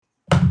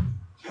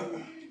I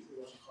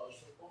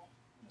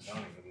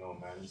don't even know,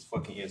 man. It's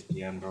fucking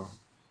ESPN, bro.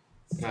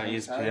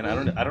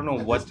 ESPN. I don't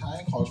know what.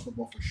 College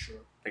football for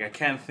sure. Like I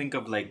can't think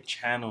of like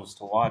channels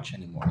to watch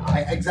anymore.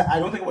 I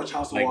don't think about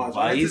channels to like watch.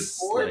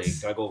 Vice. Like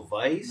do I go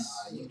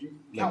Vice?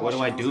 Nah, like what do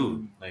I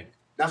do? Like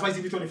that's why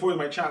TV24 is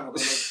my channel.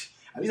 Like,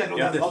 at least I know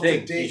that's the up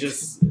thing. to date.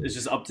 It's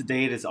just up to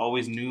date. It's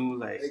always new.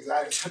 Like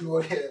exactly.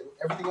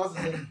 Everything else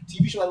is like,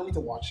 TV show I don't need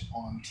to watch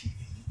on TV.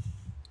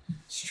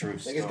 It's true.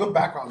 Like it's good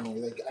background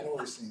noise. Like I know what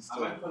you're saying. I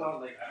might put on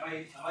like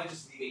I might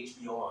just leave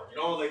HBO on. You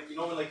know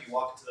when like you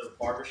walk into the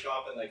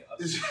barbershop and like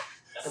a sick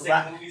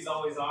movie's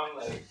always on.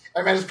 Like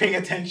I'm just paying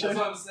attention. That's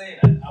what I'm saying.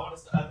 I think I want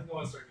to start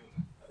doing that.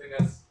 I think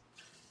that's.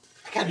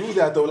 I can't do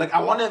that though. Like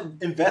I want to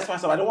invest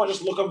myself. I don't want to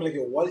just look up and be like,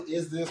 yo, what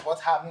is this?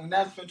 What's happening? And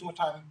that's spend too much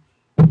time.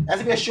 It has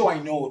to be a show I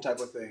know type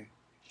of thing.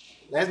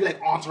 It has to be like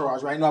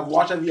Entourage, right? I know I've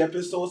watched every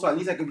episode, so at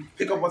least I can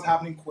pick up what's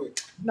happening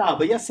quick. Nah,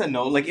 but yes and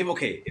no. Like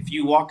if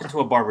you walk into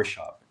a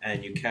barbershop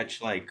and you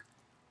catch like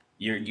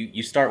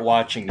you start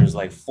watching, there's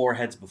like 4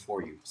 heads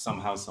before you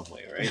somehow, some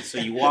way, right? So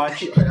you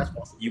watch,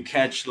 you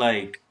catch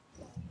like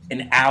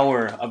an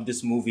hour of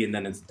this movie and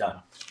then it's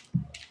done.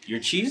 You're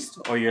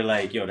cheesed, or you're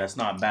like, yo, that's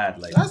not bad.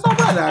 Like that's not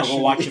bad. Actually, I'll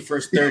go watch the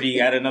first 30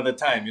 at another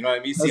time. You know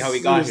what I mean? See how we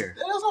got here.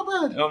 That's not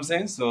bad. You know what I'm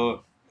saying?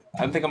 So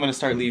I think I'm gonna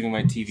start leaving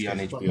my TV on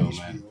HBO,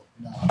 man.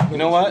 You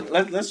know what?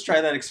 Let's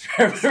try that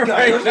experiment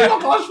right now.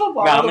 I'm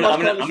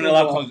gonna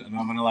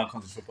allow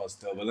college football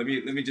still, but let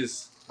me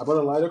just. I brought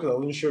a lighter because I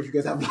wasn't sure if you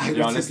guys have lighters.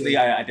 Yeah, honestly,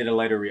 I did a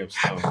lighter re-up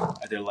still.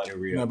 I did a lighter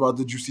re-up. And I brought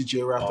the Juicy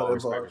J Rap. Oh,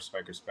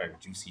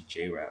 respect. Juicy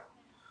J Rap.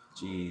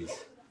 Jeez.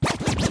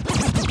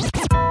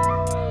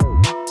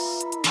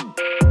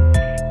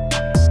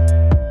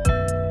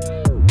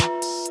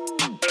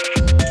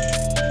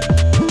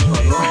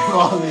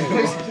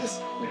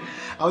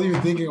 I was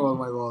even thinking about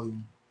my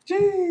volume.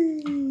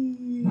 Jeez.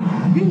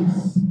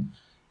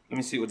 Let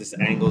me see what this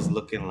angle's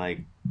looking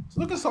like. It's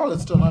looking solid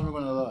still, not even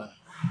gonna lie.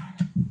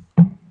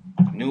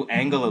 New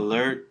angle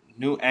alert.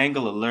 New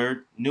angle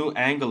alert. New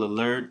angle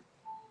alert.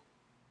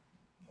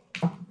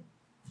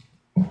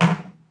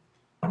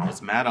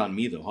 It's mad on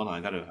me though. Hold on, I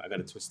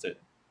gotta twist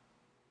it.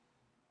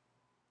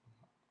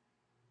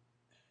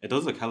 It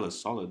does look hella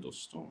solid though,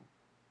 Stone.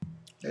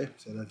 Hey,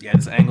 so that's yeah,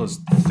 this angle is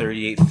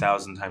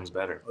 38,000 times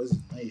better. Oh, this is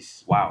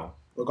nice. Wow.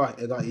 It got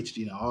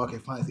HD now. Oh, okay,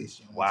 fine, it's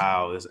HD.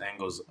 Wow, this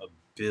angle's 1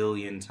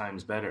 billion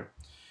times better.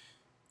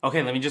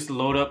 Okay, let me just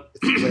load up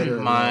better,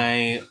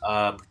 my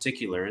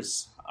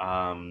particulars,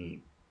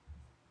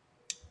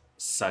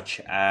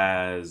 such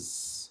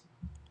as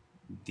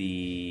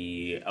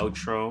the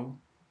outro,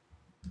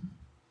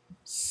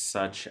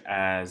 such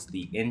as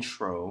the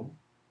intro.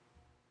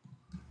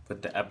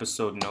 Put the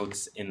episode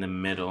notes in the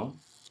middle.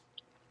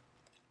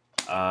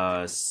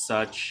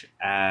 Such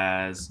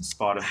as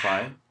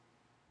Spotify,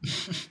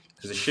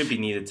 because it should be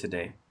needed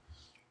today.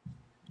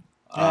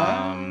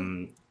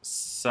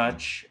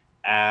 Such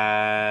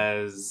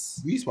as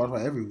we use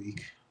Spotify every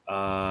week.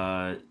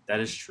 That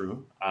is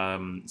true.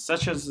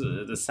 Such as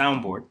the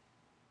soundboard.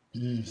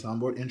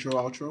 Soundboard, intro,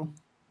 outro.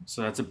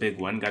 So that's a big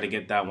one. Got to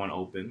get that one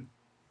open.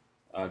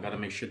 Got to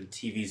make sure the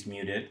TV's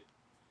muted,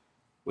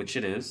 which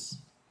it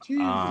is.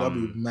 Jeez, that'd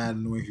be mad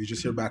annoying if you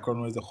just hear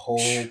background noise the whole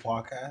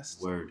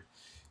podcast. Word.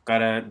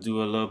 Gotta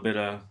do a little bit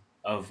of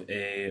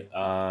a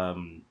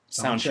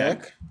sound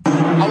check.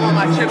 I want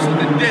my chips with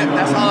the dip.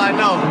 That's all I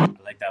know. I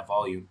like that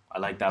volume.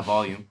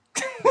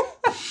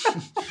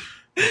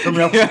 Turn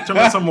me up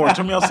some more. Yo,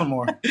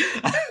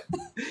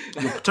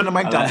 turn the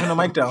mic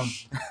down.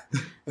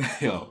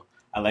 Yo,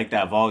 I like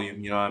that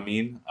volume. You know what I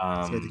mean?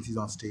 I think he's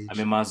on stage. I'm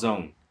in my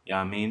zone. You know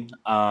what I mean?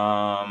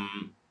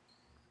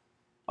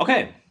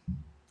 Okay.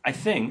 I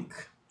think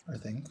I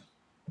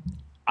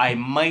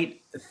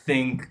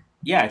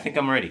think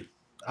I'm ready.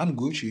 I'm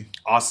Gucci.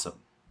 Awesome.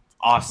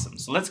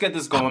 So let's get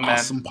this going, man.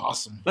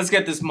 Awesome. Let's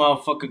get this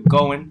motherfucker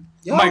going.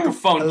 Yo,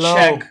 microphone hello.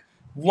 check.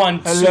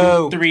 1,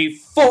 2, 3,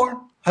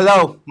 4.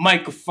 Hello.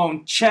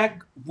 Microphone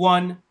check.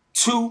 1,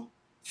 2,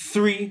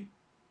 3,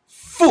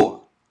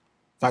 4.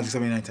 5, 6,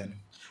 7, 8, 9, 10.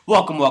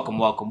 Welcome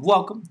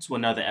to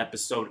another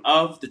episode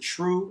of the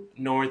True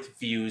North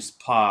Views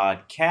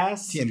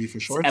podcast. TNV for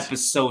short. It's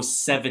episode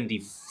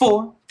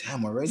 74.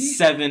 Damn, already?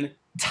 7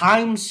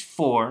 times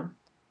 4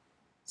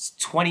 is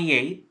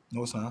 28.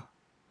 No, it's not.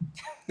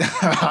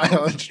 I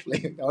was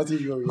you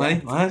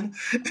What?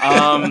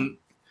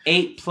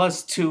 8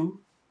 plus 2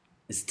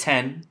 is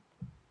 10.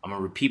 I'm going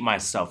to repeat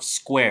myself.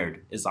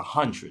 Squared is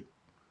 100.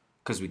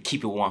 Because we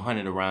keep it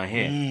 100 around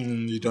here.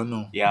 You don't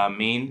know. Yeah, I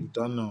mean. You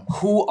don't know.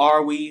 Who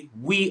are we?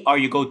 We are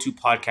your go-to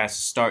podcast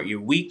to start your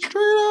week.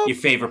 Straight up. Your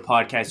favorite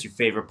podcast, your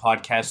favorite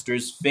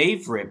podcaster's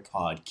favorite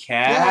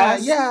podcast.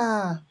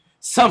 Yeah.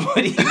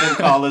 Somebody even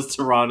call us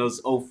Toronto's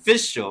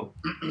official,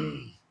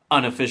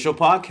 unofficial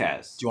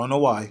podcast. Do you want to know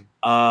why?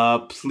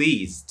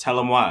 Please, tell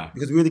them why.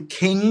 Because we're the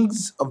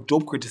kings of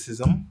dope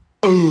criticism.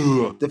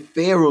 The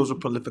pharaohs of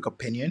prolific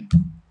opinion.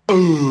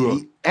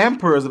 The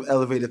emperors of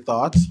elevated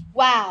thoughts.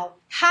 Wow.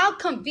 How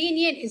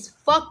convenient is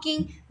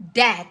fucking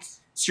that?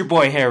 It's your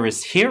boy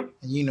Harris here.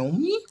 And you know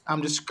me,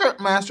 I'm the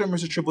script master,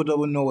 Mr. Triple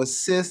Double, no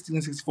assist,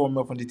 64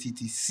 mil from the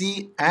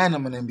TTC, and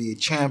I'm an NBA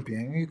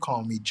champion. You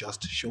call me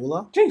Just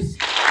Shola. Jeez.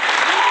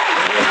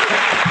 Oh,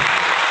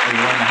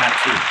 you're on the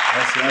hat too.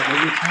 That's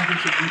NBA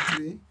championship week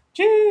today.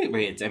 Gee,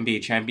 wait, it's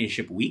NBA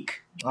championship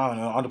week? I don't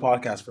know, on the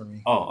podcast for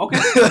me. Oh, okay.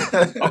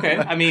 Okay.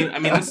 I mean,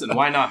 listen,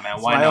 why not, man?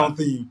 Why it's my not? own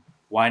theme.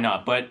 Why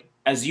not? But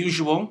as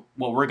usual,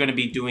 what we're going to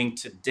be doing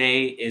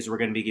today is we're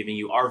going to be giving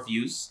you our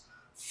views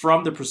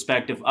from the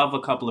perspective of a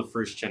couple of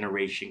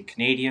first-generation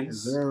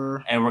Canadians. Yes,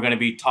 sir. And we're going to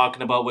be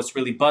talking about what's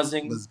really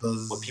buzzing,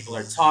 Buzz. what people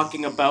are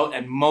talking about,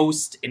 and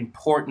most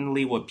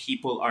importantly, what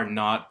people are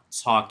not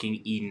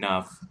talking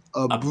enough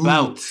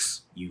about.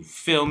 You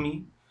feel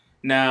me?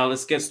 Now,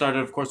 let's get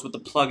started, of course, with the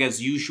plug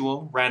as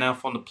usual. Ran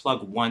off on the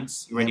plug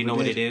once. You already know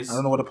what it is. I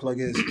don't know what a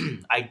plug is.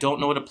 I don't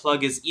know what a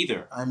plug is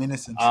either. I'm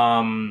innocent.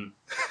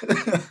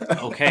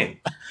 Okay.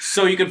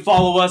 So you can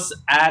follow us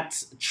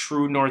at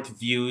True North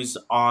Views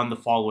on the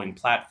following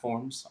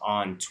platforms: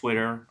 on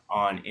Twitter,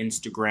 on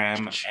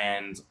Instagram,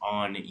 and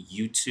on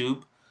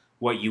YouTube.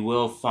 What you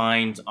will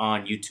find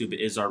on YouTube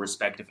is our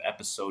respective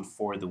episode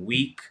for the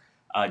week,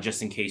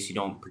 just in case you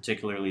don't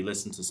particularly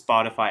listen to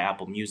Spotify,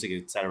 Apple Music,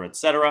 etc.,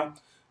 etc.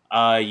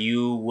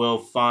 You will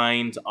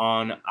find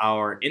on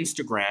our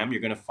Instagram,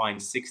 you're going to find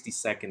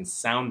 60-second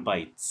sound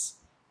bites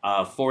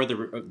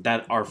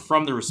that are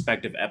from the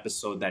respective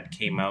episode that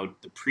came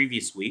out the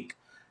previous week.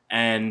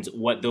 And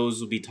what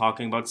those will be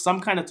talking about, some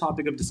kind of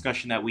topic of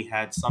discussion that we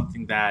had,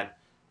 something that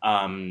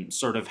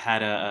sort of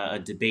had a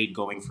debate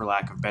going, for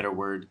lack of a better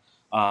word.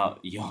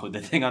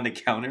 The thing on the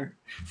counter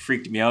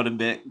freaked me out a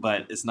bit,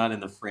 but it's not in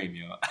the frame,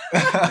 yo.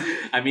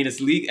 I mean, it's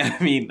legal. I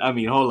mean,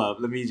 hold up.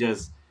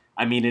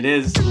 It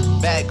is.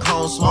 Back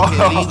home smoking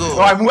legal.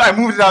 I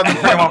moved it out of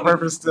the frame on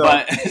purpose still.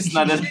 But it's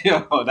not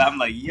I'm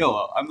like,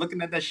 I'm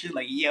looking at that shit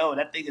like,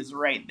 that thing is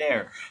right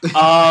there.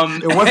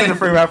 It wasn't the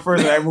frame at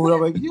first. I moved it.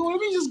 I'm like, let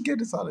me just get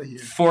this out of here.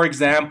 For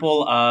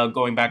example,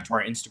 going back to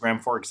our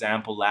Instagram,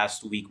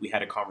 last week we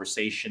had a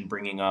conversation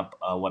bringing up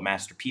what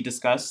Master P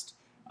discussed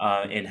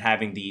in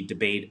having the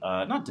debate,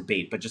 not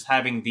debate, but just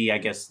having the, I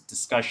guess,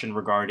 discussion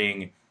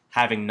regarding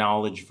having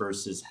knowledge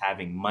versus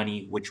having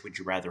money. Which would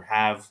you rather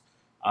have?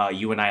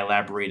 You and I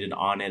elaborated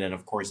on it, and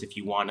of course, if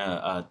you want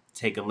to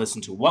take a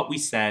listen to what we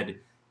said,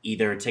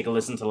 either take a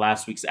listen to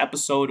last week's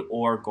episode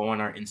or go on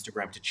our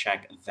Instagram to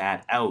check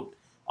that out.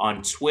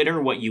 On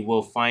Twitter, what you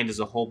will find is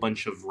a whole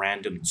bunch of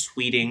random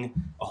tweeting,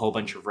 a whole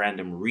bunch of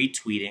random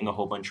retweeting, a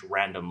whole bunch of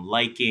random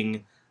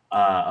liking,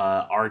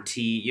 RT.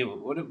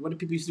 What did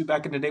people used to do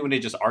back in the day when they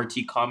just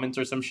RT comments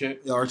or some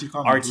shit? Yeah, RT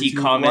comment. RT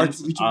comment.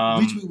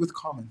 Retweet with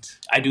comment.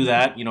 I do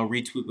that,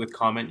 retweet with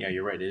comment. Yeah,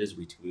 you're right. It is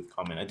retweet with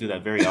comment. I do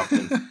that very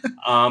often.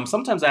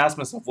 Sometimes I ask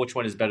myself which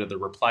one is better, the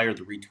reply or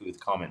the retweet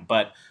with comment.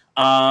 But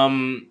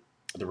the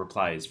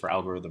reply is for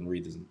algorithm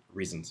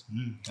reasons.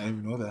 I didn't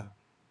even know that.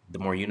 The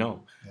more you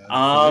know.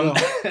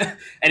 Yeah,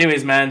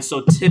 anyways, man.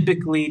 So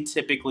typically,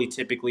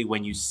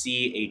 when you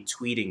see a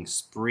tweeting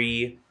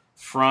spree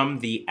from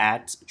the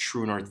at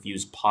True North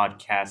Views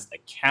podcast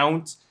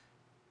account,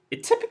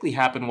 it typically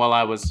happened while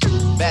I was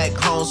back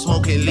home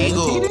smoking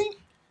legal. Meditating?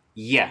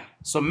 Yeah.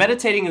 So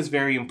meditating is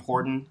very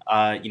important.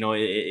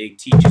 It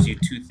teaches you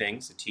two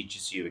things. It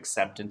teaches you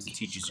acceptance. It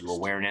teaches you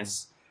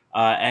awareness.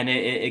 And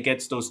it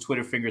gets those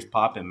Twitter fingers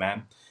popping,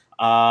 man.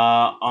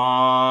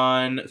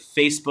 On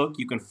Facebook,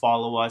 you can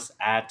follow us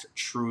at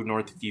True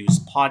North Views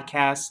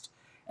podcast.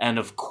 And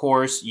of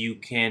course, you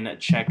can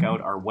check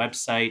out our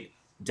website,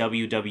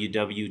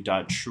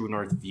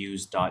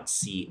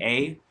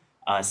 www.truenorthviews.ca.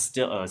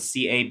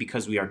 CA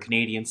because we are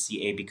Canadian,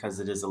 CA because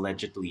it is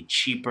allegedly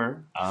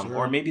cheaper,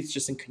 or maybe it's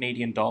just in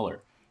Canadian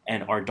dollar,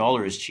 and our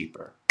dollar is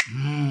cheaper.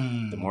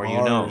 The more you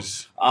know.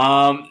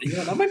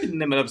 That might be the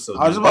name of the episode.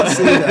 I was about to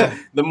say that.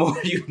 The more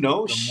you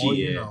know,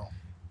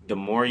 The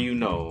more you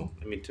know.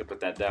 Let me put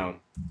that down.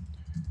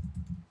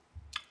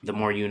 The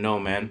more you know,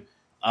 man.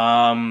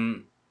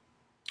 What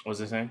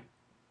was I saying?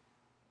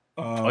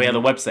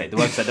 The website.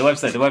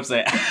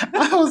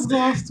 I was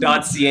lost.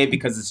 .ca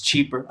because it's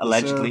cheaper,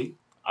 allegedly.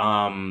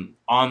 On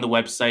the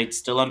website,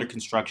 still under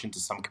construction to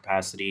some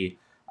capacity.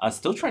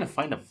 Still trying to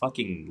find a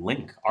fucking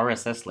link,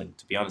 RSS link,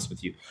 to be honest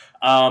with you.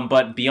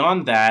 But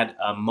beyond that,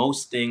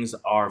 most things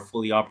are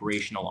fully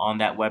operational on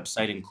that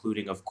website,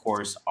 including, of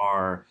course,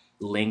 our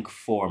link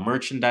for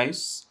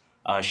merchandise.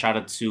 Shout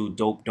out to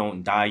Dope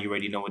Don't Die. You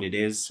already know what it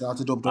is. Shout out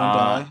to Dope Don't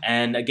Die.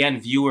 And again,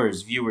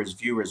 viewers,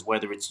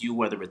 whether it's you,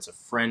 whether it's a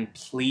friend,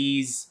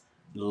 please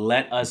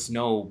let us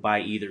know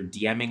by either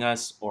DMing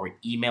us or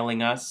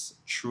emailing us.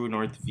 True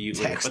North Views.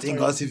 Texting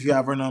us if you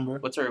have our number.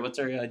 What's our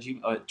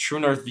True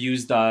North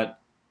Views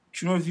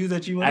True North Views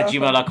at gmail.com. At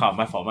gmail.com.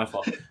 My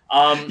fault.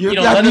 You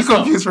got me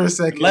confused for a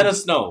second. Let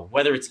us know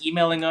whether it's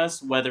emailing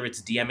us, whether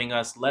it's DMing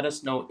us. Let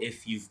us know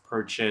if you've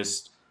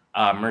purchased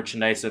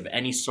merchandise of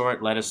any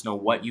sort. Let us know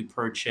what you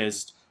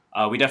purchased.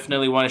 We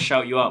definitely want to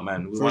shout you out,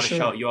 man. We want to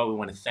shout you out. We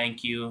want to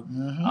thank you.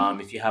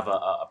 If you have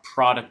a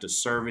product, a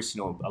service,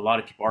 a lot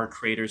of people are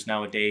creators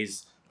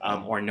nowadays.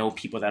 or know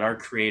people that are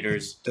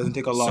creators. Doesn't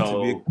take a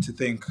lot to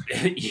think.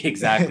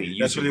 Exactly.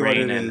 Use your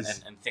really brain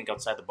and think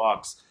outside the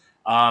box.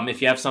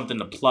 If you have something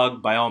to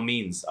plug, by all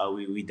means,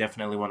 we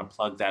definitely want to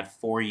plug that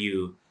for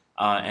you,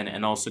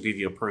 and also give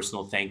you a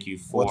personal thank you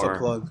for What's a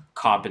plug?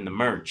 copping the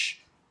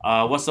merch.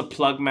 What's a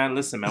plug, man?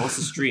 Listen, man, what's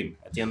the stream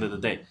at the end of the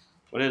day?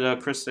 What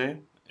did Chris say?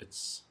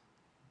 It's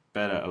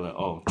better.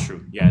 Oh,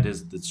 true. Yeah, it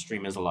is. The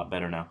stream is a lot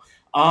better now.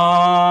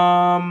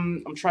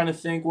 I'm trying to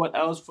think what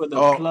else for the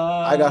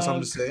plug. I got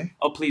something to say.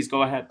 Oh, please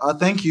go ahead.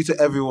 Thank you to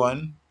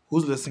everyone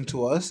who's listening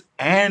to us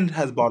and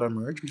has bought our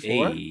merch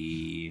before.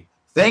 Hey.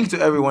 Thank you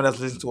to everyone that's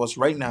listening to us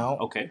right now.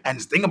 Okay. And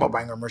is thinking about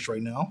buying our merch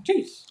right now.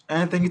 Jeez.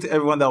 And thank you to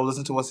everyone that will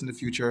listen to us in the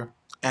future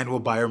and will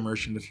buy our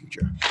merch in the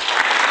future.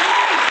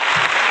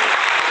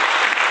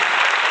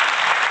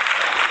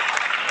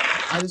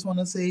 I just want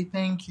to say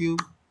thank you.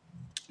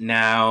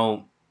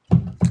 Now,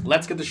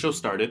 let's get the show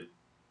started.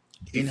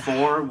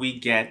 Before we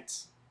get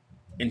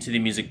into the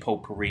music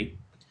potpourri,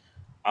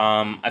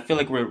 I feel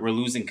like we're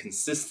losing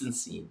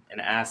consistency in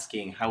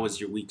asking, how was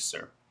your week,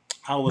 sir?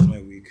 How was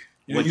my week?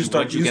 You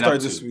start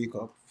this week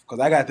up, because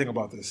I got to think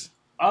about this.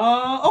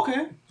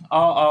 Okay.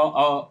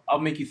 I'll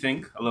make you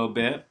think a little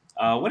bit.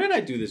 What did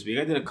I do this week?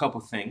 I did a couple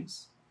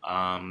things.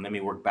 Let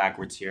me work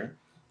backwards here.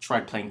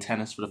 Tried playing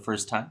tennis for the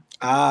first time.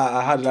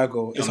 How did that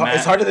go? It's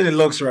harder than it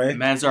looks, right?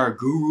 Mans are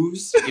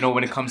gurus,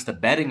 when it comes to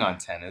betting on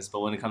tennis, but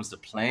when it comes to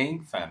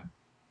playing, fam.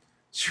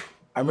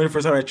 I remember the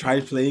first time I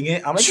tried playing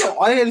it, I'm like, yo,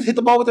 all I did is hit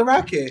the ball with the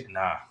racket.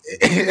 Nah.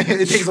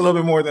 It takes a little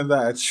bit more than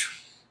that.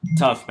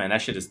 Tough, man.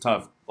 That shit is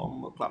tough.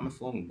 I'm gonna plot my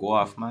phone and go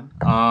off, man.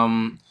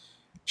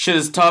 Shit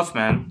is tough,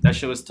 man. That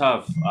shit was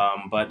tough.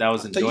 But that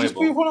was enjoyable. You just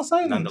put your phone on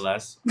silent.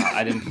 Nonetheless,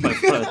 I didn't put my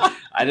phone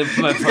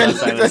on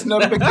silent. That's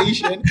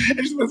notification. I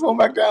just put the phone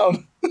back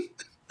down.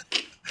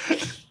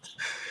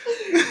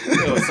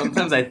 Yo,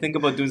 sometimes I think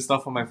about doing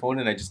stuff on my phone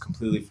and I just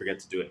completely forget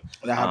to do it.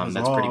 That happens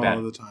that's pretty bad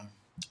all the time.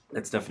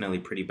 That's definitely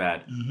pretty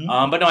bad.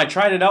 Mm-hmm. But no, I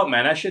tried it out,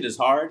 man. That shit is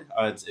hard.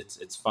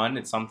 It's fun.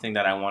 It's something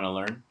that I want to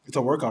learn. It's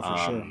a workout for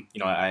sure.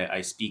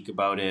 I speak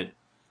about it.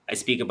 I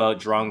speak about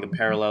drawing the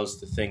parallels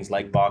to things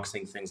like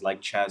boxing, things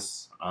like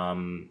chess.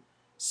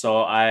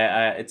 So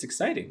it's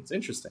exciting. It's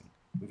interesting.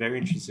 Very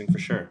interesting for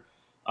sure.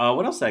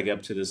 What else did I get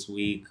up to this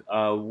week?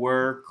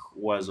 Work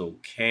was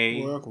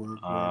okay. Work.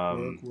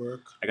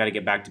 I got to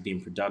get back to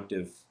being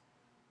productive.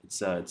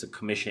 It's a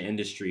commission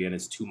industry and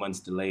it's 2 months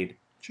delayed.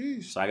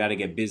 Jeez. So I got to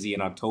get busy in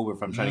October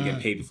if I'm trying to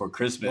get paid before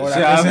Christmas.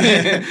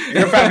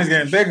 Your family's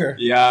getting bigger.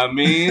 Yeah, I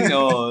mean,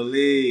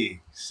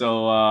 holy.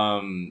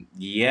 So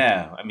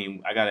yeah, I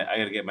mean, I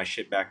gotta get my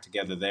shit back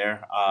together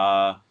there.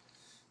 I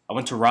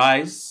went to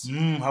Rise.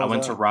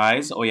 To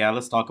Rise. Oh yeah,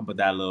 let's talk about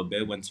that a little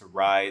bit. Went to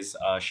Rise.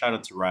 Shout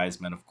out to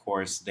Rise, man. Of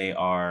course, they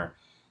are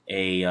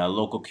a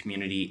local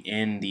community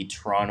in the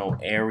Toronto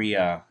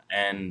area,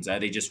 and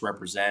they just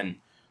represent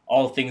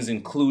all things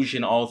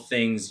inclusion, all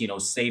things,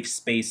 safe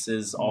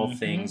spaces, all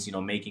things,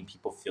 making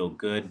people feel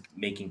good,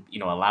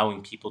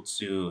 allowing people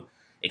to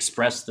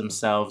express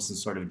themselves in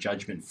sort of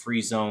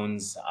judgment-free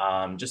zones.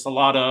 Just a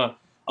lot of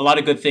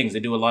good things.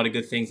 They do a lot of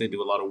good things. They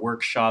do a lot of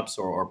workshops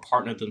or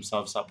partner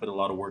themselves up with a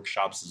lot of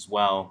workshops as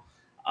well.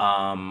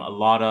 A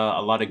lot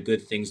of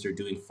good things they're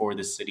doing for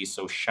the city.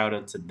 So shout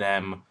out to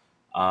them.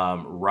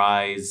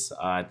 Rise,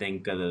 I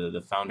think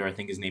the founder, I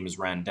think his name is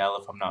Randell,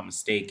 if I'm not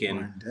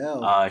mistaken.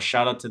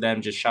 Shout out to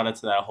them. Just shout out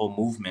to that whole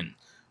movement.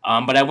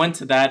 But I went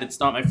to that. It's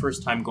not my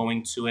first time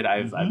going to it.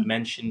 I've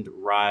mentioned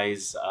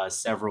Rise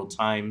several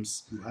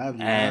times. You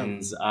have.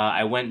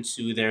 I went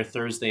to their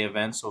Thursday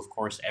event. So, of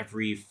course,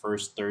 every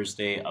first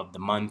Thursday of the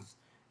month,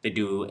 they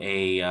do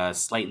a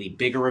slightly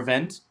bigger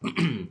event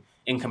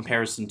in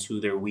comparison to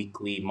their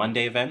weekly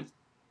Monday event.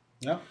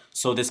 Yeah.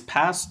 So this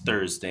past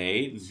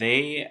Thursday,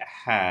 they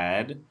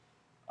had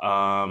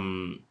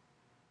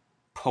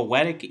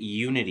Poetic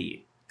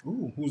Unity.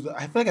 Ooh, who's that?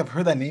 I feel like I've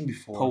heard that name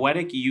before.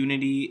 Poetic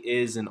Unity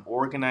is an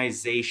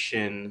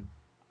organization.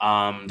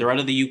 They're out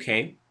of the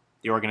UK,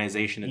 the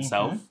organization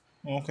itself.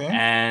 Okay.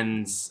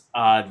 And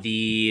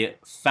the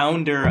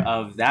founder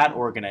of that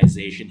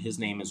organization, his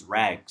name is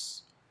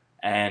Rags.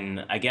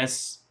 And I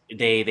guess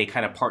they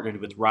kind of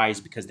partnered with Rise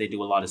because they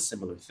do a lot of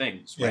similar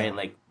things, right? Yeah.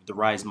 Like the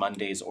Rise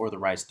Mondays or the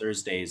Rise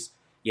Thursdays.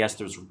 Yes,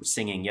 there's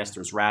singing. Yes,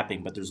 there's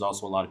rapping, but there's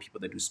also a lot of people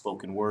that do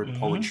spoken word,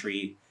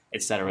 poetry,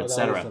 et cetera, et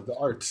cetera. The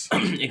arts.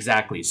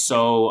 Exactly.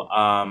 So,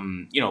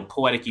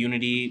 Poetic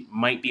Unity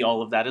might be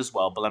all of that as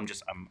well, but I'm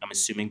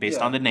assuming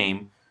based on the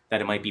name that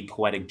it might be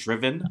poetic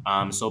driven.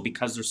 So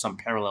because there's some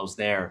parallels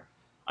there,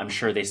 I'm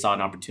sure they saw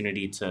an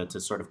opportunity to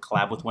sort of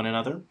collab with one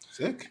another.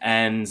 Sick.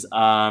 And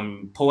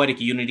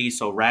Poetic Unity,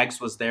 so Rags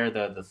was there,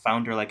 the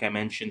founder, like I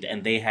mentioned,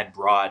 and they had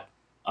brought,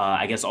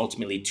 I guess,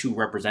 ultimately 2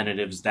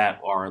 representatives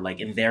that are like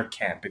in their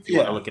camp, if you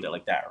want to look at it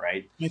like that,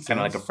 right? Kind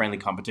of like a friendly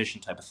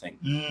competition type of thing.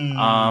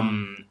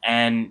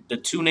 And the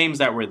 2 names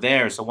that were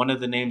there, so one of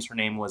the names, her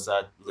name was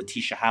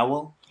Letitia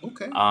Howell.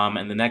 Okay.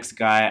 And the next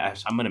guy,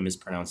 I'm going to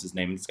mispronounce his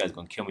name. This guy's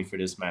going to kill me for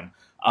this, man.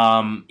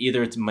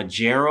 Either it's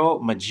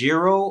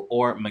Majiro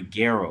or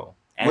Magero.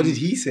 What did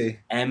he say?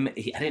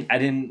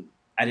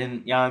 I I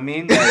didn't, you know what I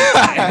mean?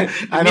 Like,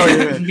 I know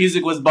you mean.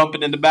 Music was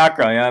bumping in the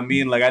background, you know what I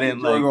mean? Like, I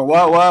didn't like...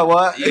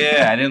 What?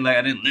 Yeah, I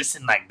didn't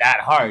listen like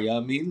that hard, you know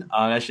what I mean?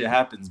 That shit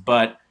happens.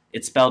 But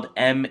it's spelled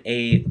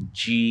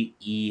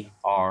Magero.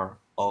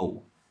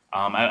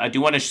 I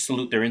do want to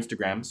salute their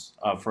Instagrams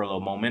for a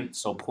little moment.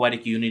 So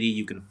Poetic Unity,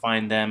 you can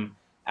find them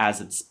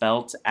as it's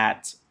spelt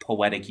at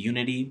Poetic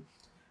Unity.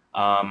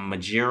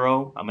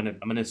 Magero, I'm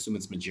gonna assume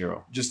it's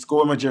Magero. Just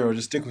go with Magero.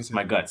 Just stick with it.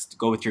 My guts.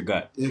 Go with your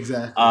gut.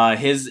 Exactly.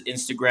 His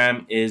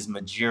Instagram is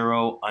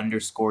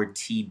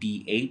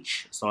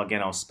Magero_TBH. So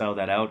again, I'll spell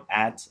that out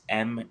at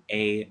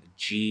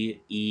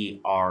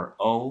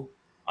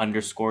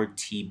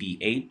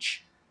Magero_TBH.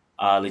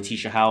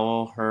 Letitia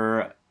Howell,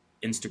 her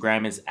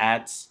Instagram is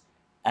at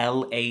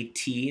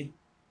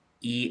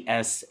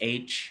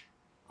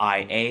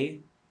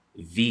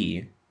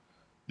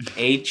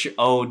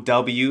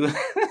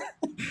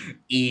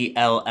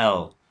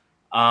LATESHIAVHOWELL.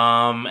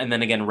 And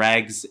then again,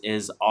 Rags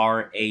is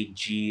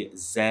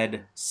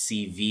RAGZCV.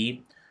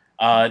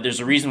 There's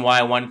a reason why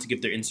I wanted to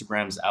give their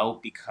Instagrams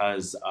out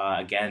because,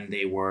 again,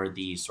 they were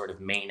the sort of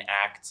main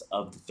act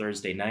of the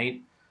Thursday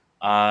night.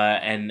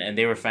 And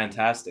they were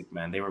fantastic,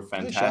 man. They were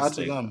fantastic. Shout out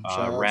to them. Shout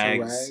out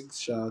Rags, to Rags.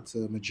 Shout out to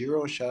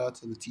Magero. Shout out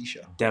to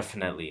Letitia.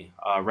 Definitely.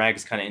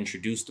 Rags kind of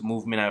introduced the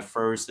movement at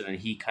first, and then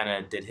he kind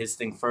of did his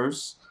thing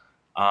first.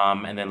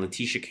 And then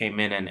Letitia came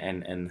in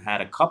and had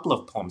a couple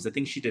of poems. I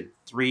think she did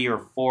 3 or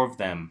 4 of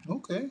them.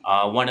 Okay.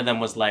 One of them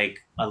was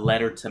like a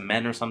letter to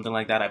men or something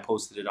like that. I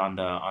posted it on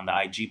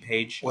the IG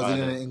page. Was it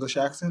in an English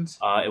accent?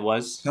 It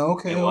was.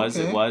 Okay.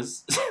 It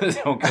was.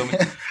 Don't kill me.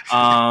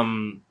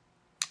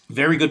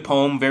 Very good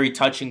poem, very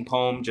touching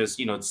poem. Just,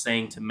 it's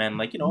saying to men,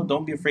 like,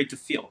 don't be afraid to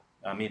feel.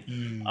 I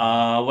mean,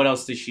 what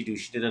else did she do?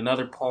 She did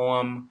another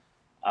poem.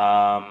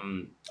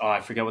 I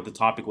forget what the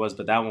topic was,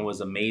 but that one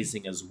was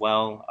amazing as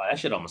well. That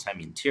shit almost had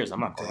me in tears. I'm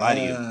not gonna lie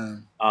to you.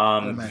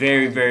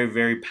 Very, very,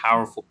 very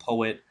powerful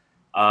poet.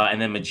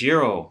 And then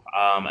Magero.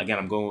 Again,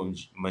 I'm going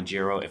with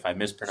Magero. If I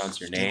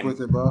mispronounce your name, with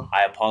it, bro.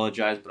 I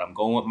apologize, but I'm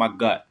going with my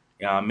gut.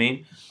 You know what I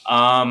mean?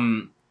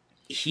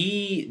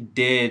 He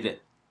did.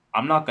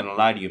 I'm not gonna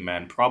lie to you,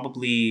 man.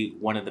 Probably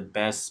one of the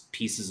best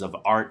pieces of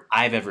art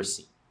I've ever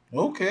seen.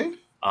 Okay.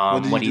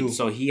 What did he do?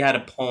 So he had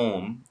a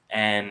poem,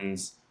 and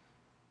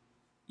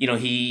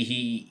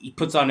he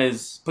puts on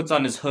his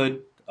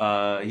hood.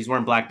 He's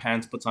wearing black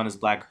pants, puts on his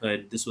black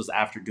hood. This was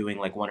after doing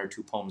like 1 or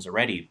 2 poems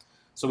already.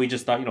 So we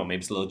just thought, maybe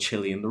it's a little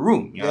chilly in the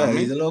room. You know what I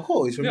mean? He's a little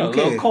cold. He's from UK. A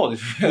little cold.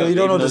 You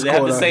don't know this they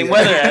cold. have the same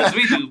weather as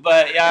we do,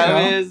 but it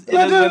is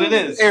what it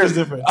is. The air is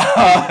different.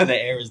 The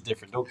air is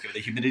different. Don't care the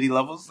humidity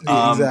levels.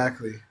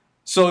 Exactly.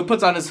 So he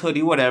puts on his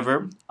hoodie,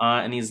 whatever,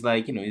 and he's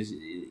like,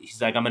 he's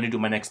like, I'm gonna do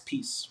my next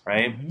piece,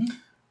 right? Mm-hmm.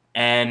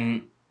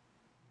 And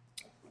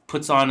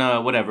puts on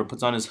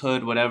his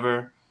hood,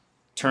 whatever,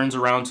 turns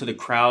around to the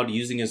crowd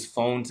using his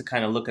phone to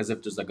kind of look as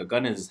if there's like a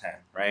gun in his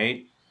hand,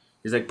 right?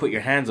 He's like, put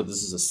your hands up.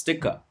 This is a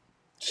stick up.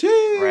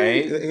 Jeez.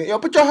 Right? Yo,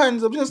 put your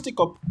hands up. Just stick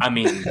up. I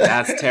mean,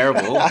 that's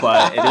terrible,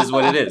 but it is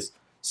what it is.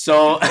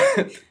 So,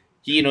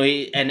 he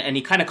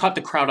kind of caught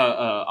the crowd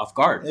off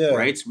guard,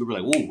 right? So we were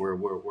like, "Ooh,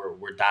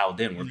 we're dialed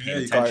in. We're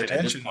paying attention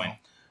at this point."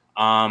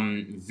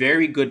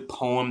 Very good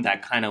poem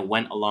that kind of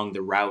went along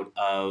the route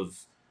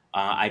of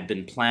I've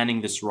been planning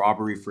this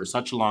robbery for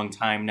such a long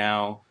time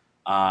now.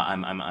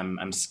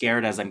 I'm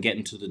scared as I'm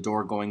getting to the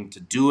door going to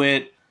do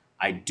it.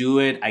 I do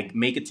it. I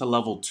make it to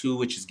level 2,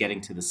 which is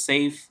getting to the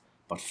safe.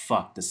 But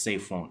fuck, the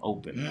safe won't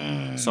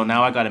open. So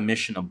now I got a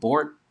mission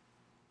abort.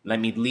 Let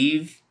me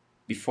leave.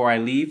 Before I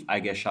leave, I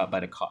get shot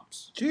by the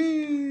cops.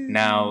 Jeez.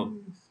 Now,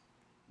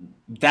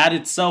 that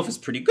itself is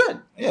pretty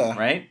good. Yeah.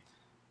 Right?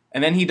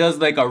 And then he does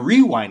like a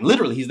rewind.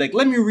 Literally, he's like,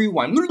 let me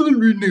rewind. Because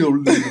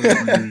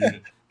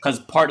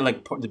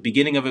the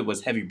beginning of it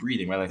was heavy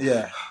breathing, right? Like,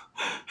 yeah.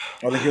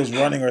 Or like he was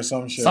running or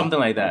some shit. Something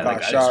like that.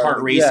 Like his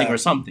heart racing or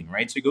something,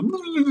 right? So you go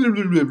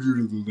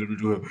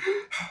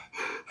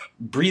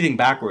breathing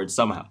backwards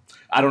somehow.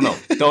 I don't know.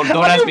 Don't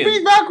ask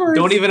me.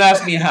 Don't even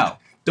ask me how.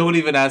 Don't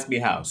even ask me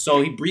how.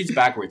 So he breathes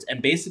backwards.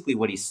 And basically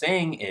what he's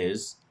saying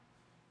is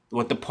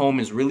what the poem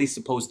is really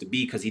supposed to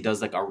be, because he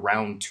does like a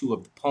round 2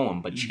 of the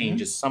poem, but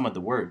changes some of the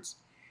words.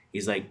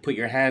 He's like, put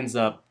your hands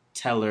up,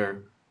 tell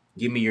her,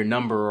 give me your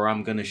number or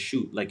I'm going to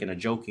shoot, like in a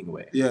joking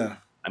way. Yeah.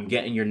 I'm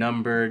getting your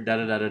number,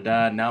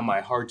 da-da-da-da-da. Now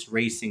my heart's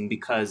racing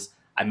because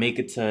I make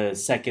it to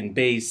second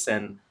base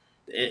and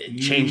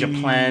change of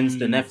plans,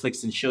 the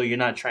Netflix and chill. You're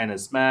not trying to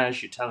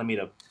smash. You're telling me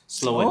to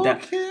slow it down.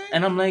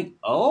 And I'm like,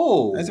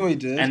 oh. That's what he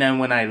did. And then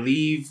when I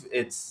leave,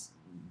 it's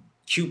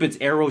Cupid's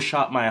arrow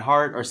shot my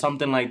heart or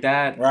something like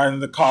that. Right in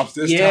the cops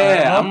this time.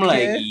 Yeah, I'm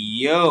like,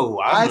 yo.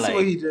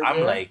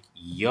 I'm like,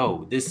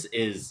 yo, this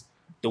is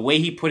the way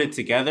he put it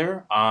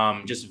together.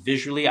 Just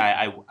visually,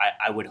 I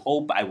would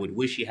hope, I would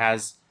wish he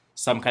has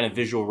some kind of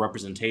visual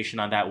representation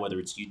on that, whether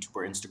it's YouTube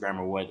or Instagram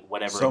or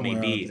whatever somewhere it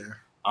may be. There.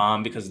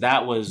 Because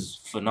that was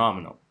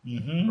phenomenal,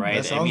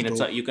 right? I mean,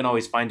 dope. you can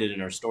always find it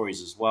in our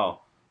stories as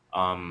well.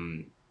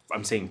 For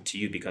I'm saying to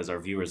you because our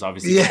viewers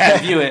obviously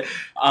can't view it.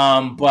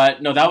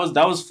 But no, that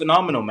was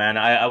phenomenal, man.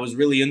 I was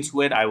really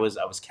into it. I was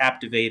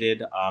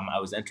captivated. I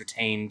was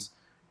entertained.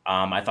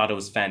 I thought it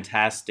was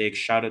fantastic.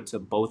 Shout out to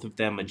both of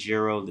them,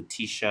 Majiro,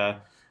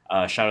 Letitia.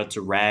 Shout out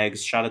to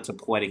Rags. Shout out to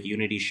Poetic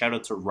Unity. Shout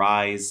out to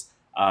Rise.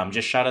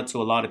 Just shout out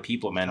to a lot of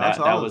people, man.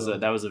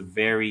 That was a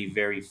very,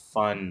 very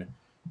fun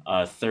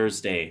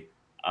Thursday.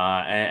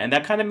 And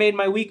that kind of made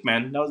my week,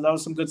 man. That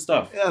was some good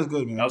stuff. Yeah, that's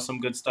good, man. That was some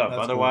good stuff.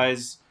 That's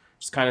Otherwise,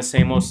 just kind of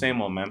same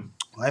old, man.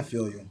 I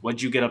feel you.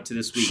 What'd you get up to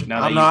this week?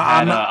 Now that you've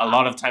had a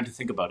lot of time to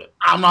think about it.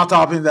 I'm not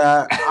topping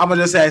that. I'm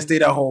gonna just say I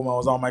stayed at home. I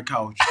was on my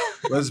couch.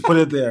 Let's put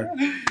it there.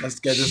 Let's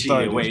get this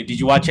started. Wait, did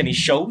you watch any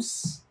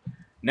shows?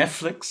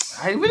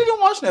 Netflix? I really didn't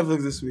watch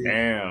Netflix this week.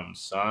 Damn,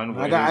 son.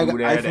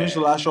 I finished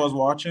the last show I was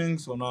watching,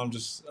 so now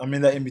I'm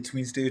in that in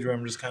between stage where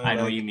I'm just kind of. I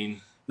know what you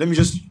mean. I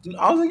was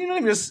like,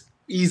 let me just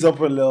ease up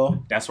a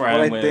little. That's where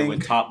I'm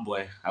with Top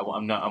Boy.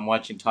 I'm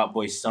watching Top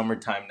Boy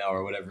Summertime now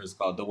or whatever it's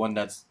called. The one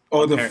that's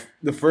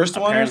the first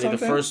one. Apparently the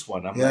first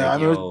one. I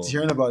remember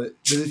hearing about it.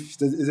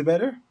 Is it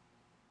better?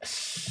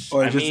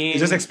 Or it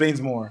just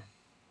explains more.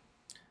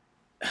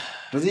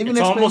 Does it even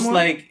explain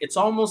more? It's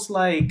almost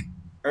like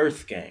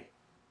Earth Gang.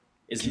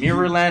 Is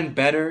Mirrorland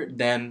better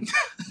than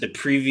the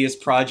previous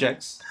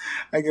projects?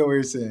 I get what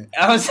you're saying.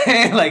 I was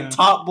saying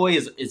Top Boy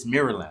is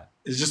Mirrorland.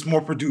 It's just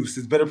more produced.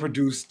 It's better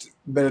produced,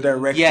 better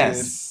directed.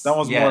 Yes. That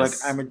one's more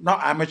like not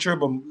amateur,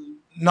 but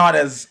not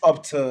as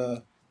up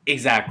to.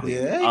 Exactly.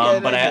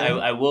 But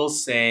I will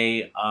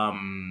say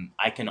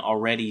I can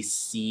already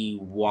see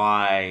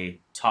why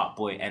Top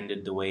Boy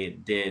ended the way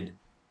it did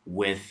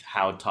with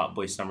how Top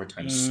Boy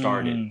Summertime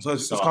started. So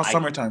it's called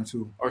Summertime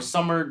too. Or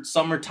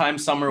Summertime,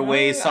 Summer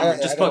Way,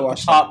 just put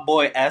Top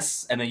Boy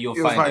S and then you'll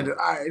find it.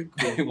 All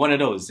right, cool. One of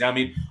those. I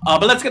mean,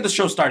 but let's get the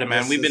show started,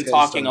 man. We've been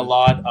talking a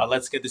lot.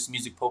 Let's get this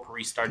music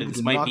potpourri started.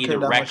 This might be the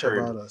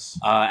record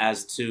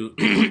as to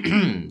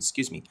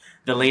excuse me,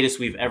 the latest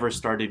we've ever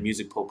started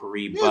music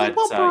potpourri, but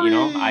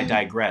I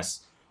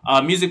digress.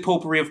 Music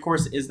potpourri, of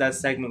course, is that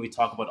segment we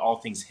talk about all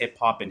things hip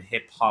hop and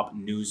hip hop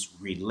news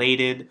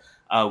related.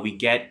 We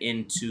get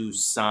into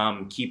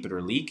some Keep It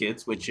or Leak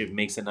It, which it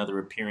makes another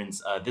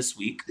appearance this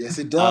week. Yes,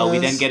 it does. We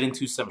then get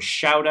into some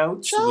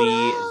shout-outs.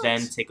 We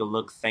then take a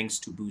look, thanks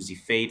to Boozy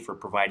Fade for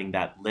providing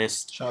that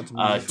list,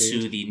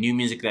 to the new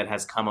music that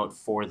has come out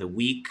for the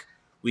week.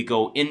 We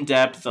go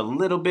in-depth a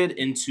little bit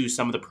into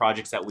some of the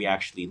projects that we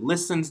actually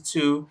listened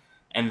to.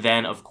 And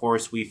then, of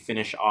course, we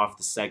finish off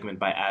the segment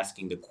by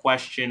asking the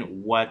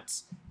question,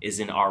 what is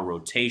in our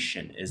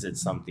rotation? Is it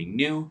something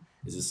new?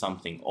 Is it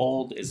something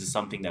old? Is it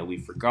something that we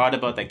forgot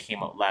about that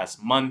came out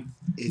last month?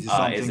 Is it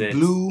something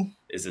blue?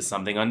 Is it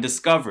something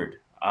undiscovered?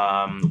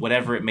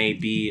 Whatever it may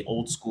be,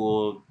 old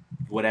school,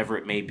 whatever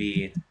it may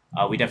be,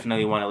 we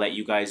definitely want to let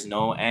you guys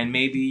know, and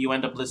maybe you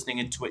end up listening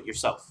into it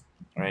yourself,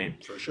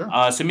 right? For sure.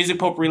 So Music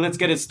Potpourri, let's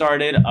get it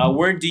started.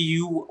 Where do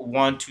you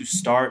want to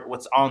start?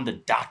 What's on the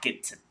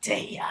docket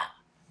today?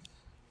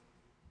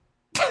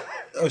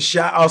 I was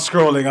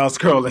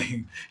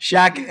scrolling.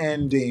 Shaq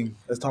and Dame.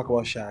 Let's talk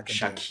about Shaq.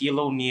 Shaquille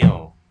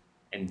O'Neal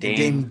and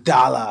Dame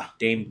Dollar.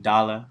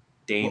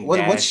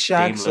 What's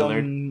Shaq's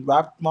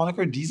rap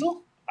moniker?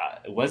 Diesel?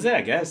 Was it?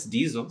 I guess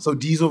Diesel. So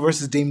Diesel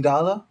versus Dame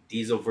Dollar?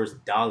 Diesel versus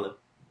Dollar.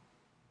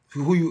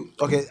 You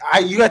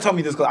gotta tell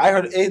me this, because I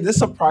heard this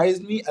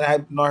surprised me, and I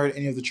have not heard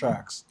any of the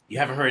tracks. You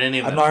haven't heard any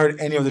of them? I've not heard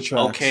any of the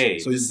tracks. Okay,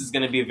 so this is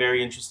gonna be a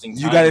very interesting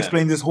time. You gotta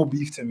explain this whole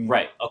beef to me.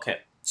 Right. Okay.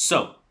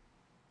 So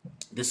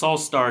this all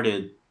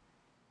started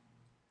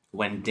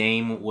when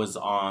Dame was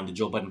on the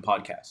Joe Budden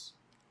podcast.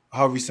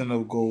 How recent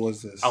ago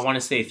was this? I want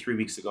to say 3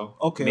 weeks ago.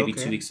 Okay. Maybe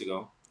 2 weeks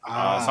ago.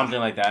 Something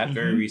like that. Mm-hmm.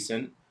 Very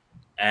recent.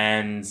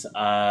 And,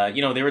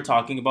 they were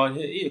talking about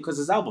because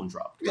his album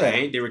dropped,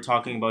 right? Yeah. They were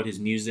talking about his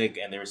music,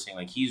 and they were saying,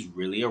 he's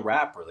really a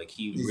rapper.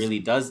 He really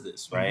does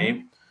this, right?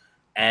 Mm-hmm.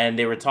 And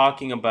they were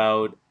talking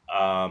about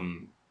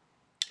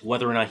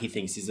whether or not he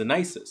thinks he's the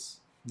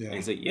nicest. Yeah. And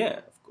he's like,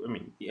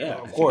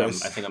 of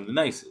course. I think I'm the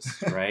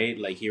nicest, right?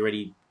 He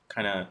already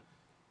kind of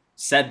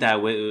said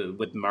that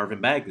with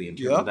Marvin Bagley in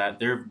terms of that.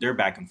 They're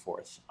back and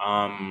forth.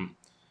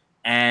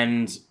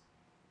 And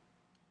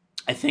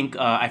I think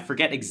I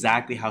forget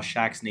exactly how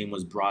Shaq's name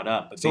was brought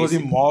up. But so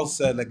Maul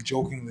said,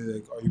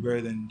 jokingly, "Are you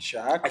better than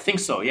Shaq?" I think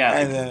so. Yeah.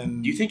 And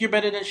then, do you think you're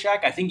better than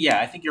Shaq? I think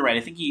you're right.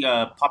 I think he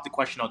popped the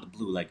question out the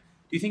blue,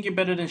 do you think you're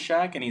better than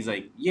Shaq? And he's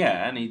like,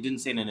 yeah. And he didn't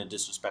say it in a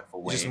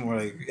disrespectful way. Just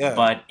more yeah.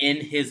 But in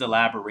his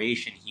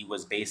elaboration, he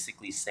was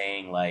basically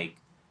saying,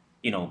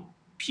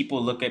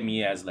 people look at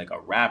me as a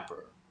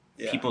rapper.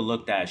 Yeah. People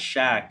looked at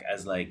Shaq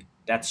as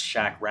that's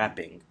Shaq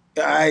rapping.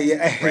 Right?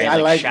 I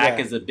like Shaq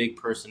is a big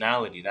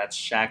personality. That's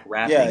Shaq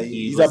rapping. Yeah,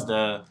 he was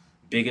the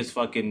biggest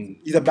fucking.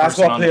 He's a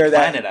basketball player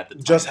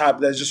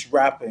that's just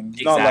rapping.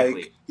 It's not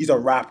he's a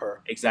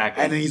rapper.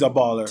 Exactly. And then he's a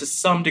baller. To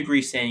some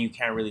degree, saying you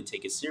can't really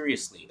take it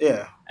seriously.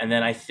 Yeah. And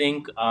then I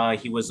think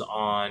he was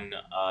on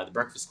the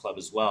Breakfast Club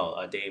as well.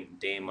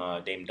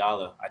 Dame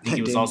Dollar. I think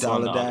he was also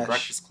on the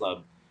Breakfast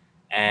Club.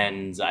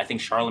 And I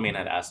think Charlamagne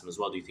had asked him as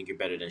well, do you think you're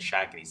better than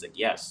Shaq? And he's like,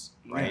 yes.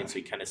 Right. Yeah. So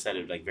he kind of said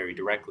it very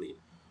directly.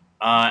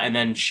 And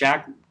then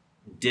Shaq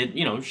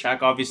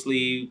Shaq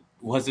obviously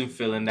wasn't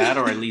feeling that,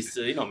 or at least,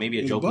 maybe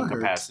a joking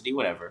capacity,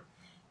 whatever.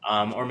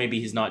 Or maybe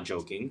he's not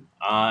joking.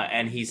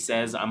 And he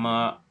says, I'm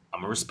a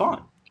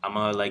respond. I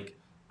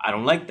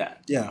don't like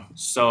that. Yeah.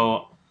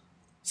 So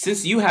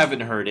since you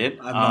haven't heard it,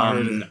 I've not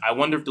heard it. I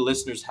wonder if the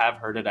listeners have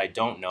heard it. I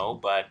don't know,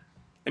 but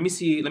let me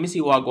see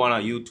what going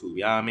on YouTube.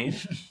 Yeah, I mean,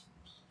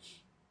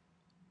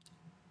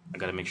 I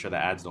gotta make sure the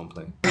ads don't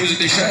play. Music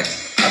than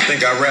Shaq. I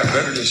think I rap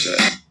better than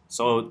Shaq.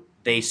 So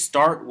they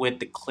start with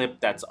the clip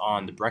that's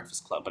on The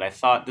Breakfast Club, but I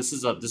thought this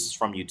is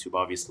from YouTube,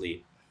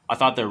 obviously. I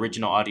thought the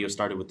original audio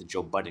started with the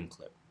Joe Budden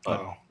clip,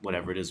 but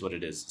whatever, it is what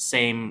it is.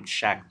 Same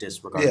Shaq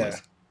diss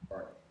regardless.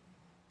 Yeah.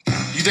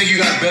 You think you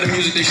got better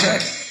music than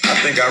Shaq? I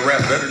think I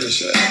rap better than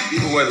Shaq.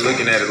 People wasn't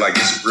looking at it like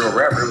this is a real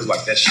rapper. It was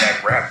like that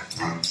Shaq rap.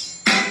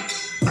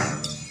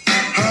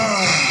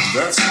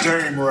 That's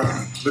Dame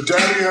rap. The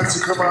daddy had to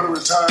come out of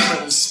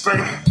retirement and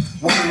spank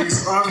one of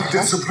these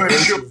undisciplined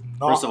children.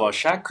 First of all,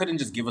 Shaq couldn't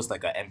just give us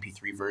like an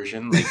MP3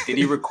 version. Like, did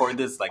he record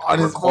this like a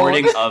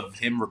recording of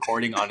him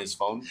recording on his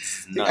phone?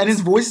 And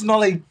his voice is not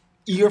like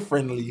ear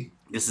friendly.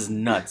 This is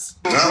nuts.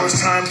 Now it's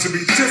time to be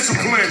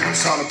disciplined.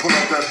 It's time to put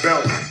up that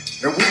belt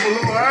and whip a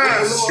little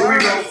ass. Here we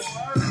go.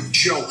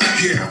 Yo,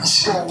 yeah,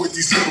 what's wrong with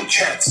these little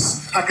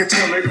cats? I can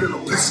tell they little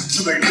listen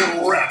to their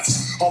little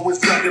raps. Always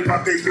bragging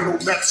about their little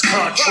max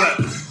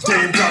contract.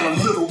 Dame got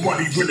a little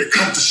money when it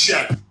comes to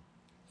Shaq.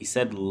 He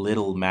said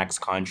little max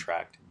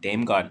contract.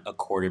 Dame got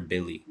 $250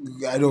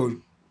 million. I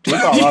don't. He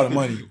got a lot of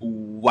money.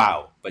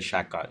 Wow. But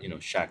Shaq got,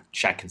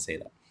 Shaq can say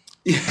that.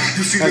 You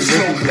see the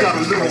show got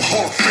a little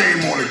Hall of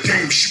Fame on it.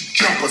 Dame shoot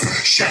jumpers.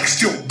 Shaq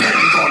still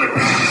banged on it.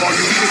 Are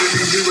you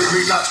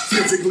literally, not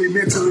physically,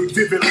 mentally,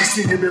 vividly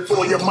seeing it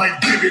before your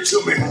mic give it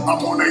to me?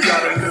 I'm on a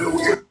yacht a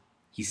little.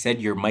 He said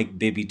your Mike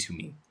Bibby to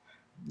me.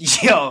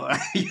 Yo.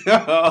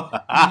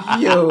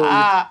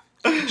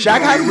 Shaq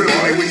has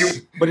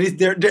bars, but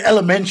they're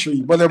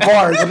elementary, but they're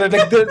bars.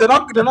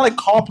 They're not like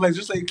complex.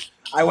 Just like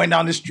I went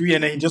down the street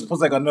and then he just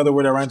puts like another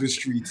word around the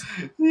streets.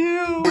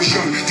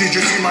 Did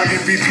you see my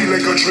MVP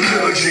like a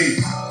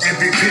trilogy?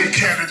 MVP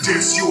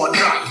candidates, you are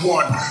not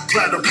one.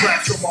 Platinum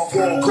plaques on my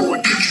wall, go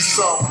and get you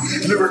some.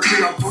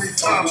 Lyrically, I'm 3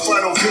 times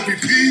finals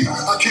MVP.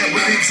 I can't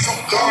believe some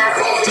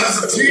guard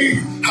as a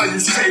team. How you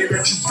say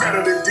that you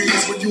better than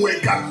these when you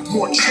ain't got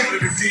more cheddar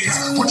than these?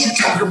 What you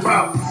talking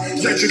about?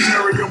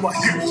 Legendary, I'm a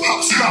hip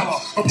hop scholar.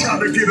 I'm trying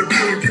to get $1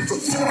 billion, give a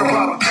fuck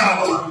about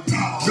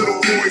 $1.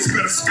 Little boys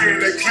better stay in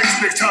their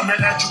place next time they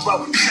ask you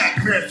about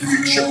Shaq, man.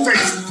 Fix your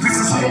face. This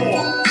is more.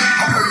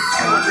 I'm ready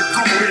for it to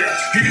go there.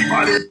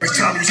 Anybody, next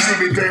time you see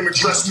me, Dame,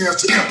 address me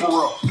as the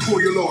emperor.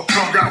 Pull your little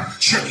tongue out,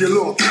 check your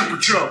little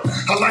temperature.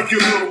 I like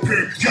your little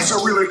game. Yes, I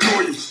really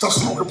adore you. Stop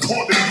smoking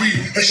pork and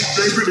weed. That shit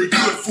ain't really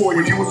good for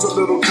you. You was a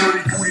little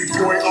dirty booty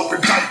boy up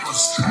in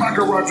diapers. My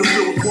garage is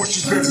filled with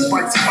Porsches, Benzes,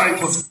 bikes, and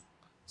Vipers.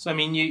 So, I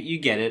mean, you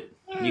get it.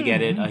 You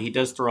get it. He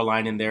does throw a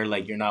line in there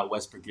like, you're not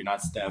Westbrook, you're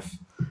not Steph.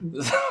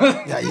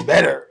 Yeah, you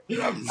better.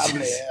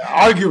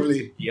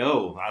 Arguably.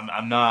 Yo,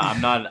 I'm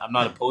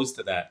not opposed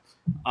to that.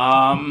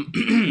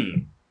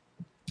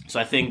 So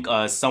I think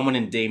someone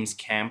in Dame's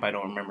camp, I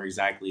don't remember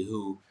exactly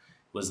who,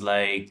 was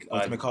like,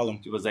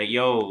 McCollum. Was like,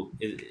 yo,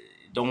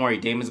 don't worry,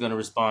 Dame is gonna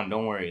respond.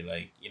 Don't worry,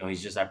 like,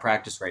 he's just at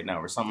practice right now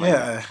or something like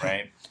that,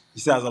 right?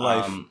 He still has a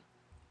life.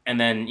 And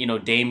then,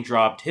 Dame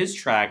dropped his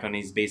track and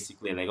he's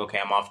basically like, okay,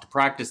 I'm off to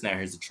practice now.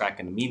 Here's the track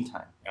in the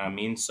meantime. You know what I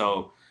mean?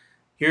 So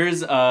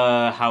here's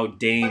how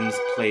Dame's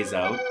plays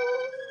out.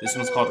 This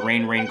one's called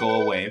Rain, Rain,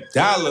 Go Away.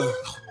 Dollar.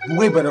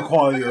 Way better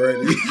quality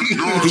already.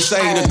 He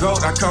say the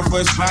GOAT, I come for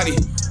his body.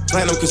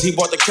 Platinum because he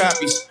bought the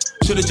copies.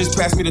 Should've just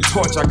passed me the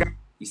torch.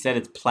 He said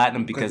it's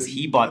platinum because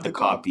he bought the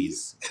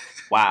copies.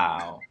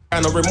 Wow.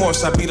 Got no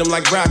remorse, I beat him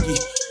like Rocky.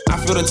 I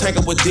feel the tank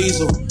up with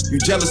Diesel. You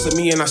jealous of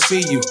me and I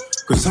see you.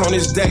 Cause on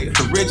this day,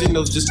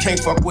 originals just can't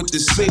fuck with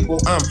this sequel.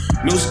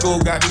 New school,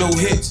 got new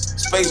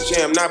hits. Space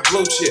Jam, not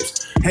blue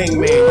chips.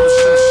 Hangman,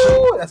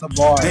 that's a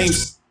bar.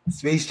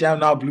 Space Jam,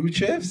 not blue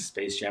chips?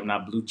 Space Jam,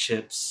 not blue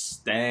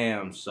chips.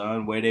 Damn,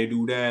 son, where they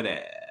do that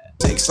at?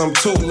 Take some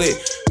too lit.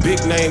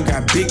 Big name,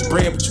 got big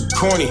bread, but you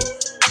corny.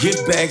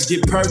 Gift bags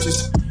get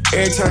purchased.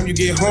 Every time you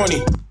get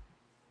horny.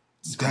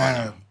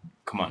 Damn.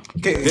 Come on.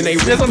 Okay, then they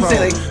that's what I'm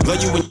saying. Like,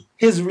 love you when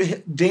his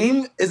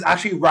Dame is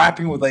actually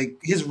rapping with like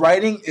his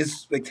writing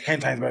is like 10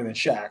 times better than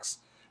Shaq's.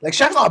 Like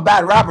Shaq's not a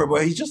bad rapper,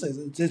 but he's just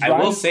his I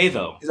will say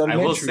though. I'm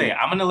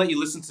gonna let you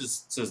listen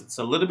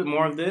to a little bit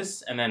more of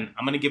this, and then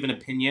I'm gonna give an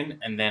opinion,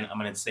 and then I'm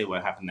gonna say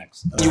what happened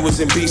next. You was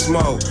in beast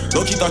mode.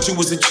 Loki thought you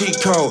was a cheat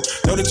code.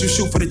 Know that you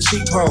shoot for the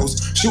cheap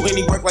hoes. Shoot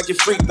any work like you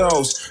freak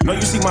those. Know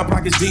you see my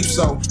pockets deep,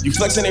 so you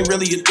flexing ain't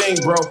really a thing,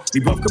 bro.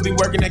 We both could be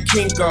working at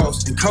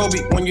Kinko's. And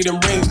Kobe, when you them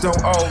rings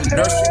don't own.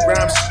 Nursery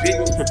rhymes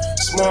spitting.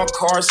 Small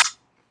cars.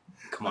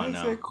 Come on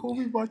now.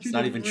 Kobe bought you it's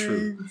not even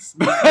true.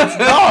 No,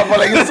 but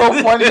like it's so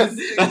funny. That's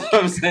what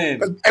I'm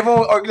saying.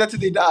 Everyone will argue that till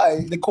they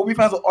die. The Kobe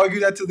fans will argue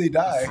that till they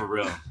die. For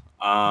real.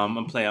 I'm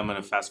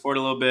gonna fast forward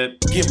a little bit.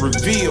 Get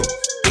revealed.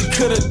 We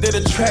coulda did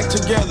a track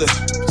together.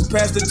 Just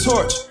pass the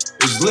torch.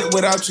 It's lit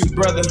without you,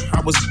 brother. I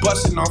was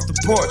busting off the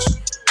porch.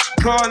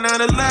 car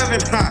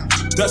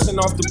 911, dusting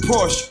off the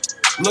Porsche.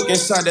 Look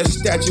inside that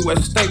statue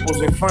at Staples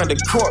and find a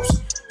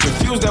corpse.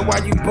 Confused at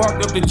why you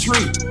barked up the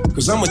tree,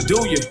 cause I'ma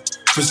do you.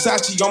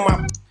 Versace on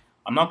my...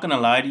 I'm not gonna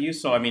lie to you,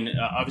 so I mean,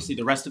 obviously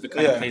the rest of it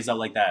kind of plays out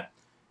like that.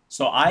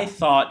 So I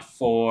thought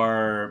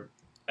for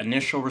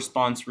initial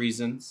response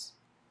reasons,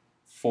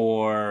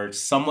 for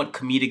somewhat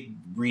comedic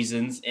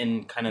reasons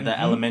in kind of the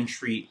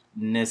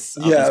elementariness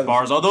of his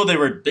bars, although they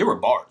were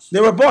bars.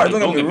 They were bars,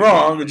 don't get me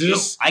wrong.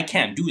 I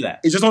can't do that.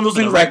 It's just one of those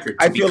things like,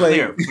 I feel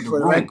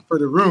like for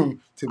the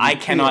room. I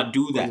cannot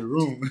do that.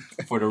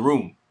 For the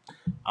room.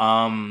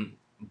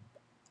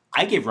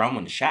 I gave round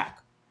 1 to Shaq.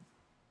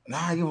 Nah,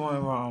 I give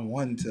round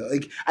 1 to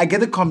like. I get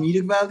the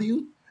comedic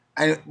value,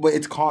 but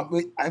it's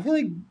I feel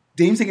like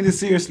Dame's taking this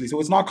seriously, so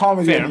it's not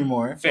comedy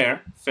anymore.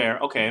 Fair,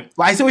 okay.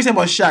 But I see what you're saying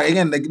about Shaq.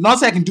 Again, like not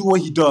say I can do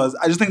what he does.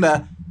 I just think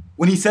that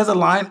when he says a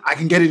line, I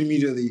can get it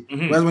immediately.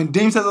 Whereas when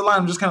Dame says a line,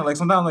 I'm just kind of like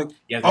sometimes like,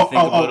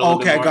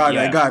 okay,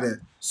 I got it.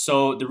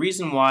 So the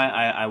reason why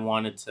I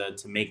wanted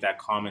to make that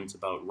comment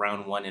about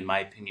round 1, in my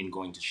opinion,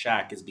 going to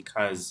Shaq is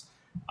because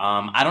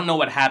I don't know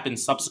what happened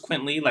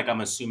subsequently. Like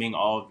I'm assuming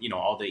all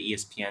the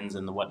ESPNs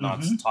and the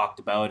whatnots talked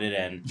about it,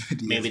 and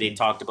maybe they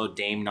talked about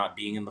Dame not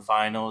being in the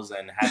finals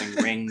and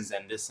having rings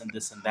and this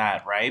and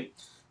that, right?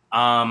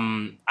 I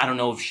don't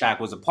know if Shaq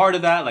was a part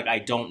of that. Like I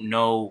don't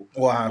know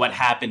what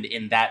happened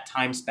in that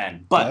time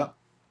span. But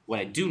what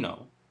I do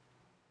know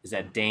is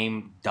that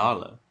Dame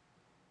Dollar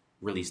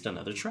released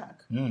another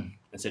track and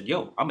said,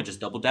 "Yo, I'm gonna just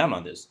double down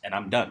on this, and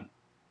I'm done."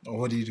 Oh,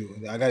 what do you do?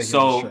 I gotta hear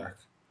this track.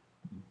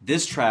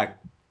 This track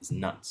is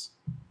nuts.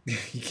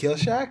 He killed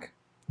Shaq?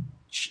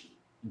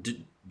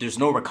 There's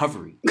no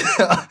recovery.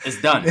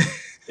 It's done.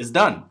 It's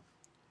done.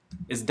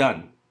 Is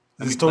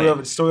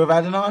the story of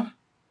Adnan?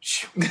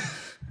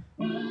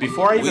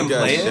 Before I even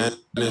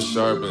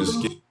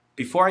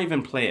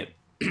play it,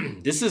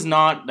 this is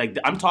not like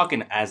I'm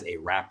talking as a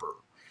rapper.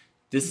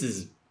 This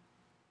is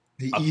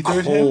a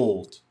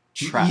cold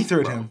track. He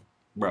ethered him,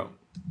 bro.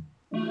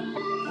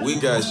 We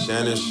got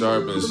Shannon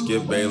Sharpe and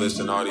Skip Bayless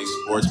and all these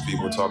sports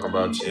people talking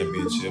about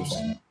championships.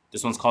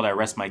 This one's called I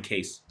Rest My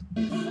Case.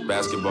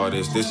 Basketball,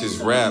 this is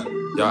rap.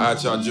 Y'all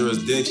out your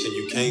jurisdiction,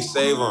 you can't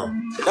save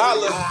them.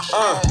 Dollar,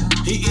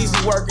 he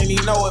easy working, he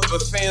know it,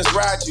 but fans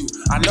ride you.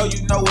 I know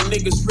you know when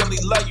niggas really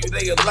love you,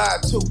 they lie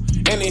too.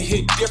 And it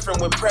hit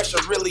different when pressure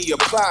really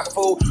apply,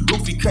 fool.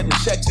 Goofy cutting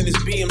checks in his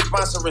BM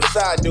sponsoring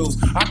side dudes.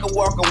 I could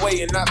walk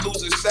away and not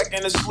lose a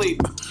second of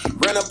sleep.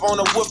 Ran up on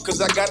a whoop cause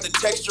I got the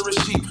texture of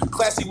sheep.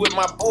 Classy with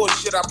my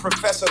bullshit, I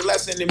profess a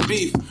lesson in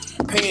beef.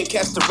 Paying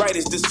cats to write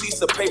is deceased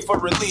to pay for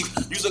relief.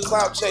 Use a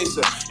cloud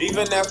chaser,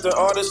 even after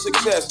all the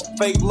success.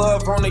 Fake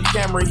love on the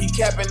camera, he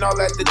capping all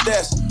at the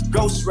desk.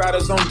 Ghost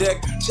riders on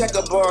deck,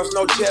 checker bars,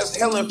 no chest.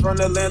 Hailing from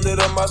the land of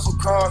the muscle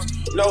cars.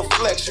 No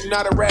flex, you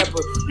not a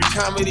rapper. You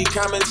comedy,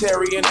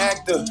 commentary, and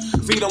actor.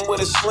 Feed them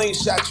with a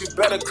slingshot, you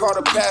better call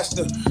the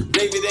pastor.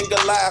 David and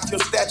Goliath, your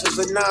stature's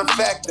a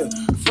non-factor.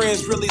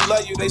 Friends really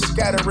love you, they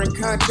scatter and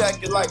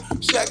contact you like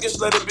Shaq, just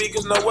let it be,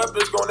 cause no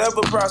weapon's gonna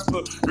ever prosper.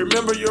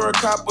 Remember, you're a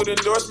cop with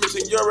endorsements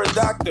and you're a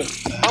doctor.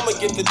 I'ma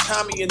get the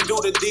Tommy and do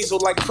the diesel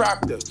like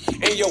Proctor.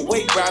 And your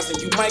weight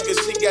rising, you might get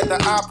sick at the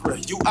opera.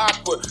 You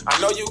awkward,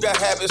 I know you got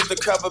habits to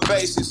cover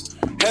bases.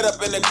 Head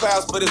up in the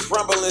clouds, but it's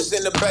rumblings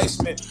in the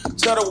basement.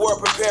 Tell the world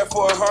prepare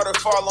for a harder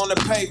fall on the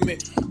pavement.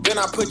 Then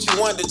I put you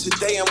under,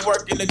 today I'm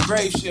working the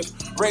grave shift.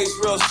 Raised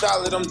real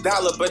solid, I'm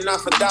dollar, but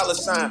not for dollar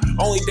sign.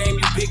 Only Dame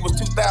you beat was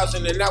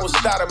 2000 and that was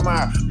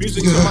Stoudemire.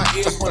 Music to my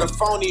ears when a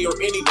phony or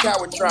any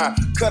coward try.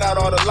 Cut out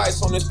all the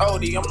lights on this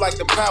Odie, I'm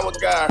like the power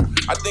guy.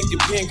 I think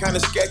your pen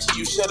kinda sketchy,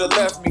 you should've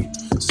left me.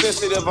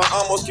 Sensitive, I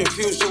almost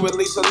confused you with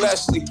Lisa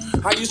Leslie.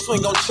 How you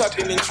swing on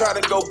chucking and try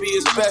to go be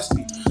his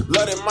bestie?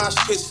 Love in mosh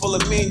pits full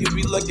of men, you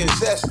be looking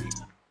zesty.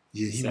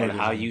 Yeah, he said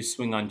how you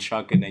swing on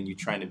Chuck and then you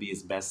trying to be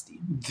his bestie.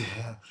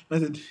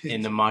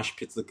 In the mosh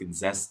pits looking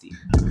zesty.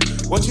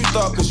 What you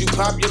thought cause you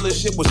popular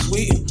shit was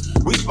sweet?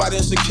 We spot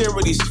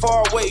insecurities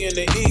far away in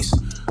the east.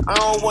 I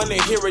don't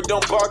wanna hear it,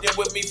 don't bargain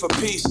with me for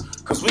peace.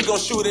 Cause we gon'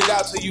 shoot it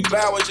out till you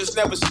bow and just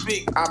never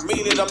speak. I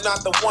mean it, I'm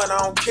not the one, I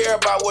don't care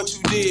about what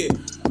you did.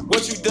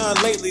 What you done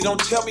lately,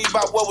 don't tell me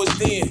about what was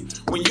then.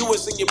 When you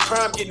was in your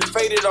prime getting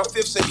faded off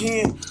fifths of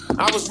hen,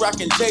 I was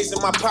rocking J's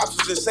and my pops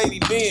was in Sadie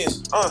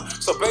Benz.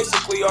 So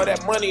basically all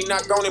that money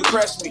not gonna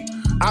impress me.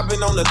 I've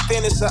been on the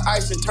thinnest of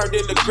ice and turned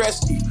into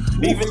Gretzky.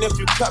 Even if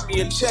you cut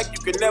me a check,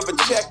 you can never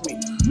check me.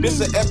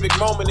 This an epic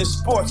moment in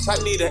sports, I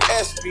need an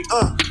SB.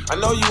 I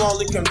know you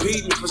only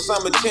competing for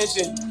some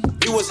attention.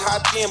 You was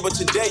hot then, but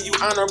today you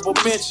honorable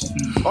mention.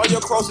 All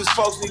your closest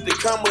folks need to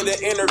come with an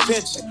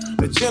intervention.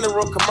 The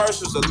general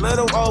commercial's a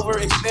little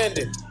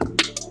overextended.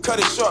 Cut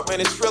it short,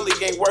 man, it really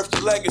ain't worth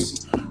your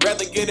legacy.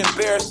 Rather get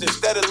embarrassed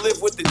instead of live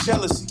with the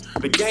jealousy.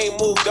 The game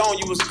moved on,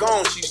 you was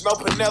gone, she's no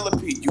Penelope.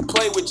 You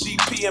play with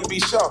GP and be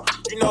sharp,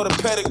 you know the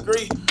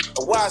pedigree.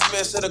 A wise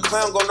man said a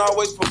clown gon'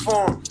 always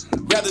perform.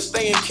 Rather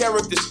stay in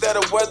character instead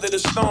of weather the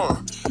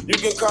storm. You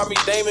can call me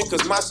Damon,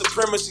 cause my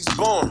supremacy's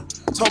born.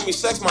 Told me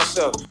sex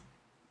myself.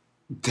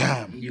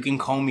 Damn. You can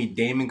call me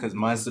Damon because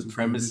my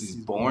supremacy's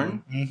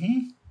born?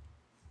 Mm-hmm.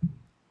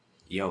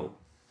 Yo,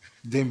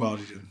 Dame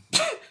bodied him.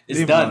 it's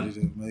Dame done.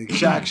 bodied him. Like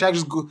Shaq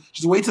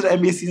just wait till the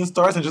NBA season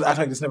starts and just act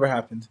like this never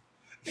happened.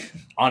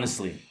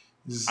 Honestly,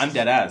 Just- I'm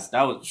dead ass.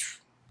 That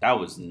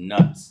was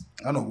nuts.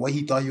 I don't know what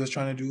he thought he was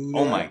trying to do.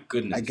 Oh there. my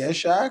goodness. I guess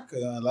Shaq.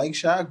 I like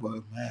Shaq,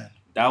 but man,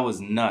 That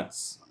was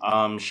nuts.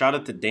 Shout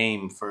out to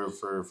Dame for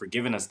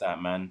giving us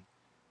that, man.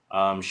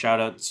 Shout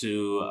out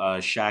to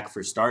Shaq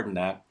for starting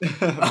that.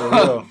 for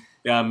real.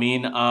 Yeah, I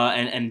mean,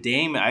 and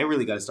Dame, I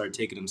really got to start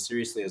taking him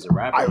seriously as a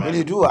rapper. I man.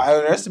 really do. I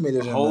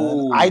underestimated him. Man.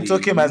 Holy I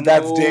took him as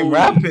that's Dame moly.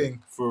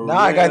 rapping. For Now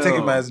I gotta take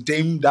real. him as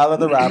Dame Dollar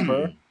the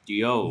rapper.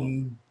 Yo,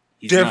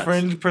 he's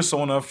Different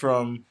persona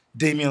from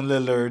Damian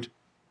Lillard,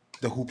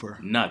 the Hooper.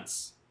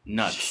 nuts.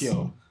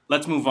 Yo,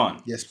 Let's move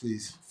on. yes,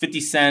 please.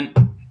 50 Cent,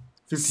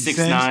 50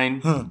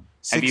 6ix9ine. Huh.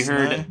 Have you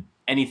heard 6ix9ine?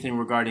 anything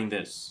regarding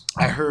this?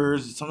 I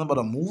heard something about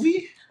a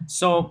movie.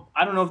 So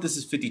I don't know if this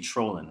is 50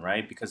 trolling,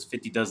 right? Because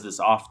 50 does this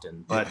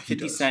often. But Yeah, he 50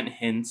 does. Cent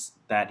hints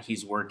that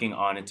he's working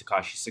on a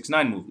Tekashi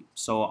 6ix9ine movie.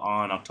 So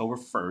on October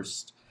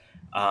 1st,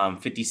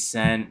 50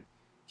 Cent,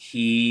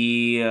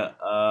 he...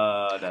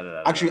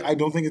 Actually, I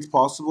don't think it's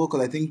possible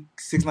because I think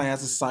 6ix9ine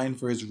has to sign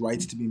for his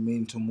rights to be made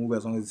into a movie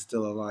as long as it's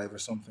still alive or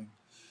something.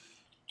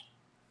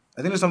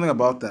 I think there's something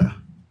about that.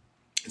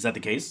 Is that the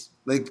case?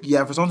 Like,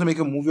 yeah, for someone to make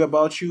a movie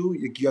about you,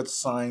 you have to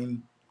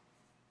sign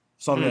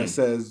something Hmm. that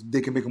says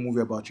they can make a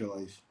movie about your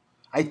life.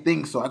 I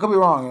think so. I could be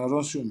wrong.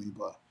 Don't sue me,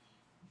 but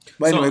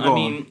anyway, so, go I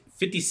mean, on.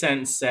 50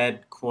 Cent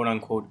said, quote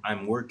unquote,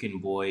 I'm working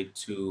boy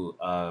to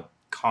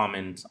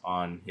comment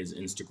on his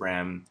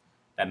Instagram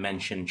that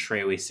mentioned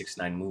Treyway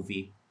 6ix9ine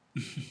movie.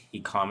 He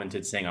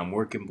commented saying, I'm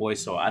working boy.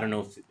 So I don't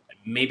know if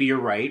maybe you're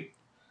right.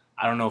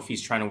 I don't know if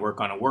he's trying to work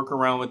on a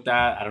workaround with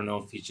that. I don't know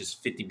if he's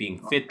just 50 being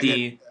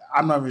 50.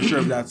 I'm not even sure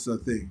if that's a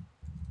thing.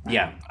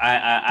 Yeah,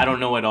 I don't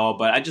know at all,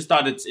 but I just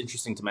thought it's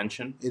interesting to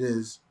mention. It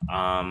is.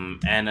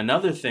 And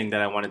another thing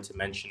that I wanted to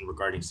mention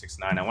regarding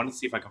 6ix9ine, I wanted to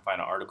see if I can find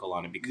an article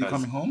on it Is he because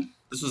coming home?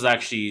 this was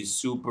actually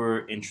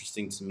super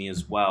interesting to me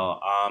as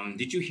well.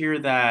 Did you hear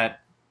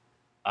that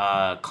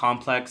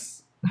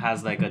Complex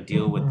has like a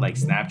deal with like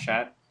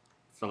Snapchat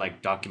for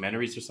like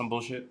documentaries or some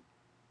bullshit?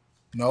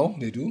 No,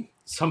 they do.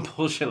 Some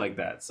bullshit like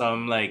that.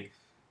 Some like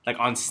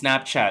on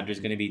Snapchat, there's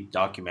gonna be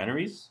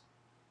documentaries,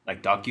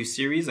 like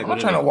docu-series. Like I'm what not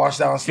are trying to they? watch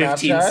that on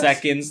 15 Snapchat.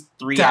 seconds,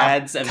 3 Tap,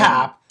 ads, and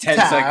tap, then 10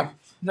 tap. seconds.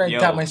 I'm trying to Yo.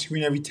 tap my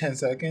screen every 10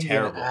 seconds.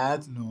 Terrible.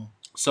 Ads? No.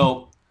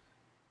 So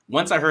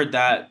once I heard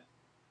that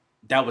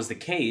was the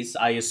case,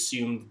 I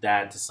assumed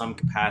that to some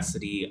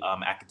capacity,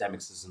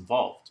 academics is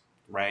involved,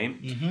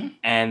 right? Mm-hmm.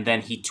 And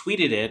then he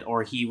tweeted it,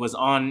 or he was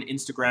on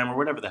Instagram or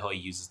whatever the hell he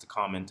uses to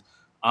comment.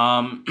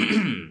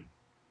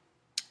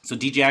 So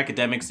DJ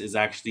Academics is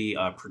actually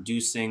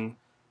producing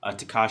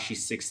Tekashi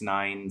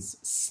 6ix9ine's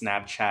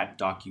Snapchat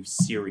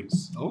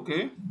docu-series.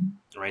 Okay.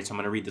 All right, so I'm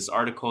going to read this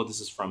article. This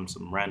is from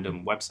some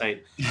random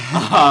website.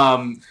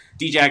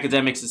 DJ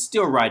Academics is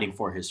still riding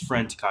for his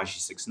friend Tekashi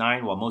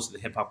 6ix9ine, while most of the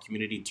hip-hop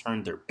community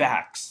turned their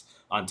backs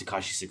on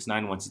Tekashi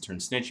 6ix9ine once he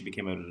turned snitch. He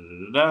became a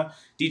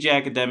DJ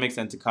Academics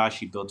and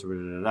Tekashi built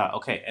a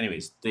Okay,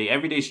 anyways, the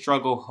Everyday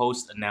Struggle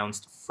host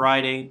announced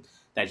Friday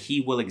that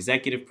he will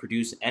executive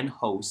produce and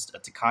host a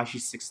Tekashi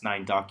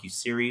 6ix9ine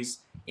docu-series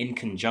in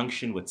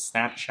conjunction with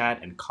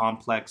Snapchat and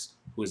Complex,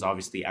 who is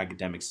obviously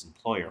Academics'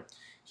 employer.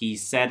 He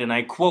said, and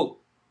I quote,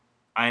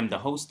 I am the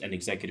host and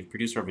executive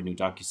producer of a new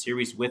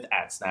docu-series with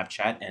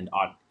 @Snapchat and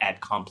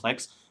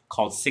 @Complex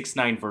called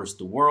 6ix9ine vs.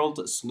 the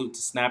World. Salute to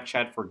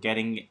Snapchat for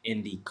getting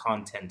in the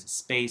content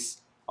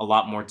space. A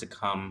lot more to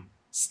come.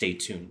 Stay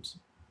tuned.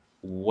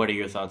 What are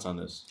your thoughts on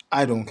this?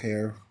 I don't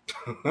care.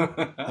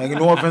 Like,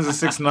 no offense to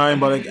 6ix9ine,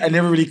 but like, I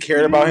never really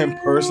cared about him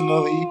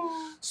personally,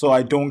 so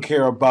I don't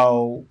care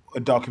about a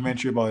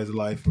documentary about his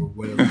life or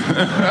whatever.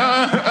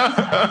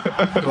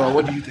 But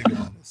what do you think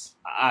about this?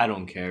 I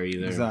don't care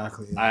either.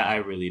 Exactly. I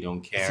really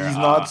don't care. He's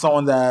not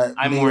someone that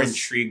I'm more nails-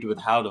 intrigued with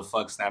how the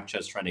fuck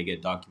Snapchat's trying to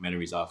get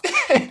documentaries off.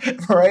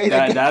 right?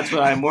 That's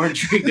what I'm more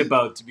intrigued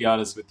about, to be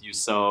honest with you.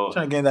 So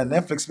Trying to get in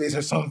that Netflix space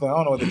or something. I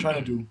don't know what they're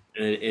trying to do.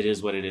 it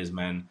is what it is,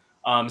 man.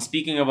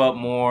 Speaking about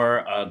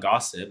more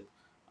gossip,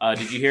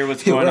 did you hear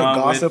what's Hey, going we're a on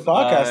gossip with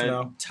podcast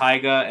now.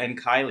 Tyga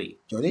and Kylie?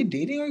 Are they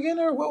dating again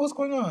or what's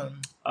going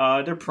on?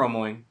 They're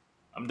promoting.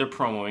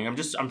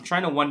 I'm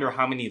trying to wonder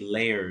how many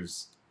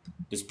layers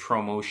this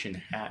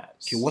promotion has.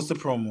 Okay, what's the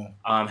promo?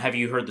 Have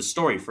you heard the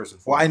story first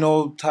and Well, foremost? I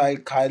know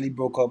Kylie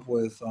broke up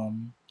with So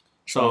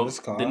Travis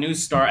Scott. the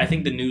news I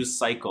think the news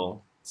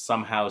cycle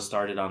somehow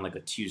started on like a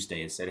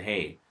Tuesday. It said,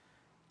 "Hey,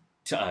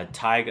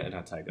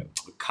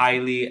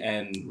 Kylie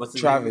and what's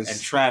his Travis. name?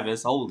 And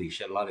Travis. Holy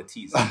shit, a lot of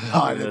T's. A lot Even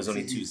though of there's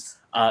only two. Ts.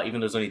 Even though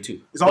there's only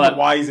two. It's all But, the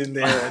Y's in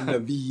there and the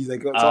V's.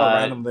 Like, it's all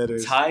random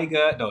letters.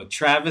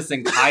 Travis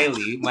and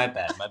Kylie. My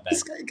bad.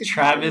 This guy gets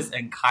Travis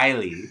and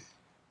Kylie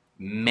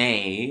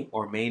may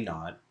or may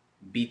not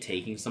be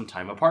taking some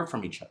time apart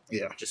from each other.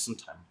 Yeah. Just some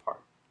time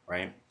apart,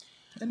 right?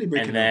 And they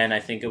break And then I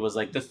think it was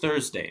like the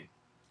Thursday.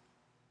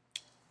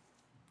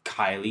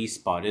 Kylie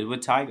spotted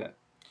with Tyga.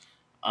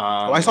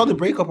 I saw the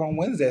breakup on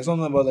Wednesday.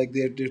 Something about like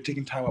they're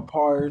taking time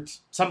apart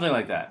Something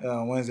like that.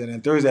 on Wednesday. And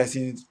then Thursday I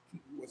seen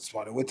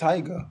Spotted with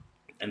Tyga.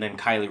 And then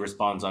Kylie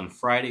responds on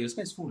Friday. This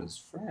guy's phone is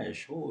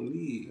fresh.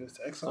 Holy. It's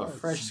It's a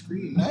fresh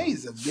screen.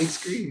 Nice, a big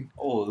screen.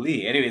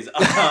 Holy. Anyways,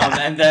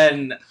 and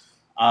then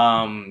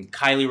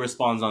Kylie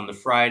responds on the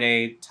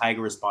Friday.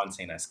 Tyga responds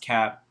saying that's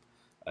cap.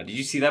 Did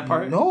you see that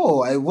part?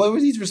 No, what were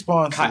these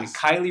responses?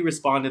 Kylie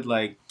responded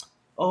like,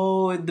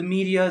 oh, the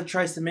media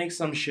tries to make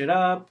some shit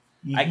up.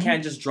 I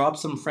can't just drop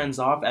some friends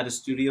off at a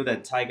studio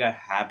that Tyga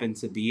happened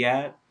to be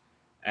at.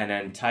 And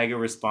then Tyga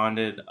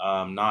responded,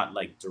 not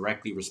like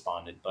directly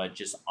responded, but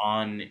just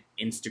on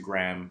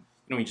Instagram.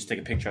 You know, you just take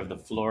a picture of the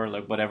floor,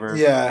 like whatever,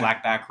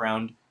 black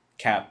background,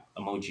 cap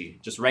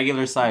emoji, just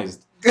regular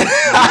sized. You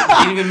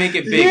didn't even make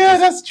it big. Yeah,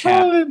 that's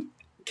trolling.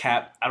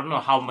 Cap. I don't know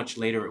how much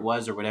later it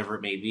was or whatever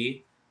it may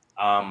be.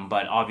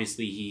 But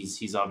obviously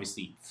he's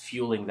obviously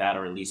fueling that,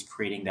 or at least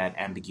creating that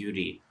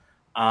ambiguity.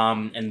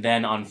 And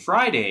then on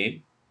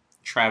Friday,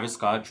 Travis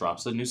Scott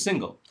drops a new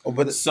single. Oh,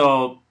 but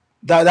so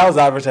that was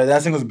advertised.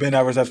 That single's been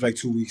advertised for like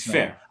 2 weeks now.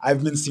 Fair.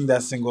 I've been seeing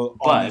that single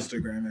on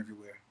Instagram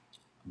everywhere.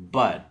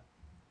 But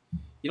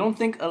you don't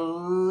think a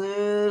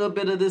little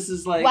bit of this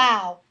is like,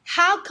 wow,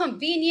 how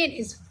convenient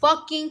is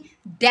fucking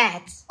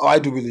that? Oh, I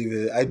do believe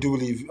it. I do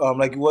believe.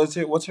 Like, what's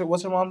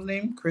her mom's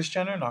name? Kris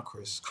Jenner? Not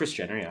Chris. Kris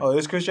Jenner, yeah. Oh,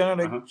 it's Kris Jenner.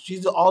 Like,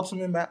 she's the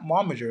ultimate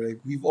momager. Like,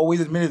 we've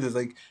always admitted this.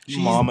 Like,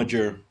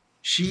 momager.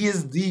 She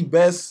is the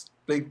best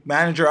like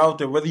manager out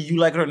there. Whether you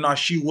like it or not,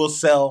 she will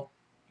sell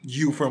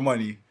you for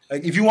money.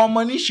 Like, if you want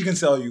money, she can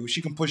sell you.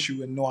 She can push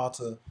you and know how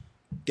to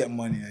get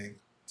money. Like,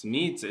 to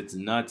me, it's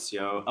nuts,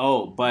 yo.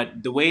 Oh,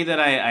 but the way that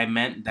I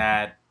meant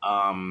that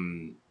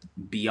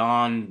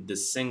beyond the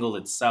single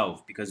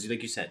itself, because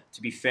like you said,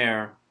 to be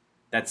fair,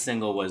 that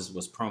single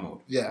was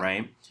promoted,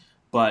 right?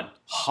 But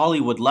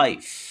Hollywood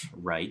Life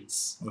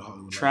writes,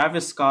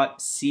 Travis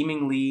Scott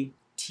seemingly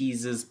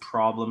teases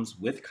problems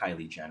with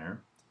Kylie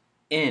Jenner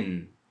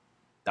in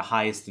the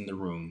Highest in the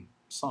Room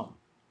song.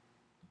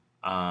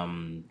 What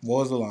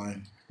was the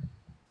line?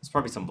 It's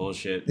probably some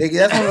bullshit.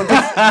 That's one of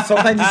those,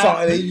 sometimes you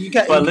saw you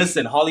can't. But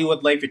listen,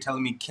 Hollywood Life. You're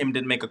telling me Kim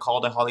didn't make a call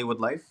to Hollywood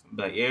Life?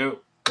 But you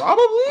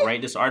probably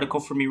write this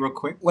article for me real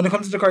quick. When it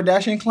comes to the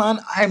Kardashian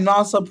clan, I'm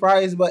not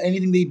surprised by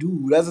anything they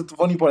do. That's the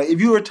funny part. If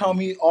you were telling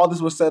me all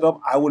this was set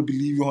up, I would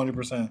believe you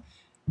 100%.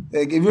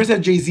 Like, if you were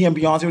said Jay-Z and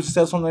Beyonce were to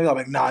say something like that, I'm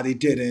like, nah, they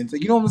didn't.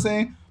 Like, you know what I'm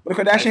saying? But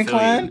the Kardashian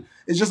clan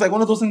is just like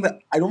one of those things that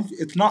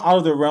it's not out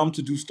of their realm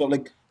to do stuff.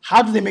 Like,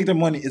 how do they make their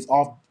money? It's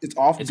off this.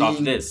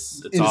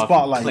 It's off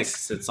spotlights.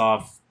 Clicks. It's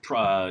off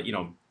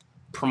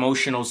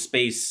promotional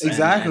space.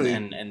 Exactly.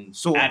 And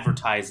so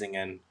advertising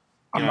and.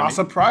 I'm not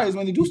surprised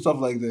when they do stuff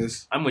like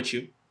this. I'm with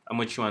you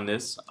on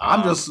this.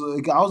 I'm just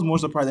like, I was more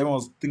surprised everyone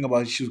was thinking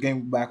about she was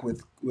getting back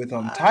with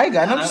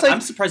Tyga, and I'm just like,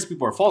 I'm surprised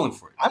people are falling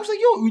for it. I'm just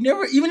like, yo, we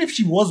never, even if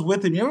she was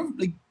with him, you never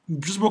like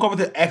just broke up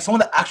with an ex, someone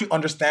that actually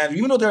understands.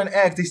 Even though they're an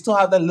ex, they still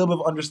have that little bit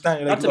of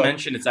understanding. Not to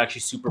mention, it's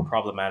actually super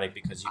problematic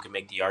because you can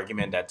make the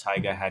argument that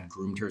Tyga had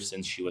groomed her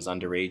since she was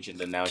underage, and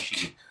then now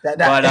she.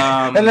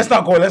 And let's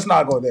not go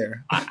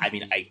there. I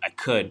mean, I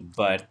could,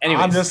 but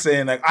anyway. I'm just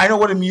saying, like, I know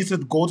what it means to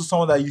go to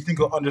someone that you think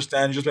will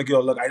understand. Just like, yo,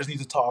 look, I just need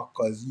to talk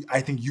because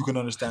I think you can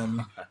understand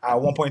me.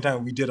 At one point in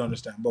time, we did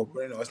understand, but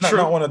you know, it's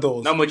not one of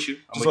those. I'm with you.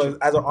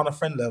 On a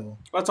friend level.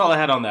 That's all I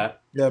had on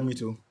that. Yeah, me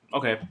too.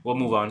 Okay, we'll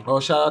move on.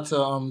 Well, shout out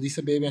to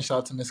Lisa Baby and shout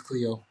out to Miss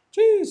Cleo.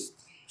 Jeez.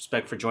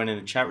 Respect for joining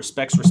the chat.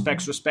 Respects. Let's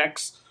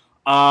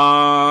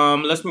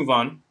move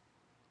on.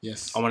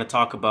 Yes. I want to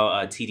talk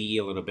about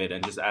TDE a little bit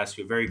and just ask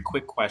you a very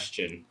quick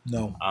question.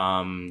 No.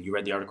 You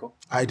read the article?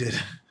 I did.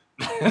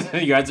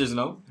 Your answer is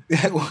no?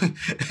 I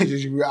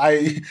didn't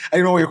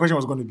know what your question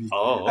was going to be.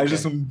 Oh, okay. I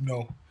just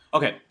no.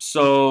 Okay,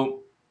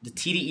 so the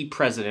TDE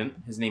president,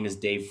 his name is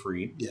Dave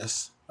Free.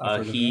 Yes.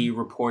 He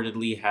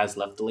reportedly has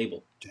left the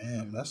label.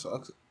 Damn, that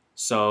sucks.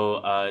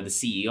 So the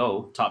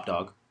CEO, Top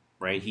Dog,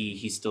 right?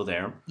 He's still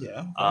there.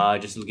 Yeah. Okay.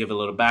 Just to give a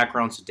little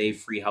background, so Dave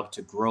Free helped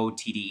to grow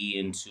TDE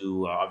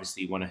into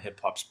obviously one of hip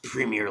hop's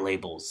premier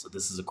labels. So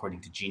this is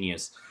according to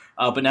Genius.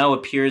 But now it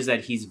appears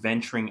that he's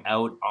venturing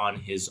out on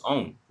his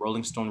own.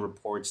 Rolling Stone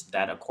reports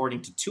that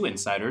according to two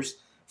insiders,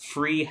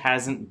 Free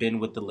hasn't been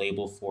with the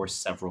label for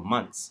several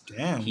months.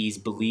 Damn. He's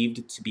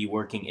believed to be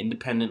working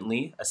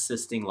independently,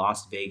 assisting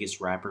Las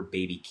Vegas rapper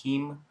Baby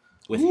Keem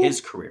with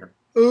his career.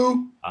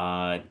 Ooh.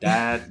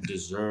 That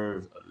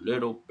deserves a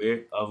little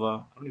bit of a...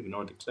 I don't even know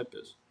what the clip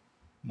is.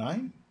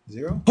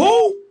 9-0?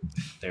 Who?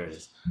 There it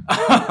is.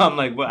 I'm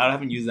like, well, I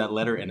haven't used that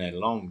letter in a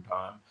long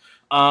time.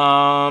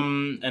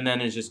 And then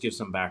it just gives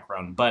some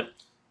background. But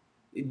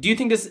do you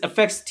think this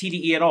affects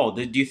TDE at all?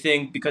 Do you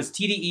think... Because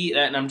TDE...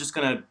 And I'm just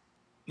going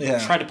to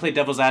try to play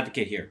devil's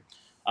advocate here.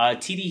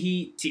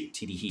 TDE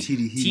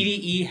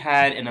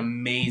had an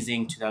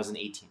amazing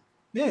 2018.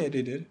 Yeah,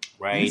 they did.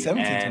 Right?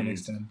 17 to an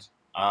extent.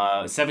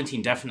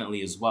 17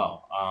 definitely as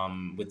well,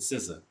 with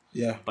SZA.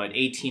 Yeah. But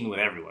 18 with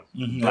everyone.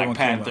 Mm-hmm. Black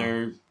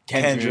Panther,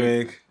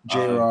 Kendrick,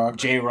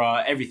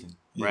 J-Rock, everything,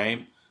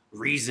 right?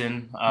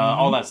 Reason,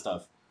 all that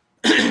stuff.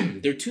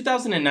 Their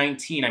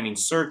 2019, I mean,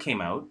 Sir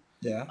came out.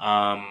 Yeah.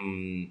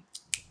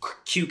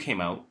 Q came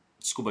out.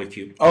 Schoolboy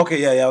Q.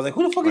 Okay, yeah. I was like,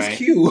 who the fuck is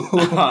Q?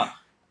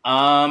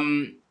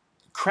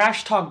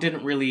 Crash Talk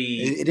didn't really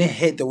It didn't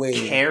hit the way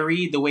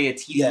carry the way a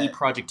TDE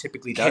project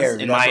typically does,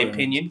 in my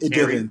opinion. It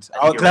Carry. didn't.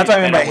 I think you're That's what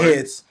I right. mean by Better word.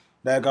 hits.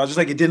 Like, I was just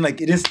like, it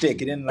didn't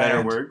stick. It didn't land.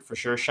 Better word for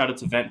sure. Shout out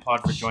to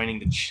VentPod for joining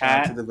the Shout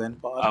out chat. to the Vent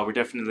Pod. We're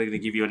definitely going to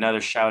give you another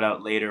shout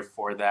out later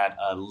for that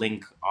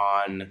link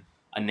on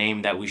a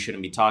name that we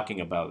shouldn't be talking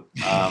about.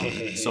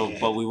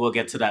 But we will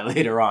get to that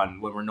later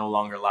on when we're no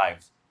longer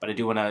live. But I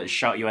do want to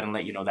shout you out and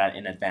let you know that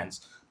in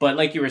advance. But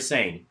like you were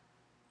saying,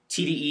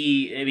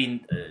 TDE, I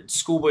mean,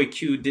 Schoolboy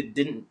Q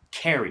didn't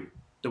carry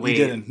the way He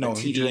didn't. a No,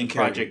 he didn't TDE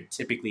carry. project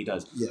typically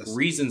does. Yes.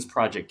 Reasons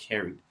project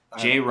carried.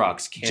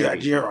 J-Rock's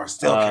carried. J.R.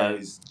 still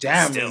carries.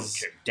 Damn.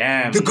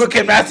 Damn. The good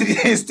Kid Massey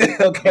is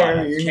still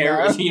carrying.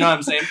 You know what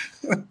I'm saying?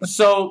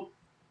 So,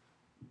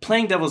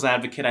 playing devil's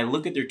advocate, I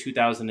look at their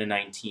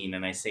 2019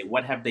 and I say,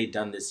 what have they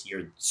done this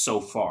year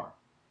so far?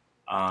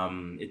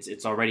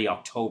 It's already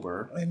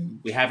October.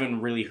 We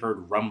haven't really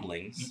heard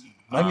rumblings.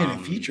 Not even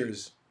in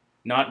features.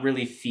 Not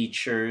really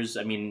features.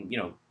 I mean,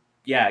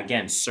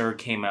 again, Sir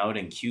came out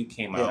and Q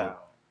came out.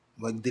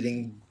 Like,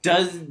 didn't...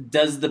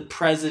 Does the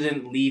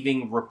president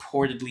leaving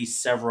reportedly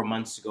several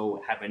months ago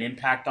have an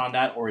impact on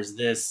that? Or is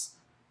this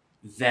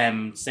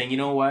them saying, you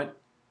know what?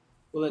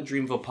 We'll let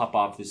Dreamville pop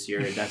off this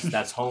year.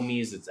 That's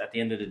homies. It's at the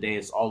end of the day,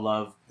 it's all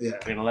love. Yeah. We're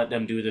going to let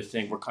them do their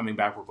thing. We're coming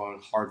back. We're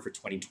going hard for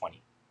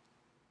 2020.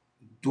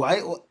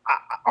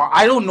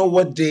 I don't know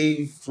what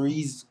Dave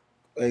Freeze,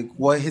 like,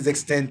 what his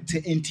extent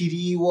in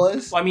TDE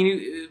was. Well, I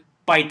mean,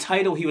 by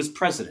title, he was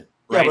president.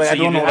 Right? Yeah, but so I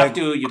don't know. have Like,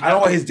 to, I don't know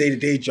what his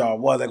day-to-day job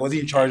was. Like, was he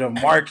in charge of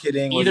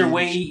marketing? Either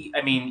way, he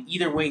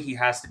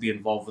has to be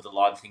involved with a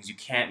lot of things. You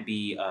can't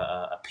be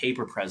a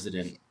paper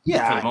president for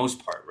the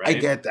most part, right? I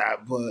get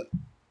that, but...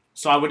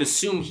 So I would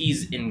assume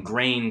he's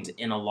ingrained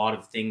in a lot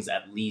of things,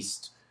 at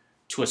least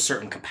to a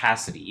certain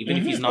capacity, even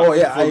if he's not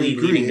fully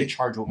leading the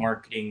charge of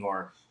marketing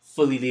or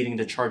fully leading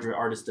the charge of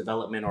artist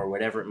development or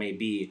whatever it may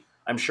be.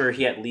 I'm sure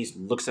he at least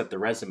looks at the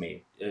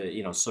resume,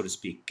 so to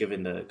speak,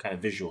 given the kind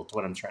of visual to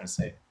what I'm trying to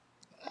say.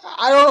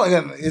 I don't know.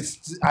 Again,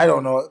 I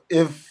don't know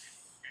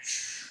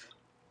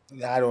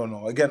I don't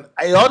know. Again,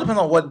 it all depends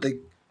on what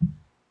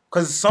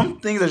because some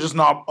things are just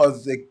not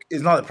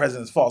it's not the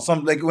president's fault.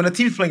 Some, like, when a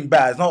team's playing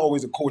bad, it's not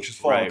always the coach's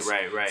fault.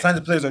 Right. Sometimes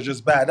the players are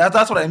just bad.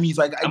 That's what I mean. It's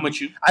like, I'm with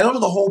you. I don't know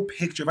the whole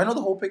picture. If I know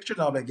the whole picture,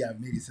 then I'll be like, yeah,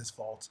 maybe it's his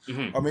fault,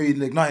 or maybe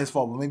like not his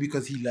fault, but maybe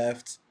because he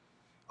left.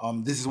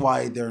 This is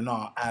why they're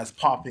not as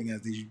popping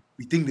as we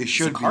think they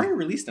should be. Zakari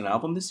released an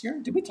album this year.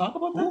 Did we talk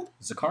about that?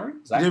 Zakari?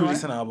 He did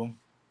release an album.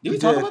 Did we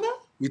talk about that?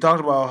 We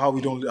talked about how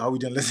we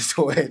didn't listen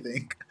to it, I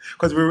think,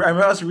 because I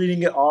remember us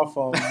reading it off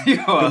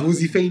the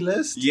Woozy Fade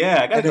list.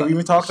 Yeah, and then we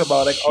even talked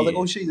about, like, I was like,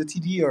 oh shit, he's a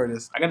TDE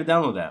artist. I gotta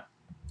download that.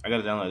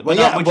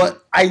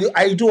 But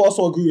I do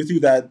also agree with you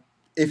that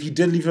if he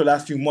did leave for the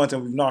last few months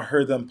and we've not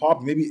heard them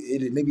pop,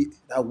 maybe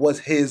that was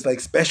his, like,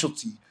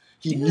 specialty.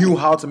 He knew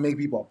how to make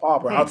people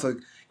pop, or how to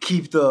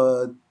keep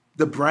the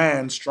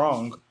brand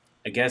strong.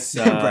 I guess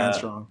brand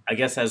strong. I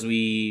guess, as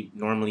we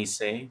normally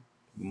say,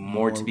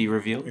 more to be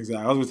revealed.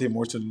 Exactly. I was gonna say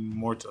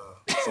more to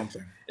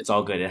something. It's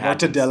all good. It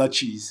happens. Mortadella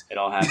cheese. It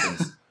all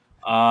happens.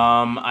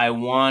 I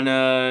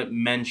wanna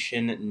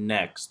mention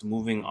next.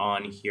 Moving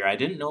on here. I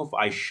didn't know if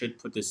I should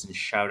put this in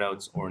shout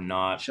outs or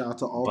not. Shout out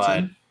to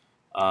Alton.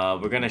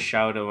 But we're gonna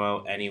shout him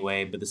out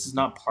anyway. But this is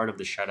not part of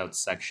the shout out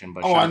section.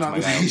 But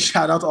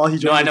shout out to all he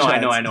joined.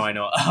 I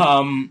know.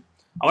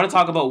 I want to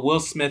talk about Will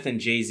Smith and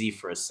Jay-Z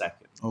for a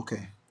second.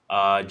 Okay.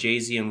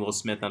 Jay-Z and Will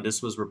Smith. Now,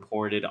 this was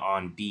reported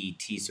on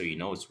BET, so you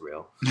know it's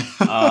real.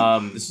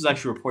 This was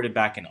actually reported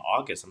back in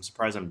August. I'm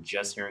surprised I'm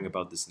just hearing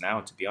about this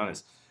now, to be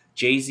honest.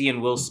 Jay-Z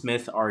and Will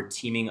Smith are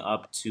teaming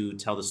up to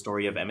tell the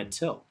story of Emmett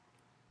Till.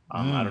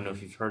 I don't know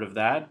if you've heard of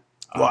that.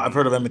 Well, I've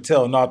heard of Emmett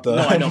Till, not the...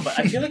 No, I know, but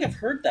I feel like I've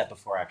heard that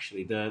before,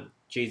 actually. The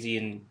Jay-Z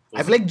and...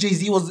 I feel like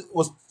Jay-Z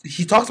was...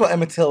 He talks about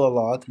Emmett Till a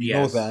lot. We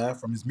know that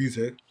from his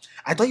music.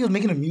 I thought he was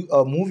making a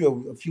movie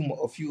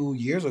a few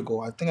years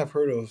ago. I think I've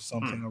heard of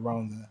something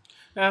around that.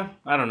 Yeah,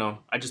 I don't know.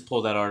 I just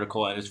pulled that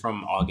article, and it's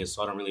from August,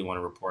 so I don't really want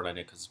to report on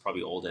it because it's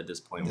probably old at this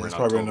point. We're in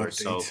October,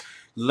 so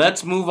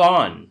let's move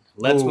on.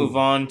 Let's move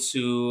on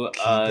to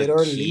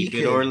Keep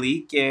It or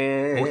Leak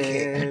It.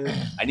 Okay.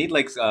 I need,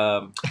 like,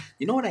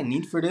 you know what I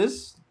need for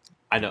this?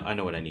 I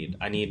know what I need.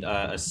 I need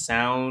a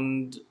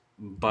sound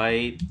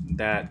bite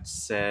that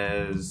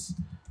says,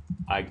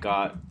 "I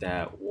got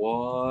that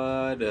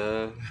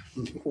water."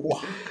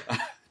 What? Know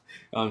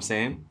what I'm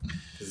saying?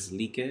 Just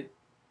leak it.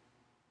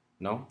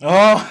 No?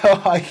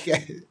 Oh, I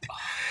get it.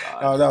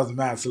 Oh, that was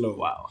mad slow.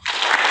 Wow.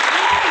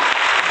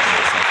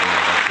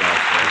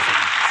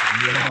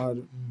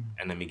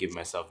 And let me give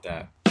myself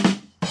that.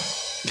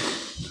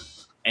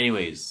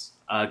 Anyways,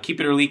 Keep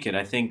It or Leak It.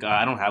 I think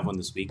I don't have one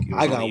this week.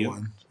 I got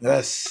one.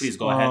 Yes. Please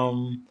go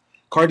ahead.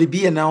 Cardi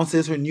B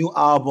announces her new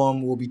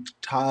album will be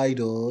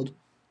titled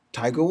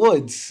Tiger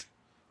Woods.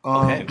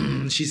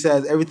 Okay. She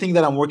says, everything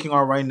that I'm working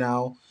on right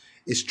now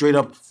is straight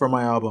up for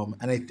my album.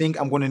 And I think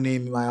I'm going to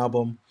name my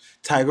album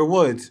Tiger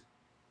Woods.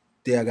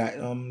 The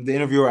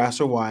interviewer asked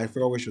her why. I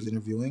forgot where she was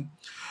interviewing.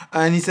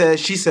 And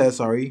she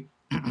says,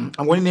 I'm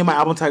going to name my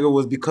album Tiger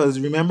Woods because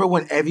remember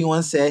when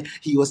everyone said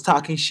he was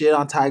talking shit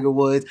on Tiger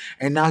Woods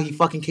and now he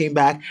fucking came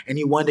back and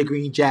he won the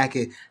green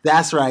jacket.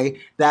 That's right.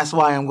 That's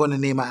why I'm going to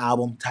name my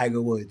album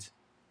Tiger Woods.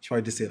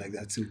 Tried to say it like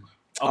that too.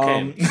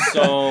 Okay,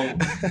 so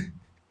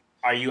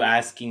are you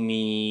asking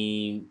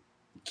me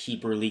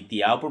keep or leak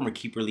the album or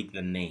keep or leak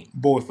the name?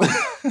 Both.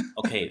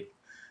 Okay.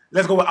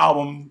 Let's go with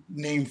album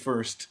name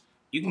first.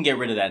 You can get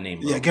rid of that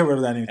name, bro. Yeah, get rid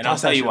of that name. And I'll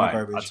tell you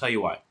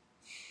why.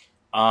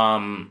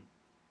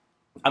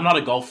 I'm not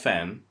a golf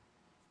fan,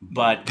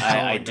 but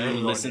I do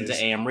listen to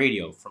AM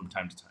radio from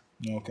time to time.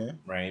 Okay.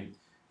 Right?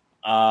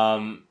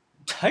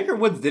 Tiger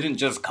Woods didn't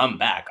just come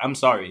back. I'm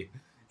sorry.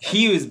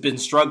 He has been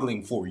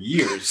struggling for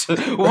years.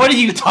 What are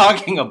you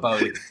talking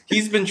about?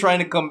 He's been trying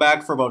to come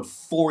back for about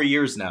 4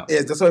 years now.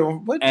 Yeah, that's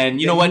what. And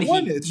you know what?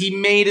 He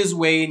made his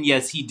way, and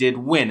yes, he did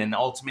win. And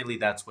ultimately,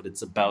 that's what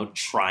it's about: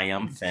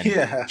 triumph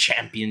and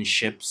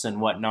championships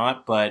and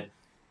whatnot. But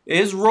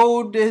his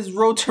road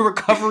to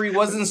recovery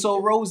wasn't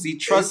so rosy.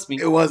 Trust me.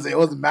 It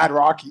was mad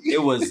rocky.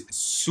 It was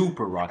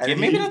super rocky.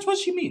 And maybe that's what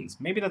she means.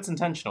 Maybe that's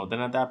intentional.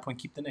 Then at that point,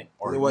 keep the name.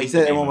 Or he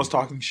said everyone was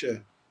talking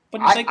shit. But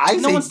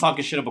no one's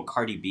talking shit about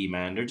Cardi B,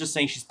 man. They're just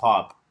saying she's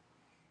pop.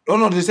 Oh,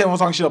 no, they're saying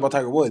everyone's talking shit about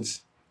Tiger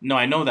Woods. No,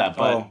 I know that,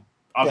 but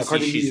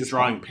obviously she's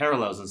drawing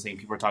parallels and saying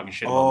people are talking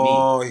shit about me.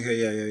 Oh,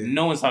 yeah.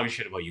 No one's talking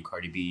shit about you,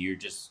 Cardi B. You're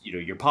just,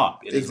 you're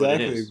pop. It is what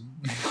it is.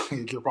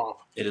 You're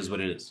pop. It is what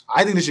it is.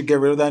 I think they should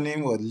get rid of that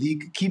name or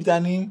keep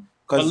that name.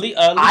 Because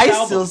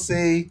still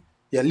say,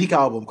 leak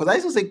album. Because I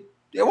still say,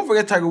 everyone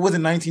forget Tiger Woods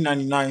in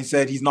 1999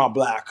 said he's not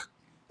black.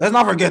 Let's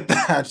not forget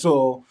that.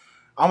 So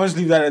I'm gonna just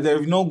leave that there.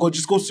 If you know,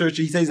 just go search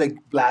it. He says like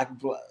black.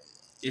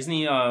 Isn't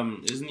he?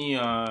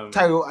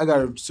 Tiger, I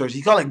gotta search.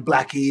 He called like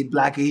black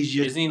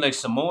Asian. Isn't he like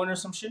Samoan or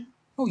some shit?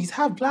 No, he's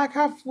half black,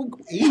 half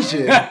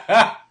Asian.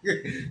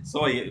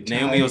 So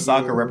Naomi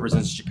Osaka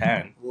represents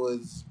Japan.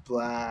 Was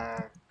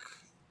black.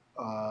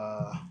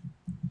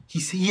 He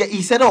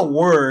said a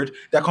word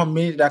that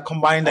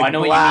combined like I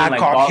know black,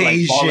 what you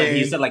mean, Caucasian.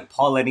 He said like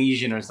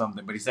Polynesian or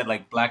something, but he said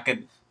like black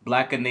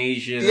and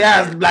Asian.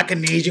 Yeah, black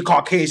and Asian,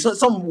 Caucasian. So,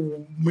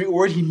 some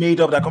word he made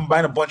up that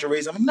combined a bunch of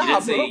races. I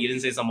mean, you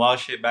didn't say some wild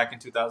shit back in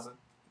 2000?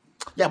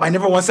 Yeah, but I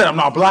never once said I'm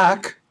not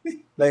black.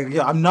 Like,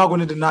 yeah, I'm not going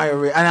to deny a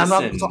race. And I'm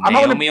not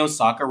Naomi going to...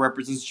 Osaka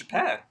represents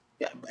Japan.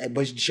 Yeah,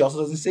 but she also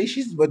doesn't say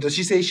but does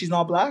she say she's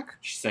not black?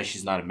 She says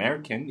she's not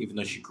American, even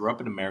though she grew up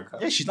in America.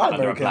 Yeah, she's not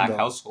American, a black though.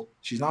 household.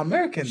 She's not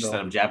American, She though.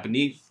 said I'm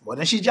Japanese. Well,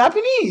 then she's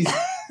Japanese.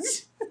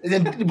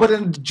 But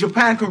then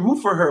Japan can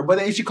root for her. But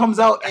then if she comes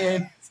out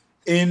in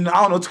I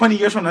don't know, 20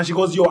 years from now, she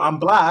goes, yo, I'm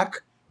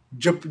black.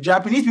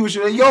 Japanese people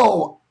should say,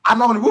 yo, I'm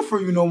not going to root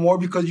for you no more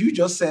because you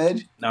just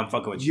said... No, I'm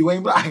fucking with you. You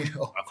ain't black. I'm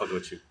fucking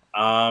with you.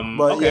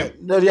 But okay.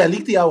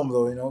 Leak the album,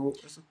 though, you know.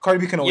 Cardi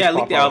B can always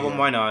leak the album,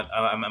 why not?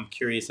 I'm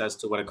curious as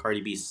to what a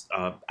Cardi B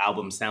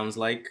album sounds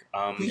like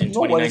in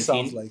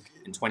 2019.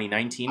 In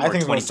 2019 I or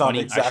think 2020,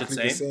 exactly I should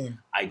say. The same.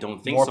 I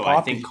don't think More so. poppy.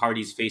 I think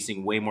Cardi's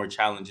facing way more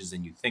challenges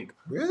than you think.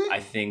 Really? I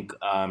think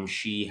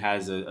she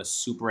has a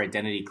super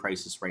identity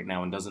crisis right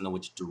now and doesn't know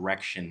which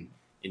direction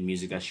in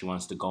music that she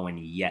wants to go in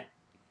yet.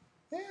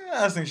 Yeah,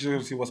 I think she's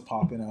gonna see what's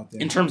popping out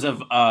there. In terms of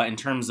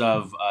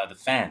the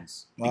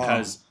fans,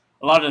 because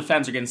a lot of the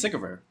fans are getting sick of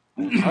her.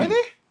 Are they?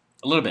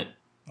 A little bit.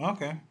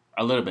 Okay.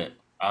 A little bit.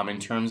 In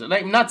terms of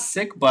like not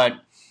sick, but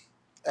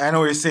I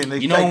know what you're saying.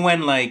 Like,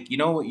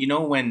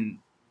 when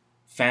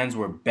fans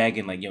were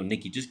begging like, "Yo,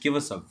 Nicki, just give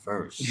us a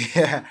verse."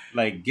 Yeah.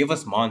 Like, give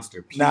us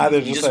Monster. Please. Nah,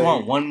 we just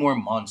want one more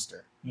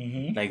Monster.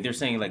 Mm-hmm. Like they're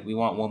saying, like we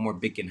want one more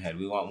Bickenhead.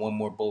 We want one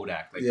more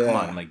Bodak. Like, come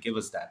on, like give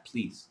us that,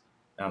 please.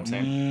 You know what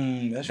I'm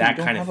saying? That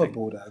kind of thing. A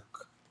Bodak.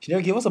 Can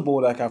you give us a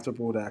Bodak after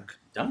Bodak?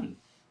 Done.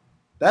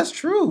 That's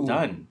true.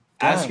 Done.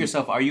 Ask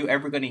yourself, are you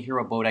ever going to hear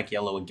a Bodak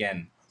Yellow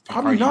again?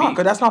 Probably not,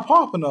 because that's not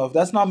pop enough.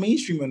 That's not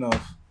mainstream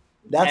enough.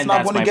 That's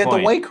not going to get the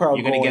white crowd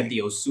You're going to get the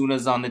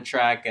Osunas on the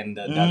track and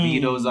the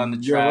Davidos on the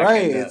track. You're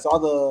right. It's all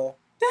the...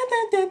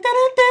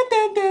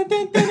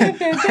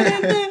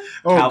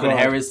 Calvin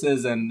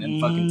Harris's and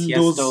fucking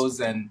Tiestos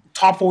and...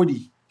 Top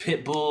 40.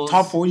 Pitbulls.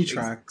 Top 40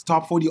 tracks.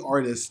 Top 40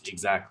 artists.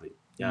 Exactly.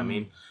 Yeah, I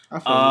mean...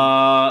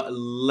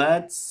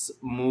 let's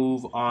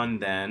move on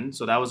then.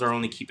 So that was our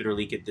only Keep It or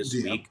Leak It this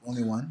week.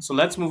 Only one. So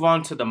let's move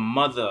on to the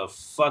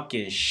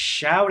motherfucking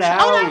shout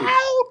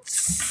outs.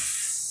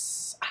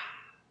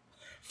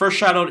 First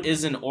shout out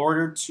is in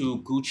order to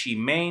Gucci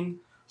Mane.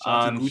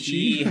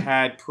 He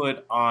had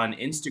put on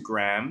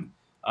Instagram,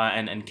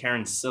 and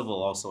Karen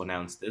Civil also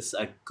announced this.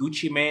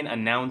 Gucci Mane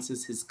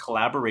announces his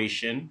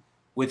collaboration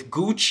with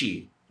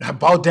Gucci.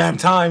 About damn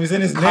time, it's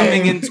in his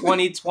coming name. in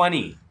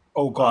 2020.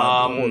 Oh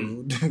God!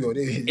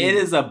 It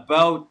is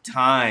about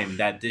time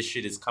that this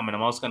shit is coming.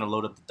 I'm also gonna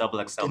load up the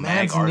XXL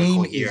Mag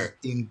article here.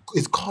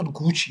 It's called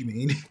Gucci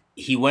Mane.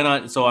 He went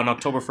on. So on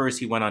October 1st,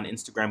 he went on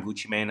Instagram.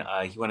 Gucci Mane.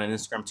 He went on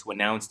Instagram to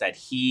announce that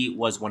he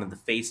was one of the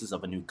faces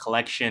of a new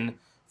collection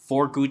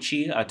for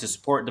Gucci to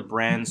support the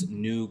brand's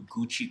new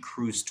Gucci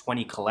Cruise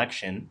 20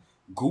 collection.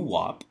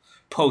 Guwap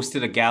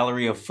posted a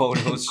gallery of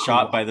photos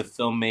shot by the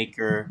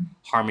filmmaker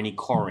Harmony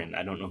Korine.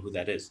 I don't know who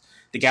that is.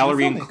 The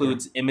gallery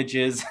includes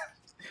images.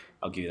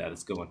 I'll give you that.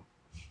 It's a good one.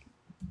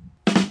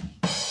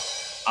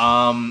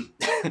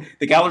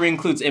 The gallery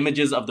includes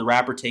images of the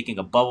rapper taking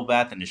a bubble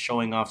bath and is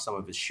showing off some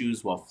of his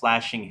shoes while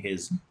flashing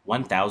his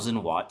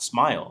 1,000-watt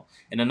smile.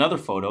 In another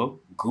photo,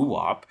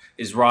 Guwap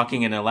is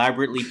rocking an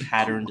elaborately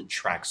patterned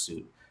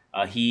tracksuit.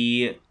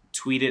 He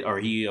tweeted, or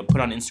he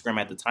put on Instagram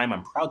at the time,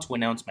 "I'm proud to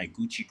announce my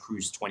Gucci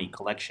Cruise 20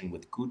 collection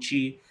with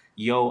Gucci.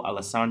 Yo,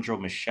 Alessandro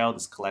Michel,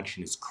 this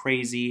collection is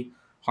crazy.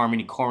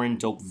 Harmony Korine,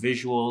 dope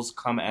visuals.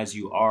 Come as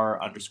you are,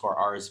 _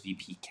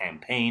 RSVP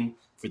campaign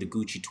for the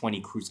Gucci 20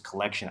 Cruise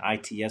collection.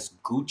 ITS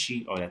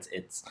Gucci." Oh, that's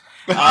it.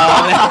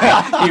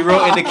 He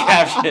wrote in the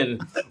caption,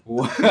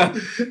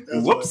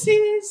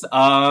 whoopsies.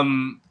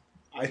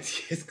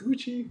 ITS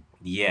Gucci.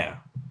 Yeah.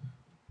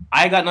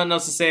 I got nothing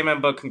else to say,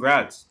 man, but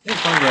congrats. Yeah,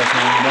 congrats,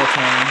 man. About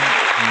time.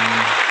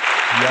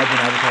 You have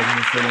been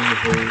advertising for the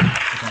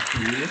whole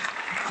career.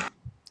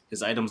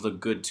 His items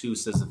look good too,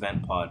 says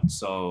Event Pod.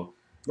 So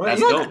Right,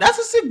 that's dope. that's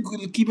a sick.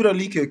 Keep it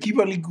elite. Keep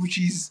it elite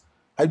Gucci's.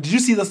 Did you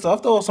see the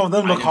stuff though? Some of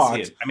them look I didn't hot.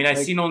 see it. I mean, I've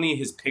seen only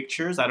his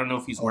pictures. I don't know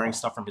if he's wearing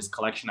stuff from his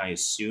collection. I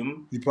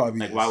assume. He probably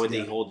like, is, why would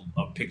yeah. they hold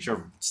a picture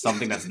of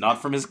something that's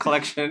not from his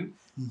collection?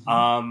 Mm-hmm.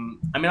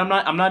 I mean,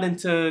 I'm not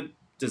into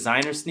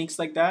designer sneaks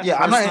like that. Yeah,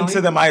 I'm not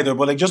into them either.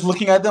 But like just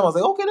looking at them, I was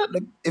like, okay,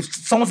 like, if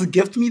someone was to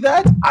gift me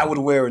that, I would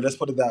wear it. Let's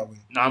put it that way.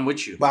 No, I'm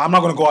with you. But I'm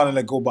not gonna go out and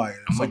like go buy it.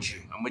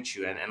 I'm with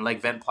you. And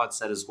like Ventpod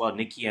said as well,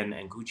 Nicki and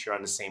Gucci are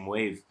on the same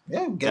wave.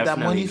 Yeah, get Definitely that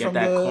money get from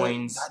that the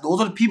coins. Those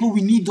are the people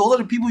we need. Those are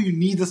the people you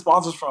need the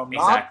sponsors from.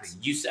 Exactly.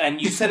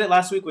 You said it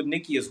last week with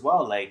Nicki as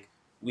well. Like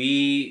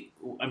we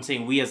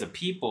as a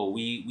people,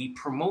 we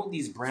promote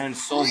these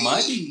brands so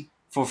much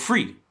for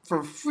free.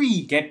 For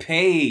free. Get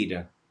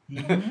paid.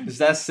 It's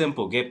that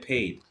simple. Get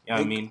paid. You know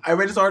what I mean? I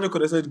read this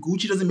article that said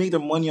Gucci doesn't make their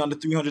money on the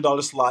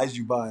 $300 slides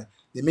you buy.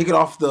 They make it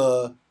off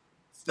the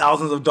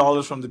thousands of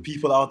dollars from the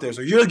people out there.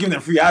 So you're just giving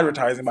them free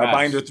advertising by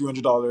buying their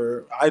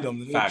 $300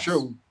 items. And like,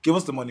 sure, give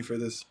us the money for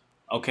this.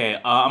 Okay,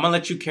 I'm gonna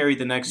let you carry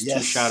the next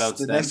two shout-outs.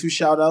 The next two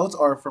shout-outs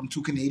are from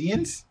two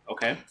Canadians.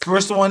 Okay.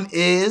 First one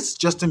is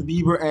Justin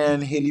Bieber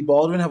and Hailey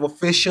Baldwin have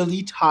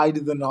officially tied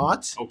the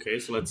knot. Okay,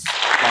 so let's start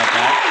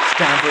that.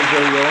 Stanford's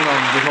very own.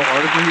 There's no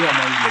article here. I'm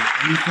not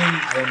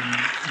like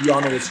anything. We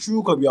all know it's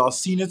true because we all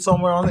seen it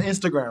somewhere on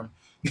Instagram.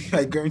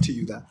 I guarantee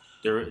you that.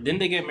 Didn't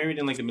they get married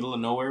in like the middle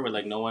of nowhere with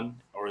like no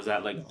one? Or is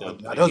that like the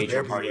that was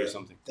engagement party or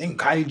something? I think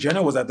Kylie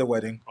Jenner was at the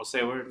wedding. I'll say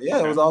a word. Yeah,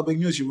 okay. It was all big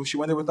news. She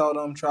went there without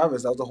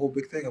Travis. That was the whole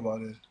big thing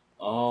about it.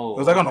 Oh. It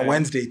was like on a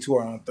Wednesday too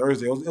or on a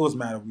Thursday. It was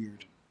mad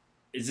weird.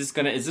 Is this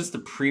the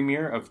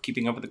premiere of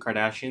Keeping Up with the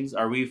Kardashians?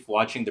 Are we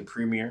watching the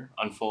premiere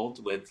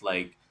unfold with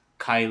like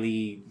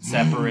Kylie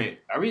separate?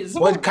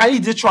 Well,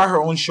 Kylie did try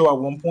her own show at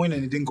one point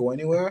and it didn't go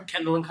anywhere.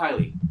 Kendall and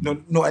Kylie.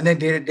 No, and then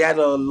they had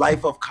a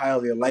life of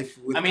Kylie, a life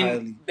with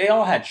Kylie. They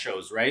all had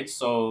shows, right?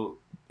 So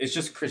it's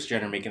just Kris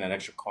Jenner making that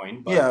extra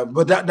coin. But... Yeah,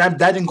 but that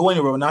didn't go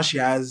anywhere. But now she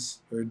has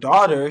her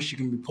daughter. She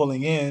can be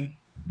pulling in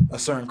a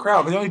certain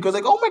crowd. Because everyone goes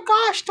like, "Oh my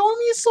gosh,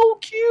 Stormy is so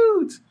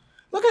cute.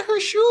 Look at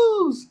her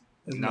shoes."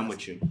 I'm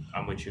with you.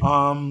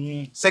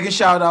 Second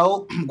shout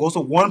out goes to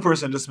one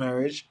person this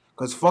marriage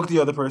because fuck the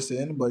other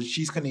person, but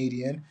she's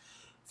Canadian.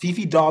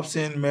 Fifi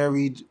Dobson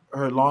married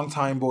her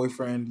longtime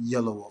boyfriend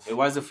Yellow Wolf. Wait,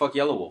 why is it fuck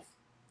Yellow Wolf?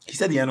 He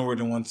said the N-word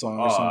in one song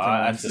or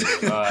something.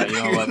 You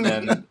know what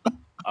then?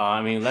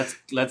 I mean,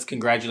 let's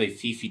congratulate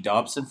Fifi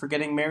Dobson for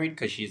getting married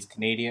because she's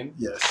Canadian.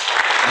 Yes,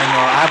 and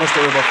I have a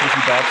story about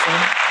Fifi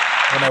Dobson.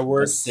 When I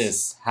worked,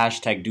 assist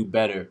 #do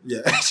better. Yeah.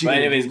 But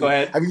anyways, go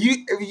ahead. I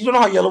mean, if you don't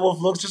know how Yellow Wolf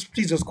looks,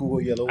 please just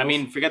Google Yellow Wolf. I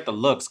mean, forget the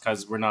looks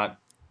because we're not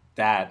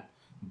that.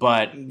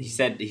 But he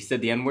said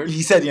the N-word.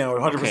 He said the N-word,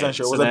 100%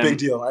 sure. It was a big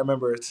deal. I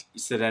remember it. He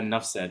said that.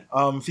 Enough said.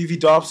 Fifi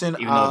Dobson.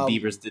 Even though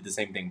Bieber's did the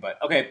same thing,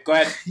 but okay, go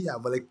ahead. Yeah,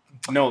 but like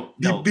no,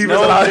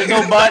 Bieber's there's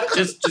no but.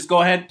 Just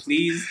go ahead,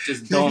 please.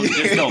 Just don't.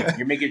 Just don't.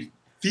 You're making.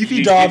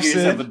 Fifi Dobson.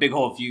 Give yourself a big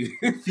hole if you.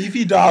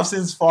 Fifi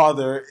Dobson's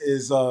father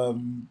is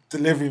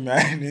delivery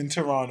man in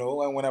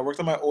Toronto, and when I worked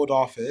at my old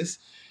office,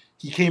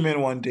 he came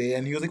in one day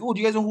and he was like, "Oh, do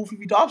you guys know who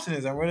Fifi Dobson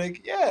is?" And we're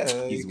like,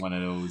 "Yeah." He's one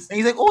of those. And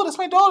he's like, "Oh, that's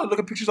my daughter. Look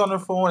at pictures on her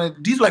phone."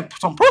 And these were like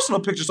some personal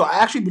pictures, so I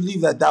actually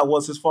believe that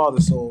was his father.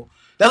 So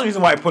that's the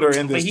reason why I put her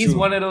in this. But he's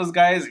one of those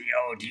guys.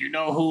 Yo, do you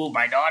know who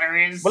my daughter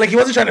is? But like, he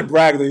wasn't trying to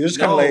brag though. He was just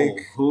kind of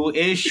like, "Who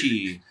is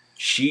she?"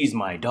 She's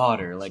my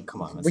daughter. Like,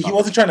 come on. But he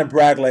wasn't trying to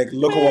brag. Like,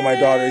 look at what my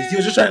daughter is. He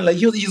was just trying to like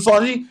he saw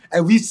it,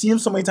 and we've seen him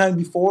so many times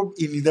before, and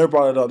he never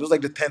brought it up. It was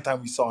like the 10th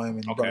time we saw him,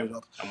 and he brought it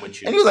up. I'm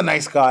with you. And he was a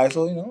nice guy,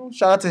 so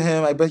shout out to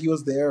him. I bet he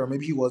was there, or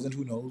maybe he wasn't.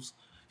 Who knows?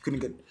 Couldn't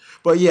get.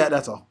 But yeah,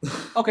 that's all.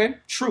 Okay,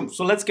 true.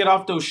 So let's get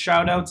off those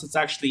shout outs. It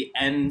actually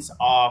ends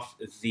off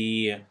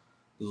the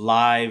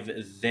live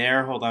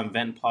there. Hold on,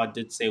 Ventpod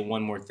did say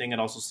one more thing. It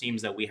also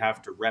seems that we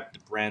have to rep the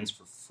brands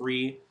for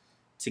free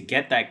to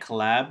get that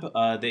collab.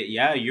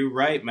 Yeah, you're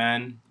right,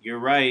 man. You're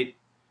right.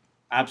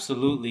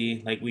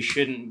 Absolutely. Like, we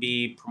shouldn't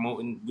be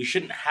promoting. We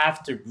shouldn't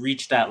have to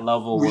reach that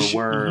level where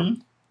we're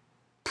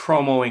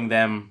promoting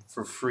them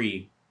for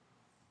free.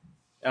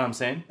 You know what I'm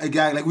saying?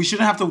 Again, like we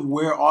shouldn't have to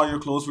wear all your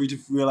clothes for you to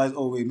realize,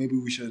 oh wait, maybe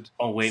we should.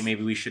 Oh wait,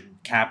 maybe we should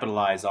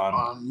capitalize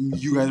on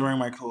You guys wearing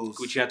my clothes.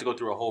 Gucci had to go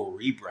through a whole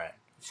rebrand.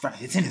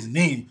 It's in his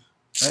name.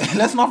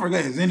 Let's not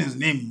forget, it's in his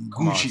name, Gucci.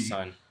 Come on,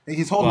 son. Like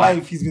his whole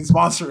life, he's been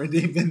sponsoring.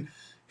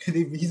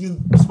 He's been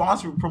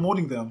sponsoring,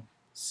 promoting them.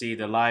 See,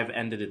 the live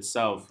ended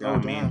itself. You know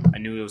what I mean? damn. I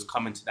knew it was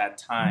coming to that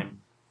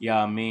time.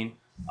 Yeah, I mean,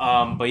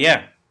 but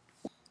yeah,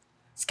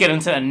 let's get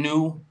into that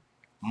new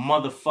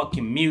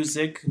motherfucking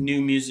music.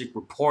 New music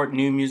report.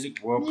 New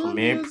music world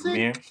premiere.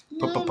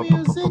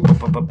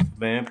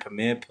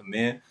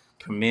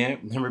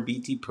 Remember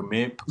BT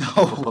premiere.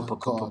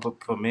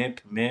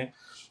 Premiere.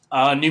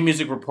 New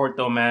music report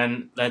though,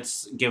 man.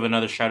 Let's give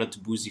another shout out to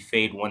Boozy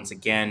Fade once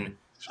again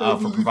for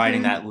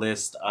providing that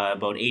list.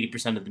 About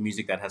 80% of the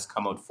music that has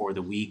come out for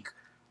the week.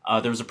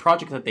 There was a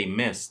project that they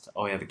missed.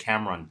 Oh yeah, the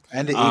Cameron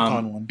And the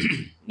Akon one.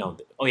 No.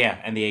 Oh yeah,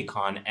 and the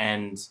Akon,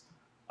 and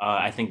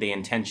I think they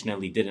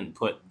intentionally didn't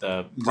put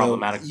the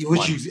problematic. You one.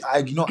 you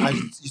still need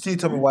to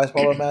tell me why it's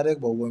problematic,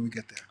 but when we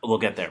get there. We'll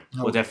get there.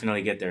 Okay. We'll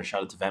definitely get there.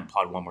 Shout out to Vent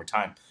Pod one more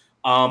time.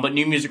 But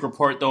new music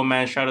report though,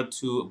 man. Shout out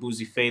to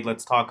Boozy Fade.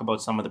 Let's talk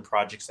about some of the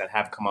projects that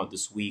have come out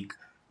this week.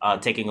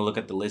 Taking a look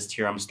at the list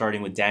here, I'm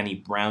starting with Danny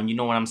Brown. You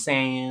know what I'm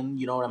saying?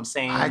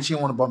 I actually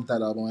want to bump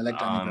that album. I like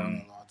Danny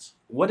Brown a lot.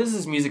 What does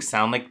his music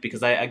sound like?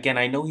 Because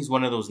I know he's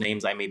one of those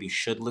names I maybe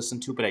should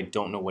listen to, but I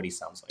don't know what he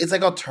sounds like. It's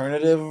like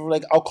alternative,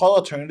 like I'll call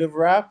alternative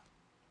rap.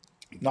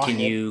 Can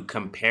you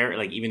compare,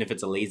 like, even if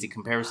it's a lazy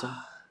comparison?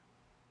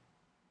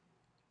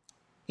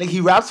 Like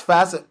he raps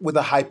fast with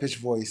a high pitched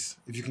voice.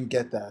 If you can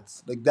get that,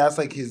 like that's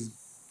like his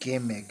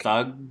gimmick.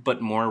 Thug,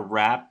 but more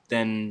rap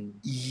than.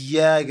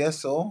 Yeah, I guess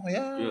so.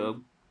 Yeah.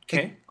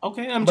 Okay.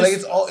 But like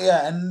it's all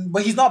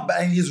but he's not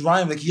bad. And his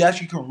rhyme, like he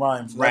actually can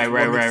rhyme. So Right.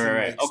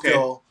 Like, Okay.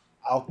 Still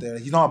out there.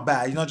 He's not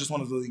bad. He's not just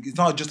one of those. It's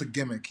not just a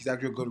gimmick. He's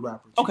actually a good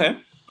rapper. too.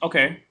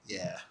 Okay.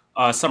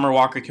 Yeah. Summer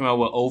Walker came out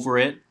with Over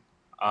It.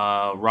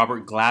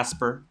 Robert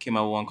Glasper came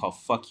out with one called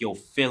Fuck Your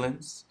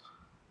Feelings.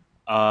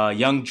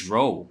 Young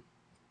Dro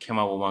came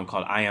out with one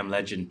called I Am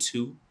Legend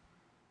 2.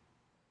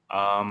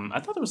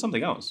 I thought there was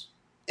something else.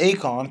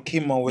 Akon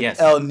came out with Yes.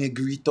 El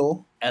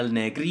Negrito. El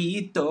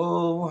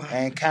Negrito.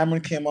 And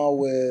Cameron came out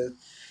with.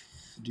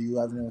 Do you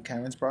have the name of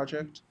Cameron's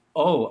project?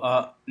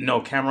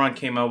 No, Cameron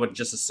came out with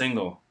just a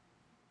single.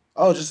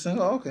 Oh, just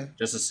single? Okay.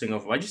 Just a single.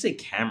 Why'd you say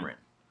Cameron?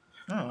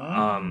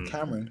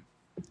 Cameron.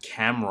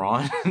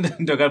 Cameron.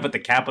 Don't gotta put the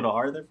capital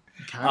R there.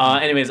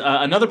 Cameron. Anyways,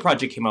 another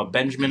project came out.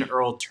 Benjamin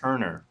Earl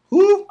Turner.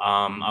 Who?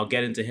 I'll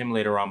get into him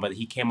later on, but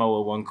he came out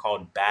with one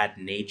called Bad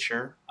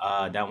Nature.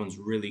 That one's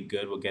really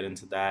good. We'll get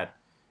into that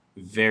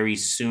very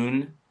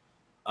soon.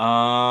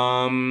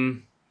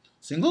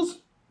 Singles?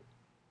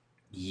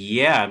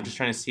 Yeah, I'm just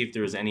trying to see if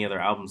there was any other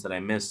albums that I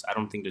missed. I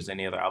don't think there's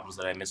any other albums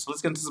that I missed. So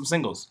let's get into some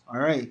singles. All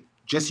right.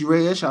 Jessie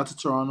Reyes, shout out to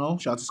Toronto.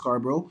 Shout out to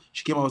Scarborough.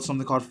 She came out with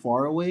something called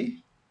Far Away.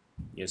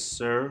 Yes,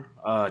 sir.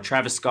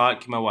 Travis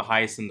Scott came out with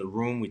Highest in the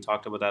Room. We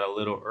talked about that a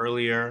little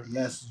earlier.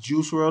 Yes,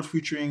 Juice WRLD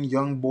featuring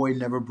Young Boy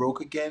Never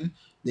Broke Again.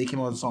 They came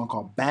out with a song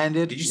called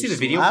Bandit. Did you see which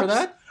the video for slaps.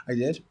 that? I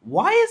did.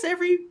 Why is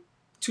every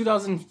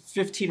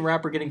 2015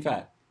 rapper getting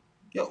fat?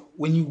 Yo,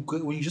 when you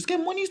just get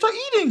money, you start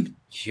eating.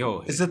 Yo,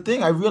 It's the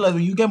thing. I realize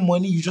when you get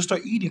money, you just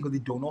start eating because they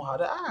don't know how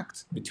to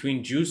act.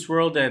 between Juice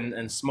WRLD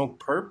and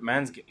Smoke Perp,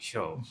 man's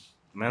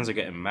are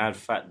getting mad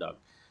fat, dog.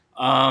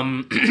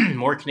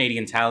 More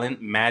Canadian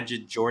talent.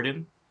 Majid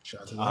Jordan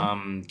Shout out to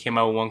them. came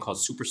out with one called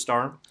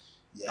Superstar.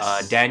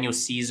 Yes. Daniel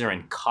Caesar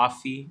and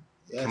Coffee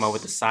Yes. came out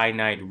with the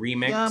Cyanide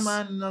remix. Yeah,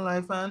 man, in the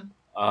life, man.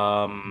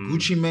 Um,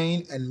 Gucci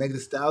Mane and Meg Thee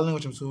Stallion,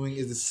 which I'm assuming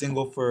is the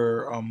single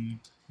for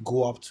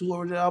Go Up 2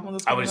 or the album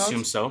that's I would coming out.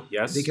 assume so.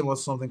 Yes. They came out with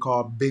something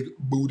called Big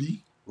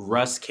Booty.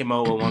 Russ came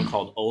out with one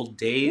called Old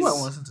Days. Ooh, I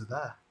want to listen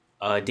to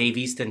that. Dave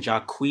East and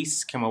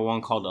Jacquees came out with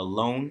one called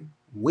Alone.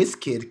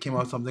 Wizkid came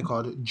out with something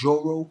called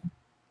Joro.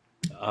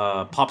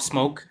 Pop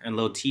Smoke and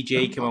Lil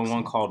TJ came out with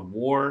one called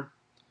War.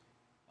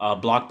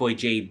 Blockboy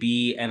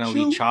JB, NLE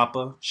Shoot.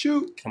 Choppa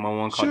Shoot, came out with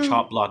one called Shoot.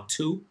 Chop Block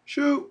 2.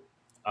 shoot.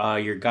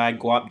 Your guy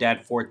Guap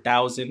Dad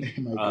 4000.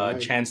 My guy.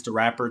 Chance the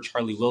Rapper,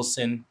 Charlie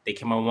Wilson. They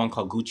came out with one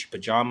called Gucci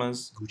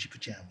Pajamas. Gucci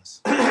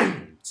pajamas.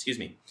 Excuse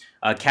me.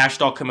 Cash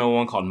Doll came out with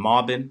one called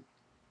Mobbin.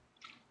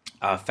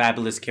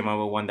 Fabulous came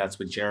out with one that's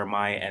with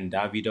Jeremiah and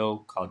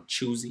Davido called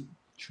Choosy.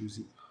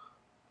 Choosy.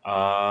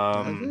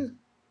 Again,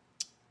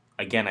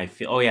 I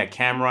feel. Oh yeah,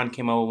 Cameron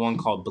came out with one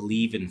called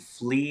Believe and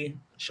Flee.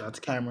 Shout out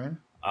to Cameron.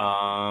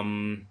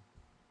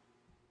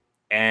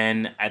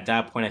 And at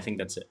that point, I think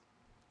that's it.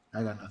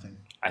 I got nothing.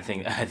 I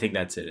think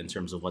that's it in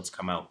terms of what's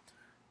come out.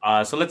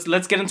 So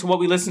let's get into what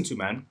we listened to,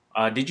 man.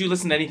 Did you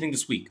listen to anything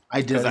this week?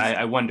 I did. 'Cause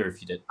I wonder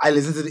if you did. I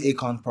listened to the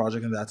Akon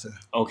project and that's it.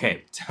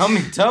 Okay, tell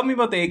me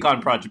about the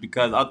Akon project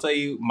because I'll tell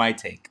you my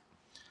take.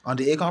 On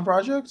the Akon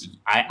project?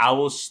 I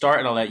will start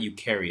and I'll let you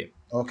carry it.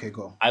 Okay,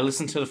 go. I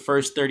listened to the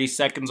first 30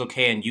 seconds,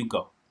 okay, and you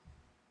go.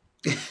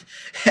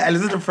 I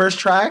listened to the first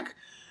track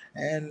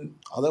and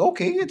I was like,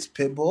 okay, it's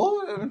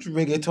Pitbull, it's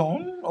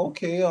reggaeton.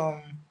 Okay,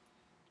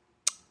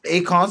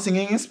 Akon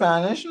singing in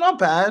Spanish, not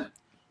bad.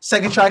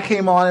 Second track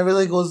came on. It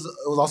was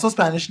also a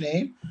Spanish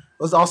name. It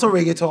was also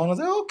reggaeton. I was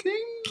like,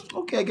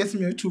 okay, I guess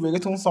maybe 2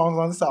 reggaeton songs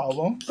on this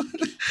album.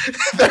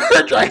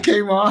 Third track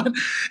came on.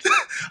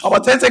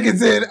 About 10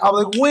 seconds in, I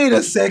was like, wait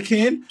a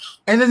second.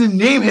 And then the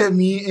name hit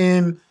me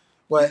in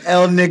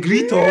El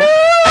Negrito.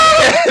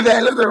 And then I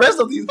looked at the rest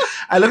of these.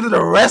 I looked at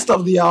the rest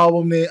of the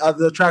album,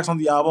 the tracks on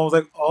the album. I was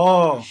like,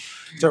 oh,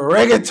 it's a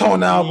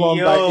reggaeton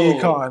album by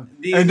Akon.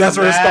 And that's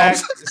where it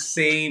stops.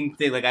 Same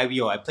thing. Like I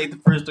played the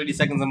first 30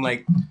 seconds. I'm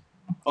like,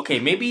 okay,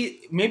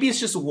 maybe it's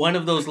just one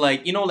of those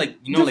like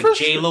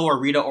J-Lo or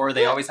Rita Ora.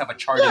 They always have a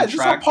charting track.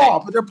 Yeah, just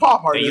pop. They're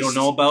pop artists that you don't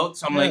know about.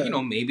 So I'm like,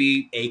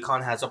 maybe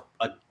Akon has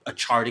a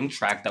charting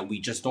track that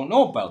we just don't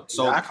know about.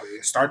 So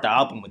start the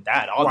album with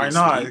that. Obviously.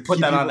 Why not?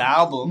 Put that on the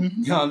album.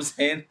 Mm-hmm. You know what I'm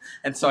saying?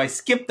 And so I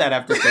skipped that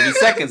after 30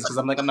 seconds because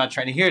I'm like, I'm not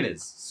trying to hear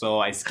this. So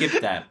I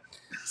skipped that.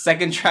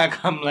 Second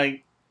track, I'm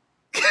like,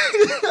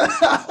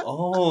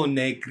 oh,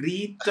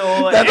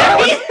 Negrito.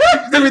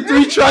 There were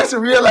 3 tracks to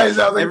realize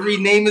that. Like, every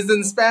name is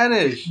in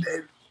Spanish.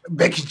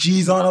 Becky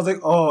G's on. I was like,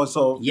 oh,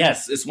 so.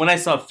 Yes, it's when I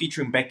saw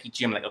featuring Becky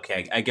G, I'm like,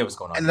 okay, I get what's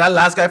going on. And that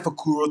last guy,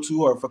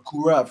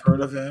 Fakura, I've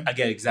heard of him. I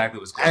get exactly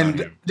what's going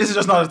on. And this is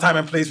just not the time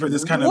and place for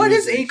this kind of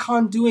music. What is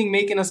Akon doing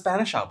making a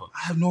Spanish album?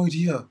 I have no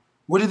idea.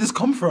 Where did this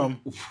come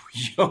from?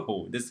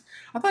 Yo,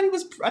 I thought he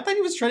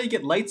was trying to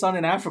get lights on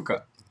in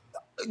Africa.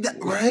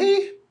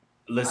 Right?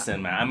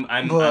 Listen, man,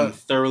 I'm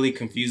thoroughly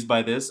confused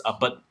by this.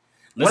 But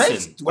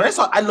listen, when I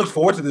saw, I looked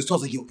forward to this. I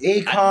was like, yo,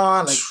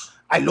 Akon.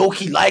 I low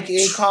key like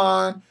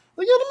Akon.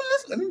 Like, yo,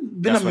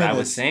 that's what I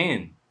was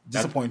saying.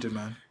 Disappointed,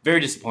 man. Very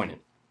disappointed.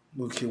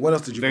 Okay, what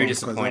else did you? Very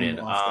disappointed.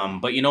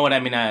 But you know what I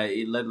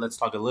mean. Let's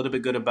talk a little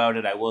bit good about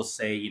it. I will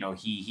say,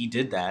 he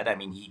did that. I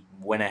mean, he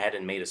went ahead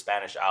and made a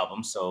Spanish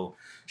album. So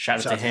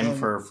shout out to him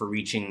for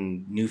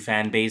reaching new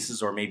fan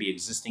bases or maybe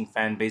existing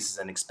fan bases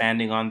and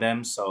expanding on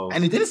them. So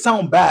and it didn't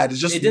sound bad. It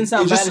didn't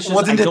sound bad. It just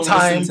wasn't the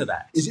time. Listen to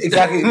that.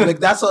 Exactly. Like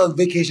that's a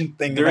vacation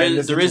thing. There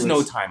is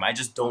no time. I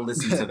just don't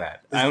listen to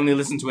that. I only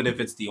listen to it if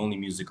it's the only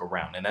music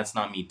around, and that's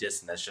not me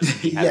dissing. That's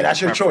just me having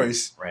that's your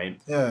choice, right?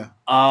 Yeah.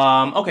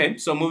 Okay.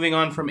 So moving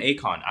on from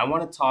Akon, I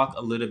want to talk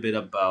a little bit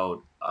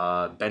about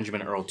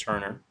Benjamin Earl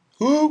Turner.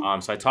 Who?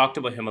 So I talked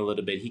about him a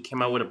little bit. He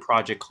came out with a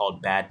project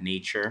called Bad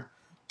Nature.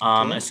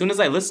 As soon as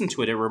I listened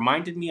to it, it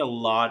reminded me a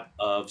lot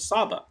of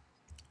Saba.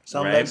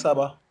 Sound like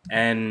Saba.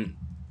 And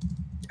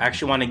I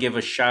actually want to give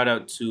a shout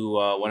out to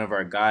one of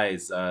our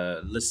guys,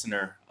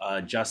 listener,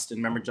 Justin.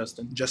 Remember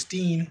Justin?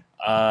 Justine.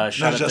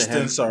 Shout out Justin,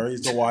 to him. Sorry,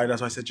 it's the Y.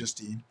 That's why I said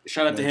Justine.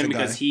 Shout out to him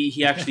because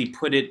he actually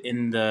put it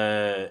in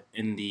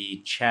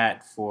the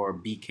chat for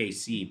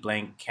BKC,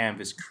 Blank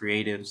Canvas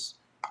Creatives.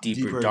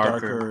 Deeper,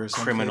 darker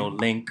criminal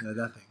link. Yeah,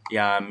 that thing.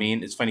 Yeah, I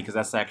mean, it's funny because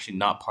that's actually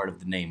not part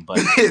of the name, but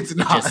it's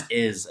not. It just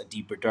is a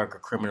deeper, darker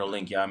criminal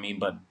link. Yeah, I mean,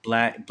 but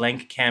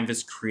Blank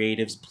Canvas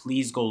Creatives,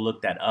 please go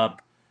look that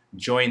up.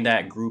 Join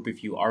that group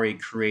if you are a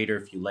creator,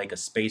 if you like a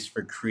space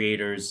for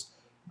creators.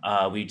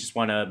 We just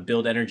want to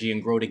build energy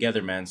and grow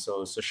together, man.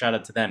 So shout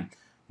out to them.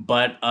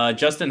 But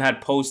Justin had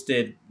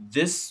posted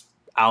this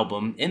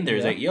album in there.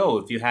 He's like, yo,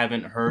 if you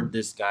haven't heard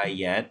this guy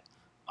yet,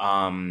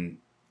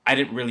 I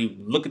didn't really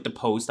look at the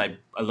post. I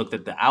looked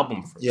at the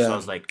album first. So I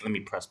was like, let me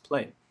press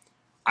play.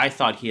 I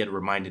thought he had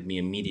reminded me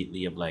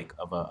immediately of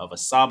a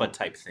Saba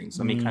type thing.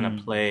 So let me kind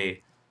of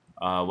play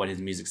what his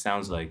music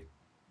sounds like.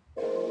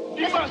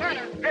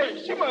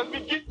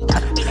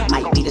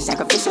 Might be the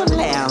sacrificial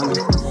lamb.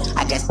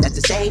 I guess that's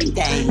the same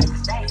thing.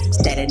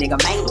 Instead a nigga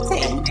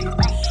maintain.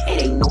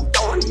 It ain't no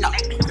throwing up.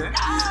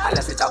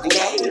 Unless we're talking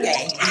gang.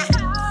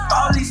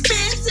 All these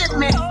spins in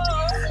me.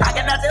 I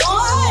got nothing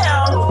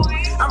on.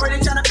 I'm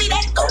really trying to be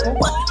that goat.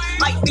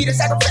 Might be the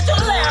sacrificial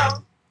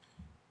lamb.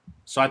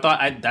 So I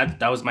thought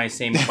that was my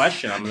same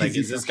question. I'm like,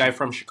 is this guy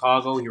from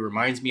Chicago? He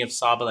reminds me of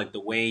Saba, like the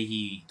way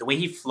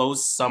he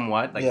flows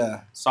somewhat.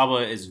 Like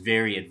Saba is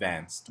very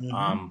advanced.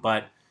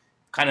 But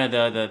kind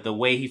of the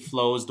way he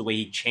flows, the way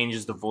he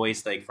changes the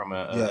voice, like from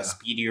a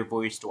speedier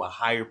voice to a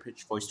higher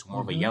pitched voice to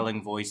more of a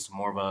yelling voice to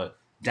more of a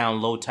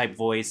down low type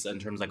voice in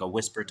terms of like a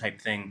whisper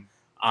type thing.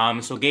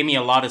 So it gave me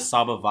a lot of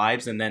Saba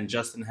vibes. And then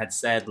Justin had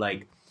said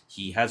like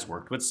he has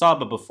worked with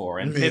Saba before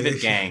and Pivot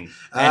Gang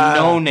and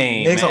No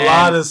Name. Makes a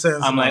lot of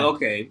sense. I'm like,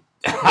 okay.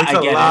 Makes a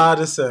lot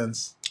of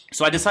sense.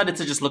 So I decided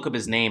to just look up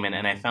his name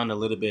and I found a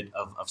little bit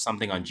of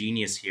something on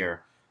Genius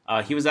here.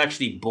 He was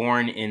actually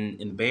born in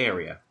the Bay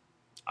Area.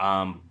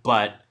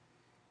 But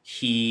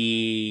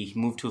he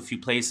moved to a few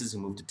places. He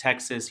moved to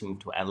Texas. He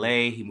moved to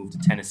LA. He moved to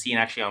Tennessee.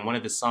 And actually on one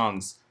of his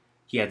songs,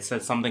 he had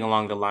said something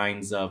along the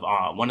lines of,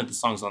 one of the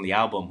songs on the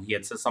album, he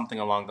had said something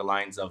along the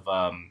lines of,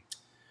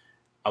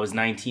 I was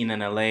 19 in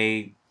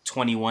LA,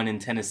 21 in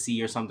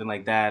Tennessee or something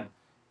like that.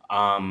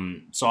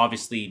 So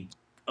obviously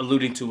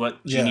alluding to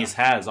what Genius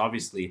has,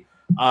 obviously.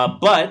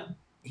 But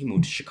he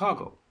moved to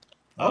Chicago,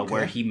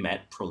 where he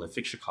met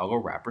prolific Chicago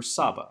rapper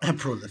Saba.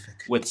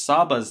 Prolific. With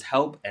Saba's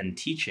help and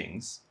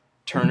teachings,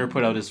 Turner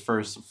put out his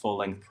first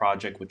full-length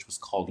project, which was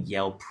called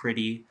Yell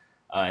Pretty.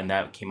 and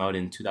that came out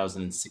in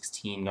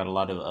 2016. Got a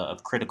lot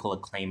of critical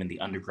acclaim in the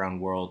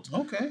underground world.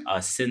 Okay.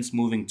 Since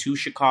moving to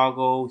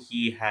Chicago,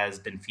 he has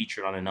been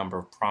featured on a number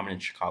of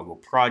prominent Chicago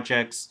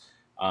projects.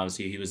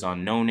 So he was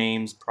on No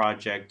Names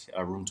Project,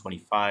 Room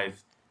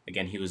 25.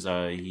 Again, he's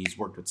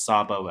worked with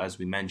Saba, as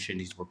we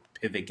mentioned. He's worked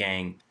with Pivot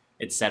Gang,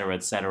 etc.,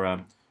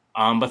 etc.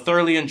 But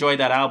thoroughly enjoyed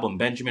that album.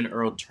 Benjamin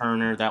Earl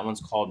Turner. That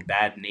one's called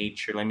Bad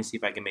Nature. Let me see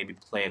if I can maybe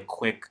play a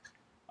quick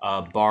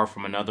bar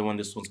from another one.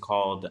 This one's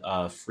called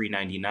Free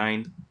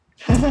 99.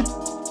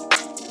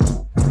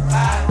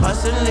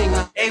 Hustling,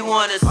 they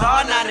want us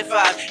all 9 to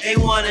 5. They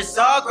want us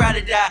all grind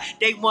to die.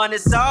 They want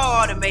us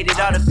all automated,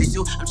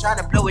 artificial. I'm trying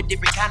to blow a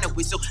different kind of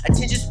whistle.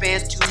 Attention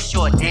span's too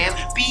short, damn.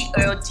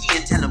 BLT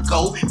and tell them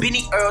go.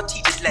 Benny Earl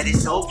T, just let it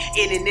soak.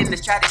 In and in,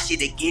 let's try this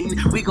shit again.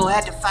 We gon'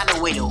 have to find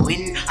a way to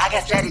win. I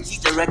got strategies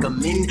to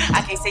recommend.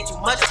 I can't say too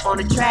much up on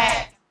the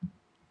track.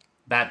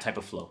 That type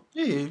of flow.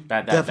 Yeah,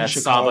 that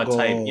Saba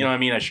type. You know what I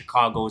mean? A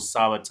Chicago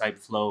Saba type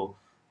flow.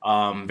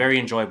 Very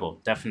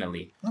enjoyable,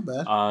 definitely. Not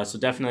bad. So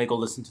definitely go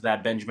listen to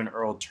that. Benjamin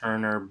Earl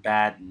Turner,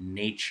 Bad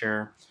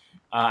Nature.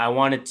 I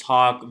want to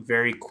talk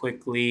very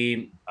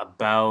quickly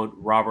about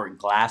Robert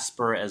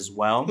Glasper as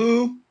well.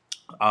 Who?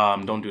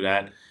 Don't do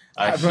that.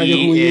 Who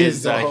he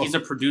is, he's a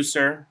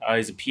producer.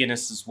 He's a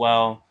pianist as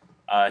well.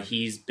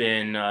 He's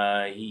been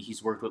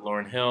he's worked with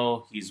Lauryn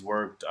Hill. He's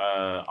worked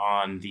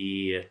on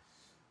the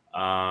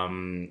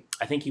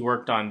I think he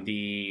worked on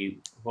the,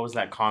 what was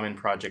that Common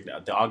project?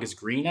 The August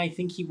Green. I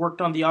think he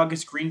worked on the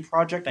August Green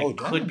project. I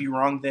could be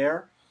wrong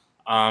there.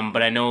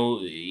 But I know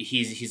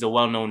he's a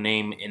well-known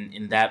name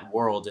in that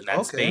world, in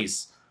that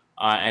space.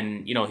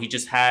 And, you know, he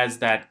just has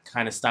that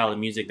kind of style of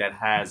music that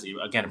has,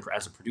 again,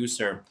 as a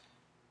producer,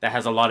 that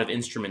has a lot of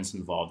instruments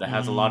involved, that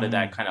has a lot of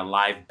that kind of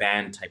live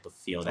band type of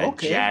feel, that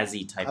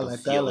jazzy type of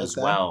feel as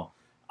well.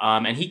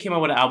 And he came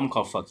out with an album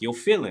called Fuck Your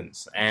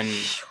Feelings. And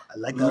a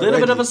little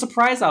bit of a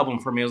surprise album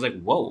for me. I was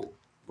like, whoa,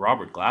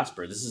 Robert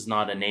Glasper. This is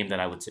not a name that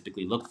I would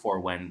typically look for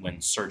when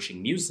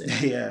searching music.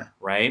 Yeah.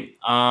 Right?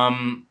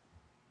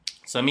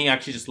 So let me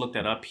actually just look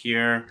that up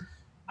here.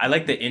 I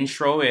like the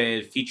intro.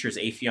 It features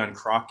Affion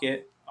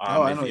Crockett.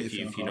 I know if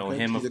you know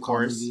him, of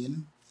course.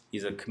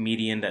 He's a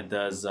comedian that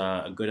does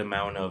a good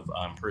amount of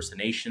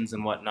impersonations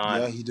and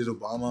whatnot. Yeah, he did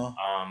Obama.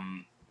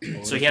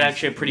 So he had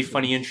actually a pretty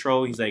funny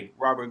intro. He's like,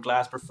 Robert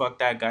Glasper, fuck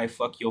that guy,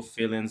 fuck your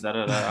feelings, da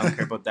da da. I don't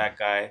care about that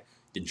guy.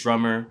 The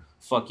drummer,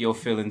 fuck your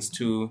feelings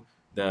too.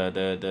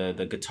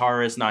 The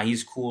guitarist, nah,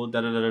 he's cool,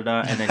 da da da da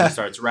da. And then he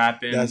starts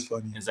rapping. That's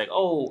funny. And it's like,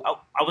 oh,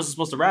 I wasn't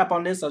supposed to rap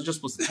on this. I was just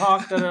supposed to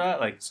talk, da da da.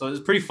 Like, so it's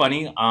pretty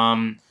funny.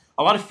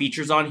 A lot of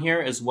features on here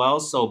as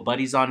well. So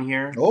Buddy's on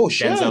here. Oh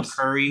shit. Denzel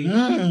Curry,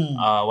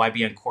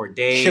 YBN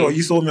Corday. Shit,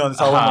 you sold me on this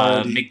album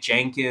already. Mick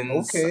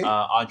Jenkins,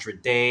 Audra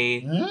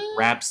Day,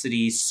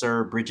 Rhapsody,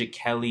 Sir, Bridget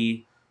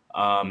Kelly.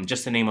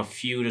 Just to name a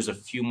few. There's a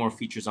few more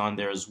features on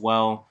there as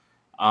well.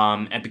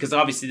 And because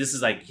obviously this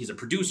is like, he's a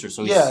producer,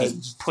 so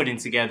he's putting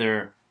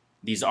together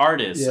these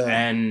artists,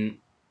 and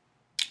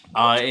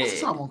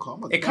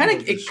it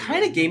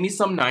kind of gave me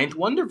some Ninth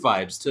Wonder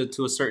vibes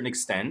to a certain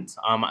extent.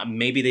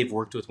 Maybe they've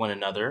worked with one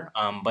another,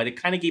 but it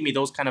kind of gave me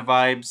those kind of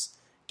vibes.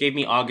 Gave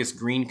me August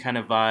Green kind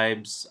of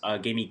vibes.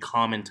 Gave me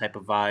Common type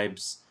of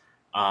vibes.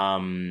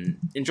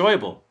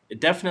 Enjoyable.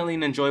 Definitely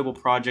an enjoyable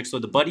project. So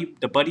the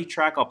Buddy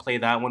track, I'll play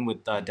that one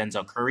with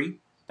Denzel Curry.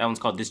 That one's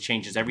called This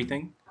Changes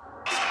Everything.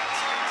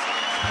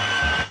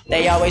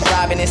 They always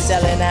robbing and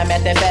selling that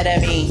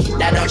methamphetamine.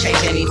 That don't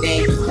change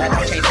anything. That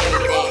don't change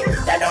anything.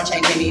 That don't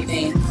change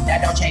anything.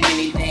 That don't change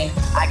anything.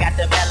 I got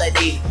the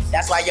melody.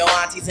 That's why your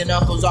aunties and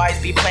uncles always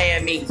be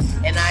playing me.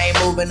 And I ain't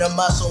moving the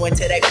muscle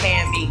until they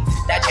paying me.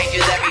 That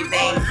changes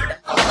everything.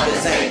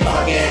 This ain't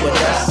fucking with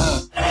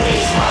us.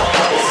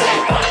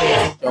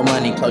 Your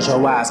money, close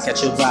your eyes,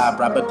 catch your vibe.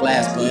 Robert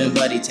Glasper and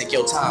Buddy, take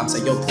your time.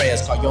 Say your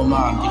prayers, call your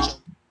mom.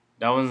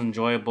 That was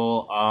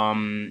enjoyable.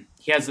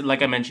 He has,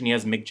 like I mentioned, he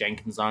has Mick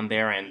Jenkins on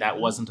there, and that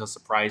wasn't a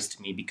surprise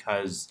to me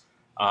because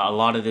a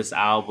lot of this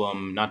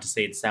album, not to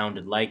say it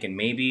sounded like, and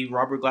maybe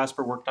Robert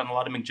Glasper worked on a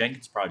lot of Mick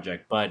Jenkins'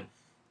 project, but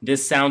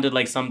this sounded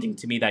like something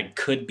to me that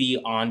could be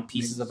on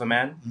Pieces of a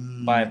Man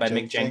by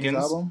Mick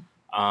Jenkins. So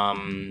I'll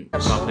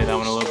play that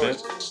one a little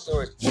bit.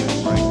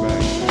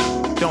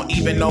 Don't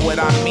even know what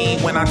I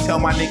mean when I tell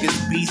my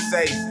niggas be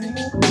safe.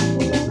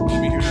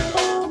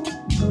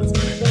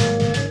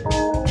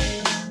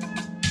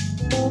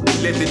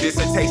 Live the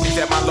dissertations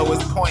at my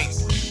lowest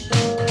points.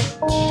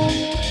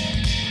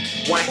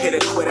 One hit a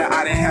quitter,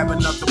 I didn't have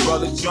enough to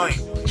roll a joint.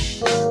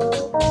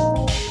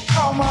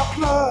 Call my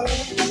plug.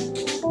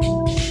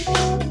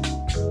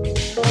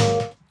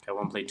 I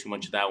won't play too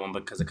much of that one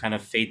because it kind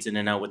of fades in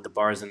and out with the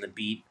bars and the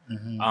beat.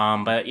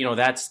 But you know,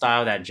 that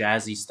style, that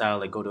jazzy style,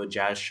 like go to a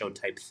jazz show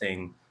type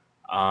thing.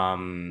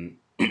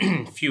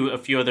 A few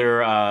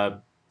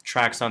other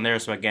tracks on there.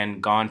 So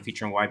again, Gone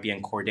featuring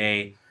YBN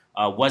Corday.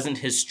 Wasn't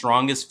his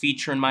strongest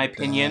feature in my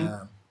opinion,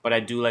 but I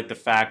do like the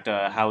fact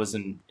how his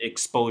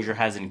exposure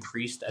has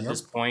increased at this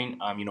point.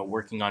 You know,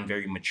 working on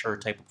very mature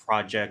type of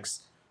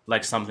projects,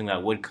 like something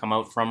that would come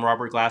out from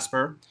Robert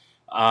Glasper.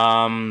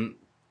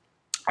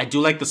 I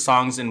do like the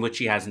songs in which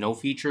he has no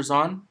features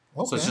on.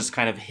 Okay. So it's just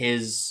kind of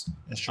his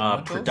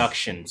Instrumentals?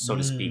 production, so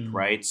to speak,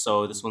 right?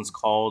 So this one's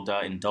called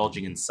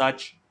Indulging in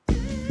Such.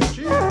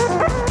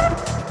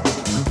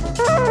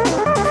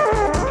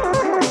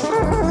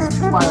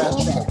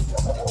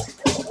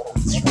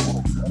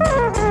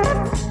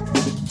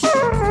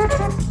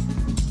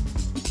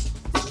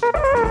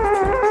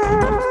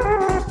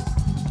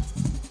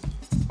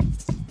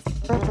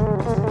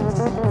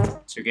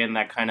 So you're getting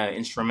that kind of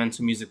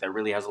instrumental music that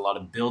really has a lot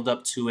of build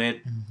up to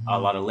it, a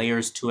lot of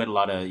layers to it, a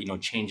lot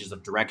of changes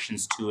of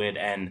directions to it,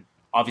 and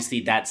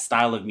obviously that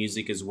style of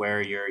music is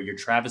where your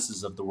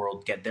Travises of the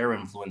world get their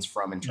influence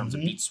from in terms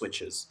of beat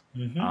switches.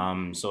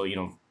 So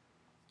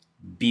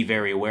be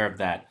very aware of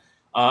that.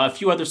 A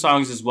few other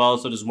songs as well.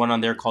 So there's one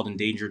on there called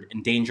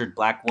Endangered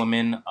Black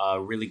Woman.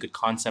 Really good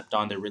concept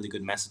on there, really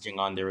good messaging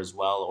on there as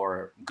well,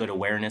 or good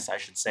awareness, I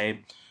should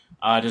say.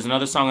 There's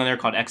another song on there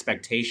called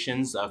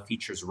Expectations,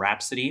 features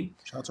Rhapsody.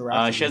 Shout out to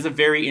Rhapsody. She has a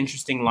very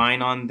interesting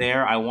line on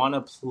there. I want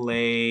to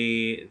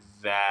play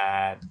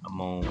that a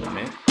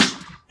moment.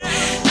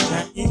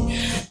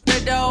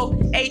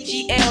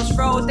 AGL's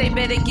froze, they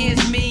bet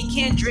against me,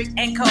 Kendrick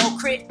and Cole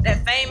Crit,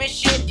 that famous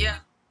shit, yeah.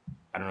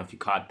 I don't know if you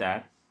caught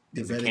that.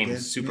 Because it came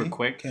super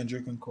quick.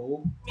 Kendrick and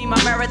Cole. Me,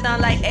 my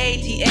marathon like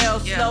ATL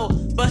slow.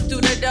 Bust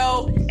through the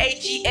door.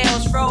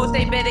 AGL's froze.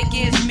 They bet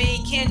against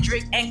me,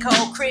 Kendrick and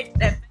Cole Crit.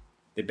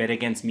 They bet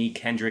against me,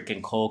 Kendrick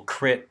and Cole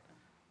Crit.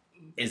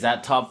 Is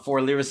that top 4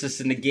 lyricists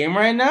in the game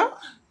right now?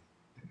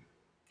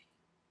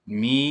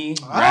 Me,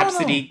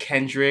 Rhapsody,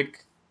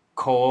 Kendrick,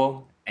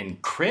 Cole,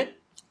 and Crit?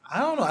 I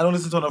don't know. I don't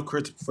listen to enough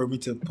Crit for me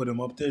to put him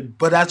up there.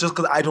 But that's just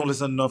because I don't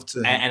listen enough to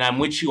him. And I'm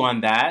with you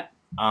on that.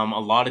 A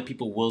lot of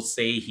people will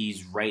say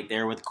he's right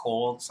there with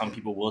Cole. Some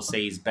people will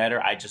say he's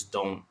better. I just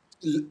don't.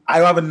 I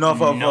don't have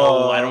enough of.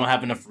 No, I don't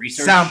have enough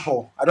research.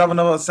 Sample. I don't have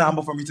enough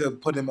sample for me to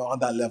put him on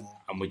that level.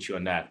 I'm with you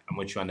on that.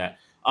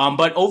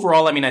 But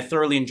overall, I mean, I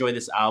thoroughly enjoy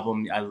this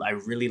album. I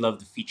really love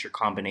the feature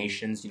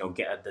combinations.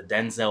 Get the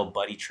Denzel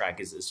Buddy track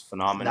is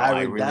phenomenal.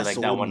 I really like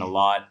that one a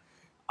lot.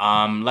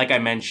 Like I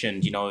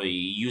mentioned,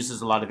 he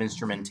uses a lot of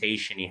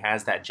instrumentation. He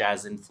has that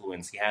jazz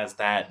influence. He has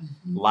that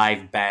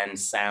live band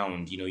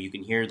sound. You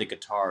can hear the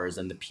guitars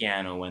and the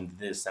piano and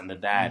this and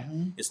that.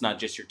 It's not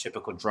just your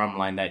typical drum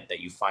line that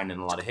you find in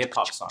a lot of hip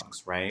hop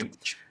songs, right?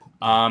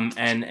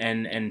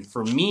 And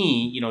for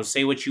me,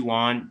 say what you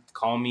want,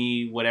 call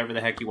me whatever the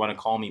heck you want to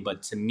call me,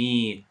 but to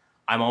me,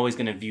 I'm always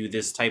going to view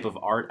this type of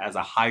art as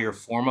a higher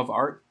form of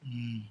art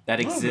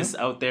that exists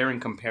out there in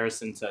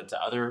comparison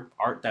to other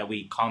art that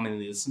we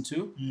commonly listen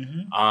to.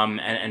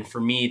 And for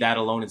me, that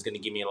alone is going to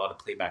give me a lot of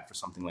playback for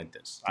something like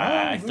this.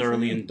 I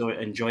thoroughly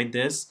enjoyed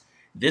this.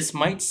 This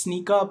might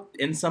sneak up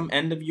in some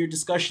end of year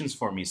discussions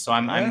for me. So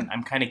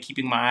I'm kind of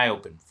keeping my eye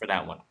open for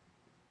that one.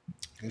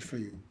 Good for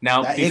you.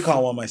 Now, that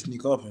Akon one might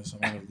sneak up in some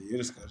end of the year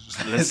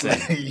discussions. Listen,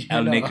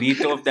 El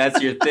Negrito, if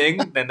that's your thing,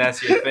 then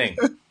that's your thing.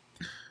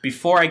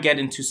 Before I get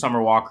into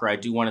Summer Walker, I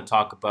do want to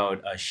talk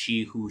about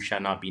She Who Shall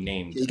Not Be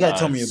Named. You gotta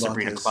tell me about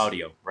Sabrina this.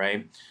 Claudio,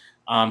 right?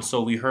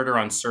 So we heard her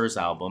on Sir's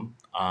album.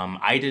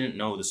 I didn't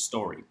know the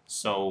story,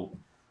 so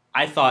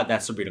I thought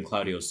that Sabrina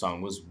Claudio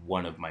song was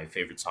one of my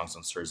favorite songs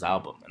on Sir's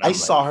album. And I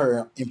saw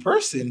her in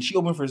person. She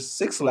opened for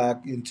Six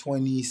Lack in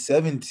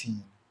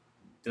 2017.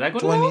 Did I go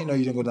to that one? No,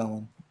 you didn't go to that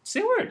one.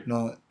 Say word.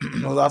 No,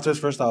 it was after his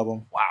first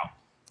album. Wow.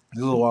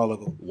 It was a while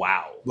ago.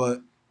 Wow.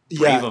 But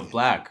Brave of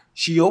Black.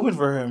 She opened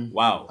for him.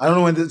 Wow. I don't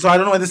know when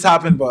this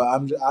happened, but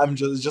I'm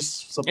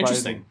just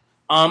surprised. Interesting.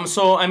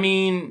 So I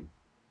mean,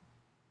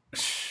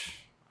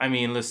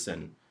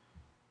 listen.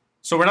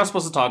 So we're not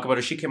supposed to talk about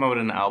her. She came out with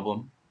an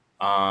album.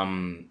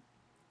 The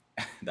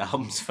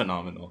album's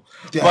phenomenal.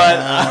 Damn. But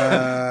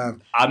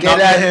I'm Get not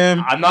at gonna,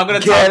 him. I'm not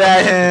gonna Get talk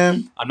at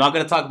him. I'm not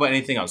gonna talk about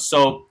anything else.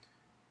 So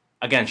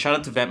again, shout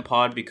out to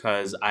VentPod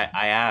because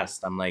I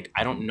asked. I'm like,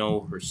 I don't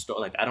know her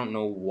story. Like, I don't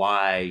know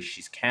why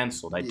she's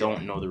canceled. I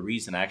don't know the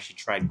reason. I actually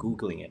tried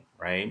Googling it,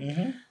 right?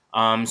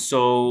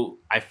 So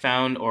I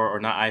found, or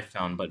not I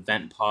found, but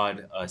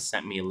VentPod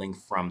sent me a link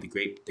from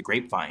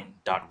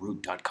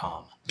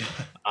thegrapevine.root.com.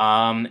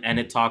 And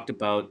it talked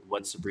about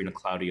what Sabrina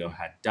Claudio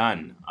had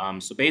done.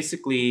 So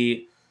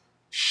basically,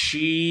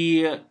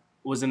 she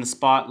was in the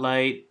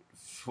spotlight.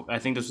 I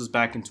think this was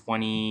back in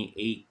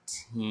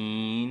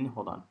 2018.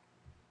 Hold on.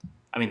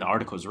 I mean, the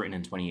article was written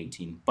in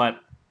 2018, but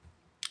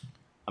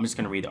I'm just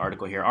going to read the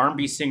article here.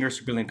 R&B singer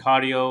Sabrina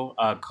Claudio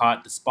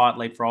caught the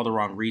spotlight for all the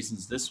wrong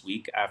reasons this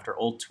week after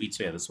old tweets.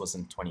 So yeah, this was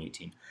in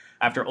 2018.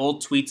 After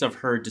old tweets of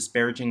her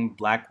disparaging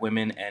black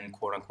women and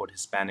quote-unquote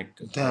Hispanic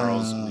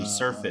girls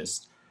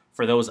resurfaced.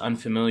 For those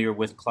unfamiliar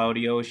with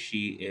Claudio,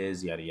 she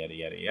is yada, yada,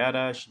 yada,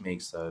 yada. She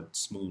makes a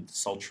smooth,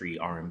 sultry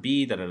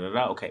R&B,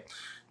 da-da-da-da. Okay.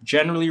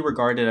 Generally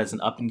regarded as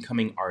an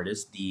up-and-coming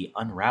artist, the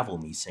Unravel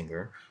Me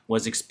singer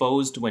was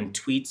exposed when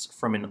tweets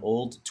from an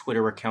old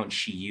Twitter account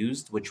she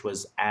used, which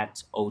was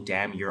at Oh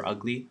Damn You're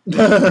Ugly,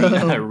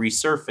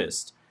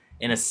 resurfaced.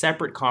 In a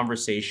separate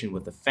conversation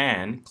with a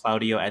fan,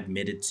 Claudio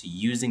admitted to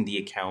using the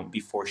account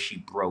before she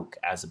broke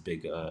as a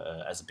big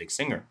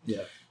singer.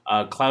 Yeah.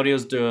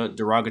 Claudio's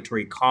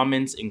derogatory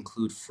comments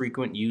include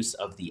frequent use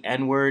of the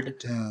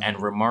N-word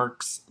and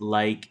remarks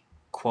like,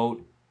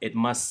 quote, "It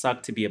must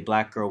suck to be a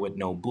black girl with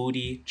no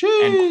booty,"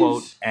 end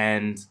quote,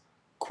 and,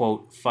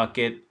 quote, "Fuck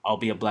it, I'll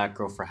be a black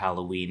girl for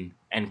Halloween,"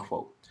 end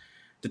quote.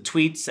 The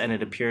tweets, and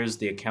it appears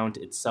the account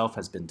itself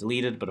has been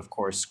deleted, but of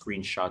course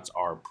screenshots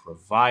are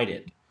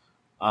provided.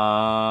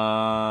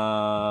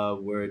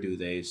 Where do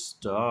they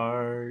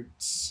start?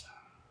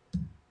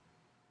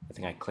 I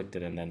think I clicked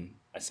it and then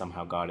I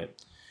somehow got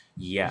it.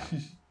 Yeah.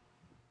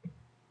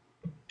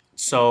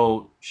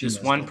 So this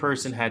one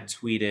person had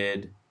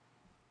tweeted,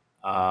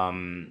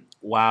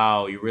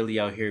 "Wow, you're really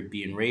out here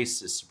being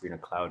racist, Sabrina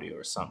Claudio,"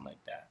 or something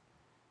like that.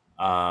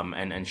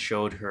 And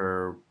showed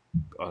her.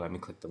 Oh, let me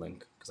click the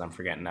link because I'm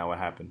forgetting now what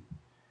happened.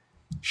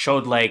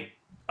 Showed like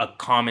a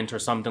comment or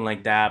something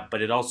like that,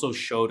 but it also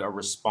showed a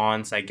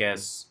response, I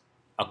guess,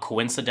 a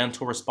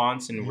coincidental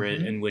response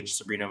in which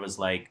Sabrina was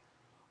like,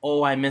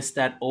 "Oh, I missed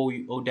that.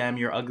 Oh, damn,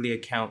 your ugly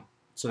account."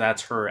 So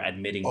that's her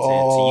admitting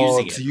to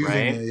using it,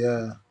 right?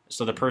 Yeah.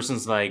 So the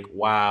person's like,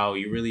 "Wow,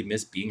 you really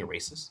miss being a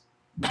racist?"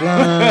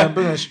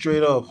 Damn,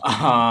 straight up.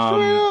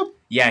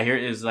 Yeah, here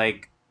it is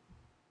like,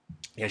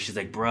 yeah, she's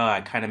like, "Bruh,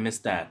 I kind of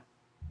missed that,"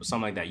 or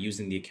something like that,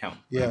 using the account.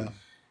 Yeah. Right?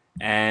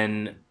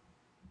 And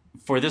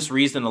for this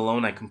reason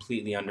alone, I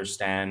completely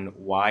understand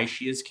why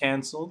she is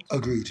canceled.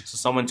 Agreed. So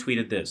someone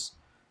tweeted this.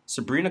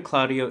 Sabrina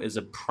Claudio is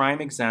a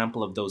prime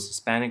example of those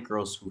Hispanic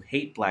girls who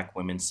hate black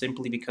women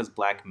simply because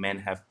black men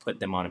have put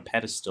them on a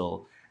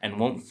pedestal and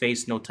won't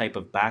face no type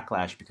of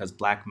backlash because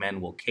black men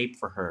will cape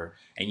for her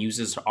and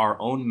uses our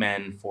own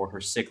men for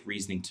her sick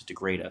reasoning to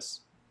degrade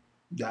us.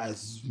 That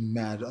is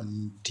mad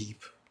and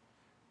deep.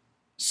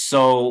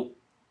 So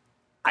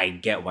I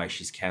get why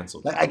she's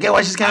canceled. I get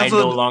why she's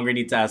canceled. I no longer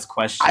need to ask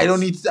questions. I don't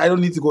need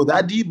to go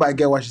that deep, but I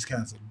get why she's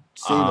canceled.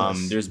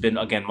 There's been,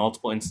 again,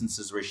 multiple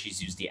instances where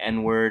she's used the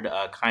N-word,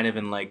 kind of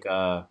in like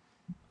for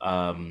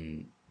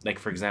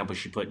example,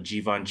 she put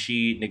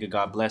Givenchy, nigga,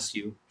 God bless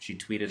you. She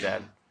tweeted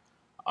that.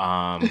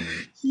 Yeah.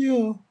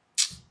 You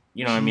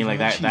know what I mean? Like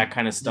that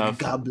kind of stuff.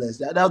 God bless.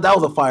 That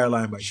was a fire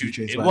line by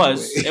It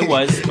was.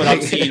 But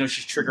obviously,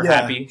 she's trigger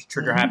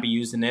happy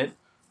using it.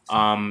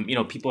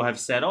 People have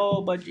said,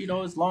 "Oh, but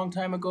it's a long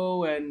time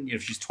ago," and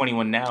she's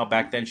 21 now.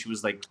 Back then, she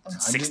was like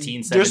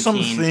 16, 17. There's some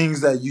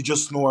things that you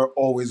just know are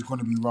always going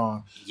to be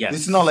wrong. Yes,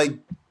 it's not like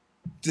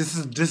this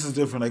is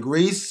different. Like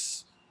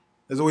race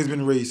has always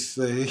been race.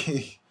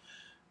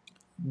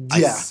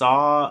 I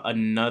saw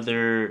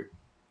another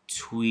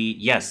tweet.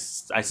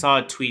 Yes, I saw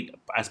a tweet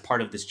as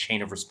part of this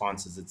chain of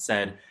responses. It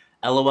said,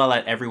 "LOL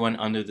at everyone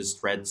under this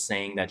thread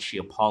saying that she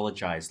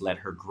apologized. Let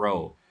her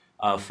grow.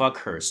 Fuck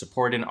her.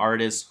 Support an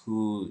artist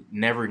who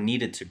never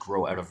needed to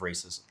grow out of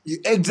racism."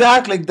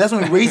 Exactly. That's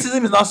when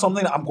racism is not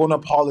something that I'm going to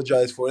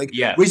apologize for.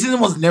 Racism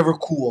was never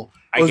cool.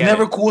 It was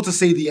never cool to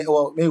say maybe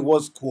it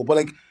was cool,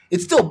 but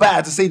it's still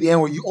bad to say the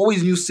N-word. You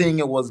always knew saying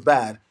it was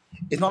bad.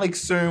 It's not like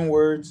certain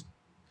words.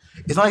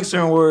 It's not like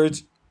certain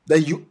words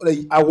that you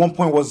at one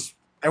point was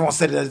everyone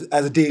said it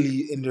as a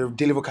daily in their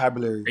daily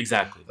vocabulary.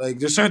 Exactly.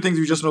 There's certain things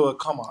you just know.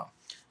 Come on.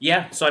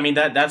 Yeah, so I mean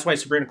that's why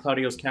Sabrina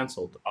Claudio's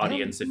canceled,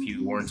 audience, if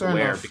you weren't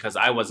aware, because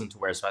I wasn't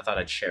aware, so I thought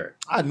I'd share it.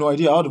 I had no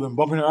idea. I would have been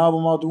bumping her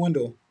album out the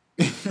window.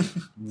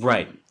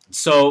 Right.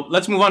 So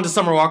let's move on to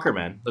Summer Walker,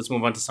 man. Let's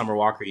move on to Summer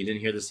Walker. You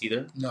didn't hear this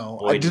either? No,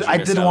 I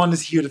didn't want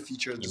to hear the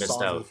features. You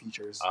missed out. The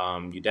features.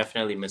 You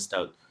definitely missed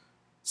out.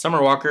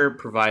 Summer Walker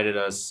provided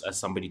us, as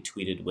somebody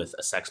tweeted, with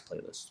a sex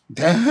playlist.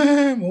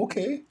 Damn.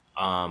 Okay.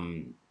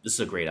 This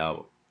is a great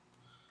album.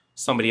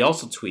 Somebody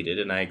also tweeted,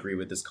 and I agree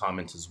with this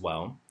comment as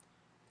well,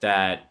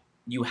 that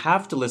you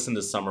have to listen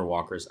to Summer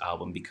Walker's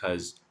album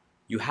because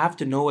you have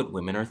to know what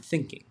women are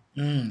thinking.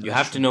 You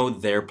have to know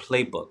their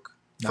playbook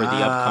for the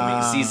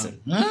upcoming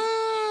season.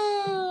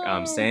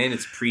 I'm saying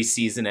it's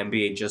preseason.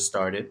 NBA just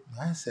started.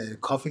 I said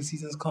cuffing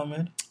season's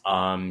coming.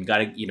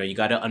 You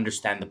gotta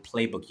understand the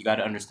playbook. You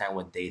gotta understand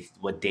what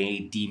they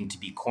deem to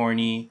be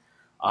corny.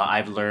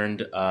 I've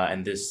learned,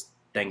 and this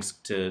thanks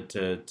to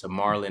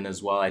Marlon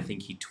as well. I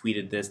think he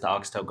tweeted this. The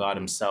Oxtail God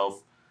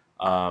himself.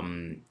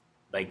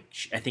 I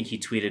think he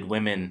tweeted,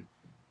 "Women,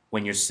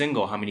 when you're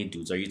single, how many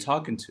dudes are you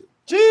talking to?"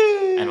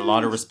 Jeez. And a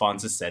lot of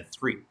responses said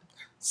 3.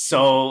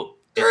 So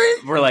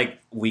we're like,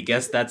 we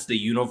guess that's the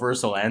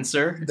universal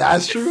answer.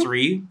 That's true.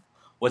 3.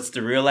 What's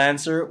the real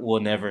answer?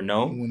 We'll never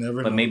know.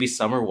 But maybe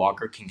Summer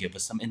Walker can give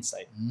us some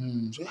insight.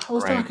 I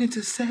was talking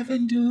to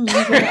 7 dudes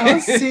when I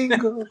was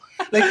single,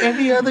 like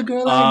every other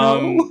girl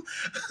I know.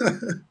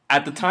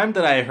 At the time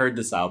that I heard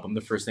this album,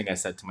 the first thing I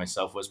said to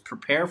myself was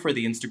prepare for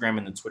the Instagram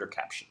and the Twitter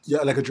captions.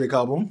 Yeah, like a Drake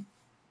album?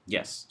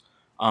 Yes.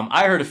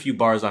 I heard a few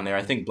bars on there.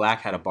 I think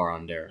Black had a bar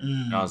on there.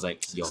 And I was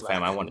like, yo,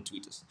 fam, I want to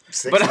tweet this.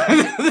 But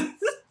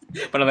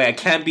I'm like, I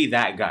can't be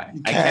that guy.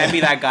 I can't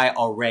be that guy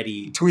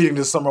already. Tweeting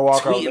to Summer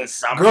Walker.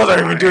 Girls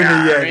aren't even doing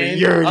it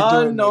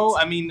yet. No,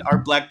 I mean, our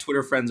Black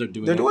Twitter friends are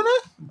doing it. They're doing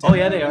it? Oh,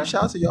 yeah, they are.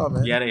 Shout out to y'all,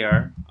 man. Yeah, they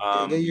are.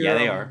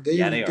 They are.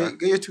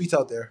 Get your tweets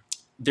out there.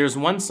 There's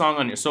one song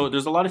on here. So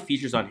there's a lot of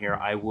features on here.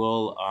 I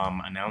will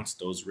announce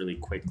those really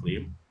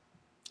quickly.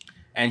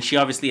 And she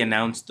obviously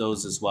announced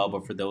those as well.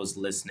 But for those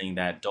listening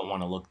that don't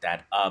want to look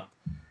that up,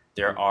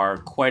 there are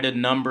quite a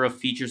number of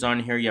features on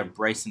here. You have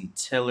Bryson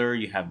Tiller,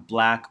 you have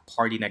Black,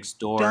 Party Next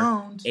Door,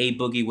 A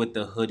Boogie with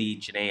the Hoodie,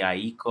 Jhené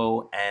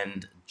Aiko,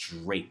 and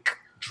Drake.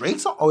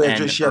 Drake's song? Oh, yeah,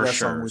 And she had that Usher.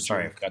 song with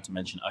Sorry, I Drake. forgot to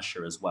mention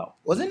Usher as well.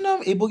 Wasn't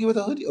A Boogie with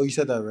a Hoodie? Oh, you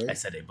said that, right? I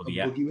said A Boogie, A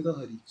yeah. Boogie with a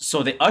Hoodie.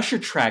 So the Usher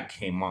track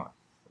came on,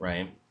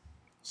 right?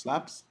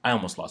 Slaps? I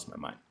almost lost my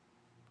mind.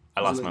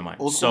 I lost my mind.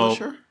 Old school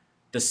So Usher?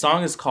 the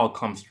song is called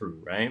Come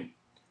Through, right?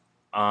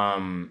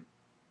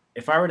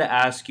 If I were to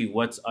ask you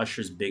what's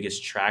Usher's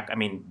biggest track, I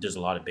mean, there's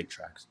a lot of big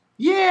tracks.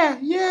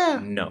 Yeah.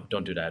 No,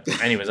 don't do that.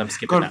 Anyways, I'm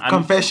skipping that.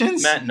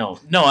 Confessions? Matt, no,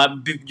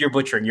 you're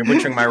butchering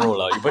my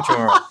role out. You're butchering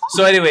my role.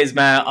 So, anyways,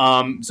 Matt,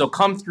 so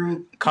Come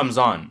Through comes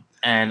on,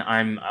 and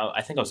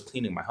I think I was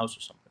cleaning my house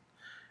or something,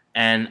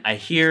 and I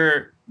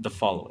hear the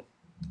following.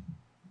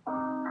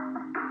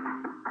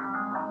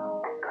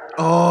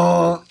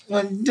 Oh,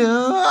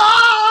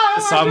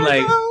 So I'm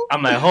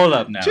like, hold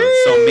up now.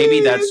 Jeez. So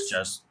maybe that's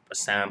just a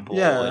sample.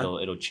 Yeah.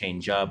 It'll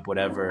change up,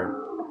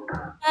 whatever.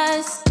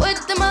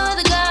 With them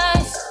other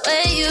guys,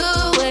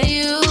 where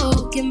you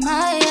get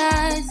my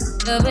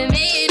eyes, loving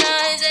me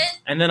nice.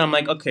 And then I'm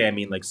like, okay, I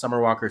mean, like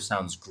Summer Walker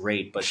sounds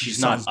great, but she's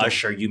not sounds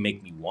Usher. You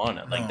Make Me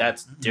Wanna. Like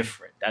that's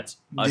different. That's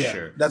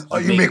Usher. That's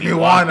You Make Me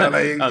Wanna.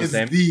 Like, You know what I'm it's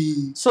saying?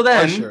 the So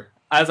then, Usher.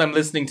 as I'm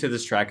listening to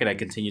this track and I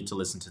continue to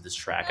listen to this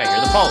track, I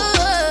hear the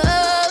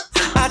following.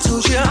 I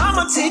told you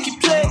I'ma take your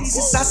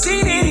places. I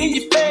seen it in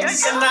your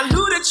face, and I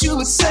knew that you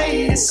would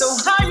say it. So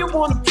how you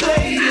wanna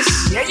play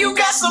this? Yeah, you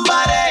got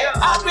somebody.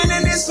 I've been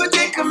in this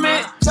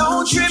predicament.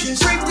 Don't trip,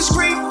 drink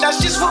discreet.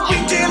 That's just what we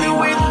dealing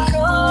with.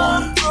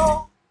 Come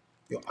through.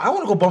 Yo, I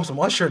want to go bump some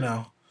Usher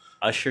now.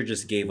 Usher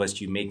just gave us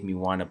You Make Me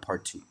Wanna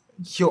Part 2.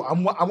 Yo,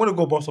 I'm going to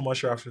go bump some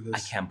Usher after this. I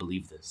can't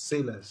believe this.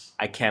 Say less.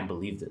 I can't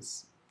believe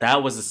this.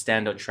 That was a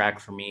standout track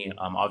for me.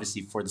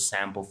 Obviously for the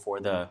sample, for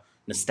the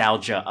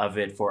nostalgia of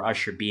it, for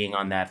Usher being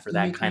on that, for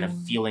that kind of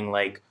feeling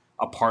like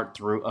a part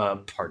two.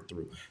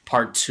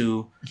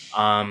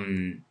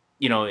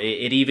 You know,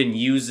 it even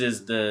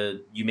uses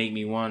the You Make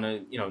Me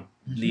Wanna, you know,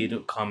 lead to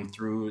come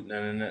through.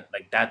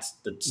 Like that's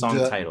the song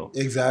title.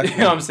 Exactly. You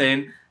know what I'm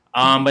saying?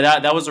 But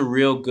that was a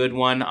real good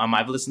one.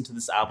 I've listened to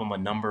this album a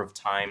number of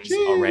times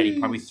already,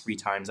 probably 3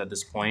 times at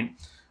this point.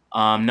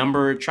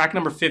 Track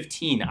number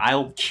 15,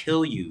 I'll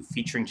Kill You,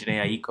 featuring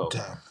Jhené Aiko.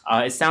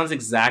 It sounds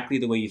exactly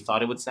the way you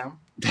thought it would sound.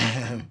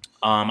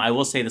 I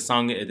will say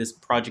this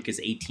project is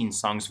 18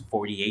 songs,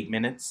 48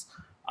 minutes.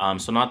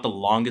 So not the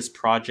longest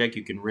project.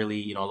 You can really,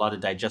 you know, a lot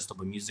of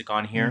digestible music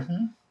on here.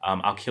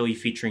 I'll Kill You,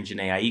 featuring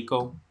Jhené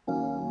Aiko.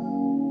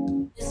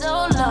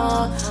 So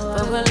long,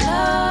 but with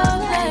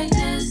love like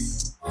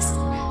this,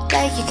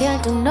 like you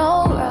can't do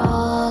no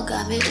wrong.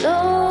 Got me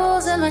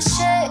losing my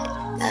shit,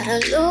 gotta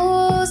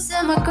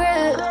loosen my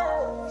grip.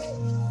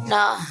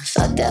 Nah,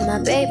 fuck that, my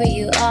baby,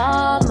 you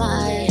are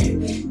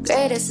mine,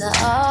 greatest of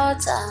all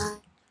time.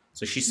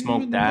 So she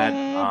smoked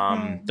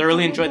that.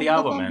 Thoroughly enjoy the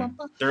album, man.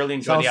 Thoroughly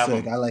enjoy the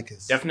album. Sick. I like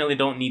it. Definitely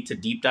don't need to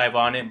deep dive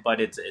on it, but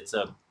it's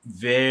a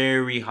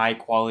very high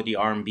quality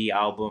R&B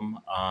album.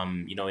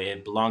 You know,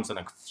 it belongs on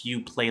a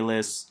few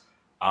playlists.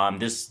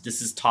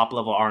 This is top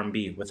level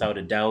R&B without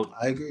a doubt.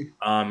 I agree.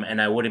 And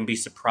I wouldn't be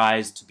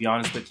surprised, to be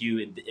honest with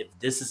you, if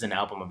this is an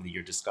album of the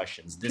year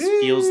discussions. This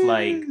feels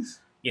like,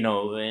 you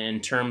know,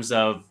 in terms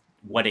of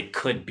what it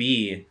could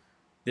be,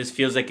 this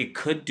feels like it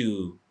could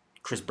do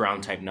Chris Brown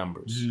type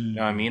numbers. You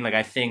know what I mean? Like,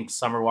 I think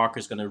Summer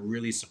Walker's going to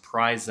really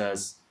surprise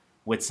us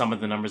with some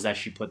of the numbers that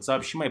she puts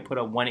up. She might put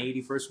up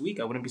 180 first week.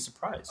 I wouldn't be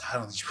surprised. I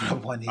don't think she put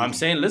up 180. I'm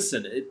saying,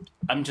 listen,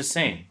 I'm just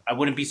saying. I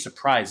wouldn't be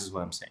surprised is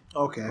what I'm saying.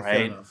 Okay, right?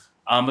 fair enough.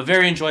 A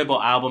very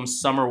enjoyable album,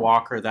 Summer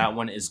Walker. That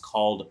one is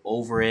called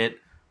Over It.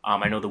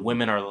 I know the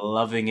women are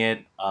loving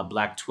it.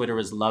 Black Twitter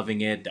is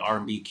loving it. The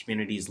R&B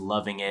community is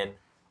loving it.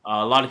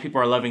 A lot of people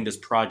are loving this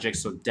project,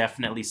 so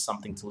definitely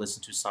something to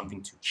listen to,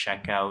 something to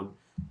check out.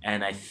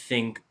 And I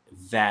think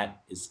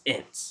that is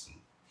it.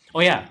 Oh,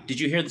 yeah. Did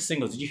you hear the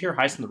singles? Did you hear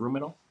Heist in the Room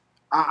at all?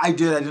 I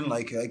did. I didn't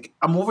like it. Like,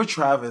 I'm over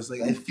Travis.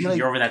 Like, I feel like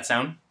You're over that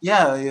sound?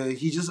 Yeah,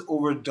 he just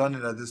overdone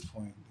it at this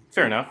point.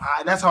 Fair enough.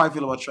 That's how I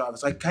feel about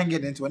Travis. I can't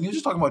get into it. And he was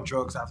just talking about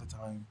drugs half the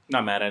time.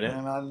 Not mad at it.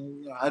 And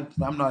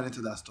I'm not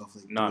into that stuff.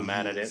 Like, not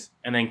mad at it.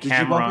 And then Did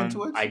Cameron, you bump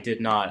into it? I did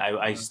not.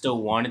 I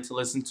still wanted to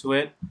listen to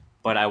it,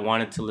 but I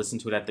wanted to listen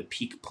to it at the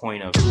peak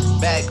point of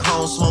Back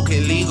home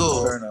smoking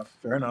legal.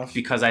 Fair enough.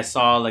 Because I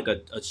saw like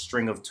a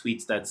string of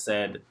tweets that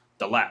said,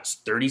 the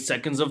last 30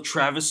 seconds of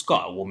Travis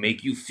Scott will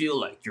make you feel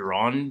like you're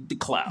on the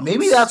clouds.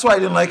 Maybe that's why I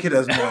didn't like it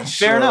as much.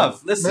 Fair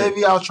enough. Listen.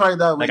 Maybe I'll try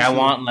that. Like, I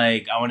want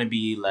to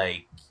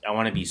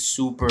be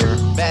super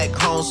Back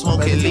home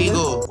smoking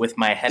legal. with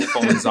my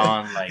headphones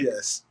on, like,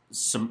 yes.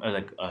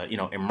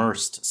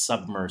 Immersed,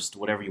 submersed,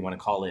 whatever you want to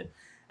call it.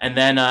 And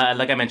then,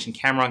 like I mentioned,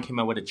 Cameron came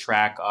out with a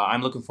track.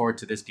 I'm looking forward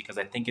to this because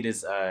I think it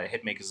is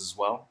Hitmakers as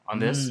well on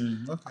this.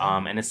 Okay.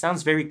 And it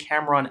sounds very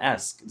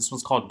Cameron-esque. This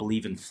one's called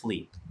Believe and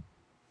Flee.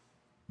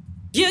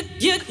 You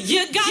got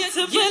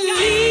to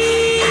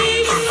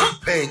believe.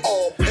 Pink,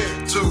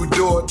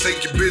 two-door,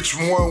 take your bitch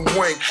one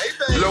wink.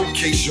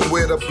 Location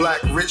where the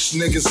black rich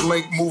niggas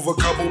link. Move a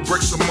couple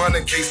bricks of money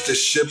in case the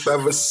ship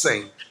ever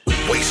sink.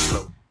 Way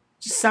slow.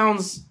 Just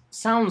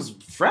sounds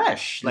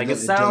fresh. Like, it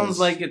sounds does.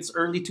 like it's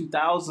early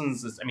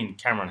 2000s. I mean,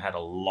 Cameron had a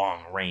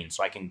long reign,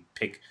 so I can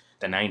pick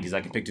the 90s.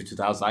 I can pick the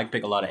 2000s. I can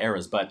pick a lot of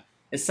eras, but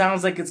it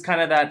sounds like it's kind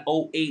of that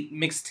 08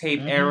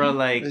 mixtape era.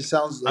 Like, It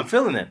sounds like I'm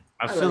feeling it.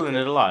 I'm feeling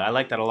it a lot. I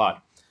like that a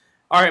lot.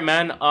 All right,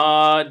 man.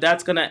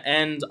 That's gonna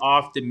end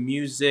off the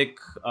music,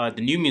 the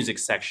new music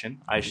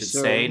section, I should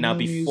say. Now,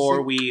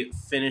 before we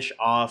finish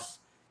off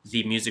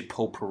the music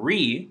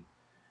potpourri,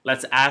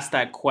 let's ask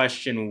that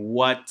question: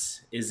 what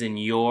is in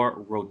your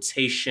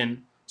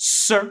rotation,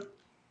 sir?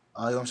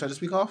 You want to start this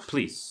week off?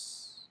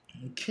 Please.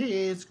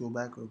 Okay, let's go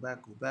back.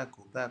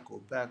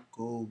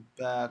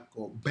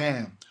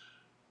 Bam.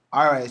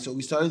 All right, so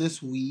we started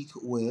this week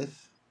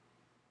with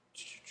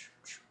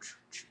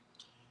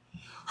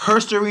Her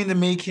Story in the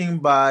Making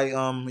by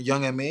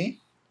Young M.A.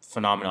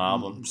 Phenomenal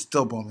album.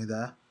 Still bumping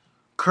that.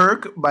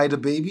 Kirk by The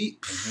Baby.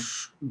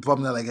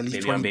 Bumping that like at least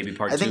Baby 20. on Baby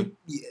Part I 2. think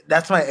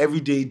that's my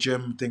everyday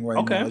gym thing right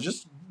Okay. now.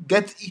 Just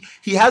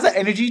he has that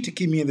energy to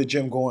keep me in the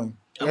gym going.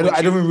 I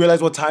don't even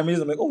realize what time it is.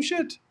 I'm like, oh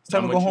shit, it's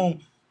time to go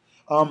home.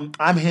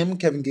 I'm him,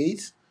 Kevin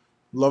Gates.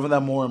 Loving that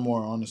more and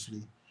more,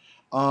 honestly.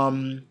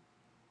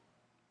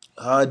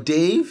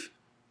 Dave,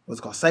 what's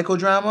it called?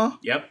 Psychodrama.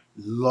 Yep.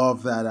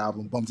 Love that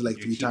album. Bumped it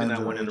like 3 times. That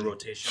one in already. the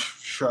rotation.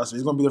 Trust me,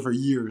 it's gonna be there for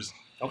years.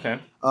 Okay.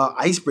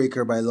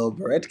 Icebreaker by Lil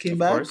Barrett came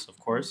back. Of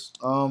course.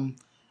 I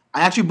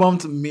actually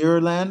bumped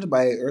Mirrorland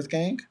by Earth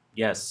Gang.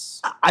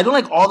 Yes. I don't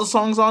like all the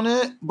songs on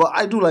it, but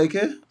I do like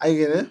it. I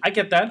get it. I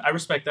get that. I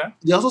respect that.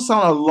 They also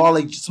sound a lot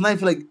like, sometimes I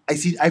feel like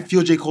I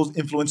feel J. Cole's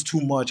influence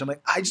too much. I'm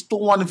like, I just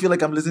don't want to feel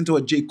like I'm listening to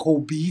a J. Cole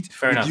beat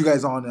Fair with enough. you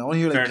guys on it. I want to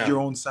hear Fair like enough.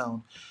 your own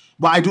sound.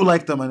 But I do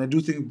like them, and I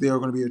do think they are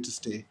going to be here to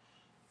stay.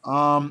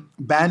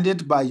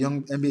 Bandit by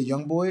NBA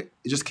Youngboy.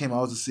 It just came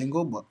out as a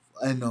single,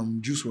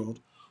 and Juice WRLD.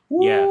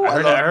 Yeah, Ooh,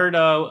 I heard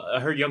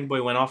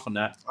Youngboy went off on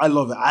that. I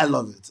love it.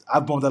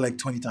 I've bumped that like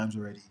 20 times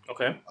already.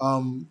 Okay.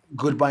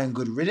 Goodbye and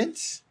Good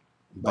Riddance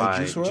by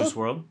Juice WRLD. Juice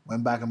WRLD.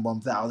 Went back and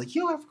bumped that. I was like,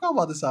 yo, I forgot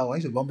about this album. I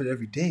used to bump it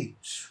every day.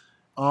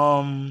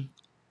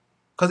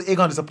 Because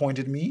Akon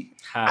disappointed me.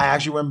 I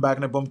actually went back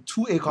and I bumped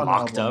 2 Akon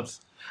Locked albums.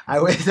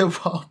 I went to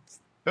bump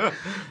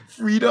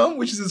Freedom,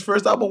 which is his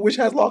first album, which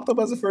has Locked Up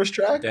as the first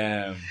track.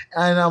 Damn.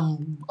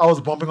 And I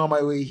was bumping on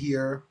my way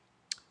here.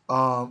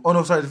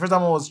 The first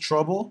album was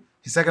Trouble.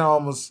 His second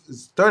album was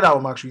his third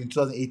album actually in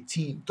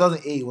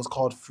 2008 was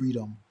called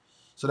Freedom.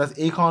 So that's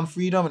Akon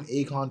Freedom and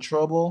Akon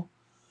Trouble.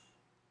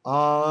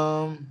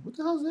 What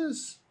the hell is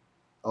this?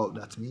 Oh,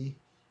 that's me.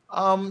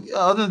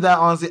 Other than that,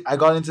 honestly, I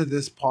got into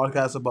this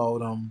podcast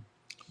about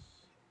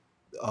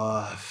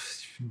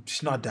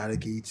just not data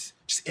gates,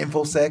 just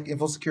info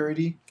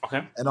security.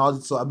 Okay. And all,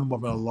 so I've been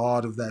bumping a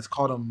lot of that. It's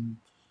called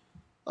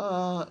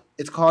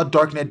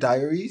Darknet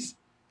Diaries.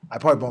 I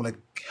probably bumped like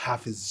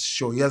half his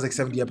show. He has like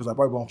 70 episodes. I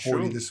probably bumped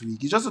 40 this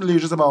week. It's just literally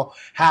just about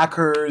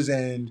hackers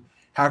and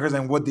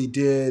what they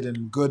did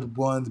and good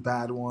ones,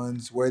 bad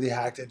ones, where they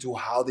hacked into,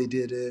 how they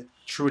did it.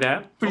 True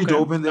that. Pretty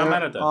dope in there. I'm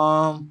mad at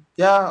that.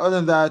 Yeah,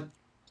 other than that,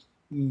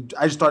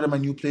 I just started my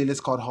new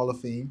playlist called Hall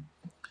of Fame.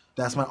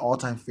 That's my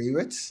all-time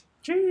favorites.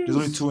 Jeez. There's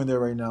only 2 in there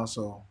right now,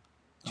 so.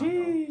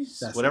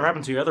 Jeez. Whatever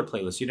happened to your other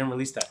playlist? You didn't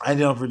release that. I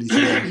didn't release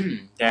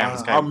it.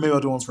 Damn. Maybe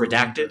I'll do one for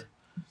Redacted.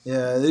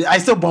 Yeah, I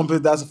still bump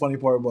it. That's the funny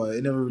part, but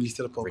it never released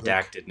to the public.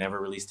 Redacted. Never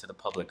released to the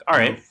public. All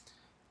right.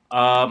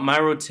 My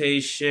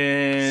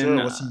rotation. Sir,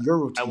 what's in your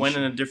rotation? I went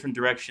in a different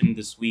direction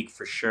this week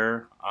for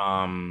sure.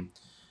 I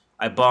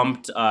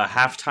bumped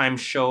Halftime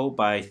Show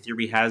by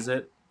Theory Has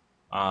It.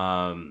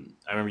 I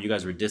remember you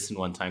guys were dissing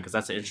one time because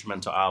that's an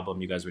instrumental album.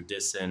 You guys were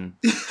dissing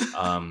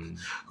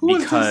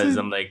because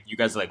I'm like, you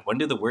guys are like, when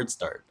did the words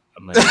start?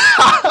 I'm like,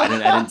 I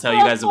didn't tell you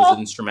guys it was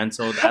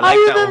instrumental. I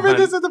remember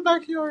this in the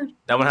backyard.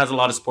 That one has a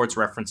lot of sports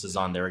references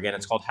on there. Again,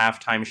 it's called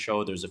Halftime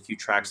Show. There's a few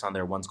tracks on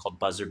there. One's called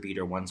Buzzer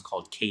Beater. One's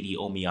called Katie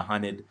Owe Me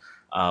 100.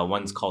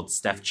 One's called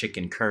Steph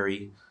Chicken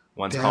Curry.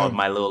 One's called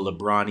My Little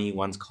LeBronny.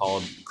 One's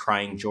called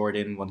Crying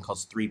Jordan. One called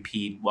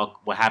Three-Peat. What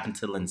Happened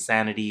to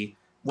Linsanity?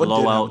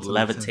 Blowout,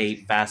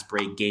 Levitate, Fast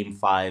Break, Game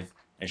 5,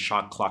 and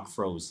Shot Clock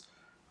Froze.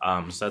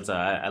 So that's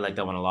I like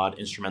that one a lot.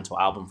 Instrumental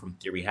album from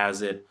Theory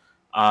Has It.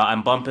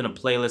 I'm bumping a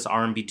playlist,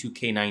 R&B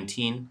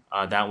 2K19.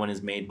 That one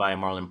is made by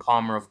Marlon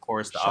Palmer, of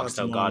course, the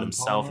Oxtail God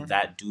himself, Palmer.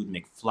 That Dude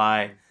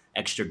McFly,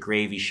 Extra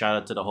Gravy. Shout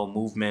out to the whole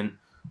movement.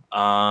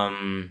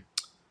 I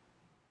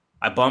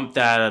bumped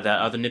that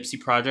other Nipsey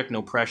project,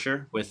 No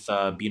Pressure, with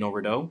Bino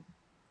Rideau.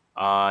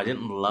 I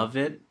didn't love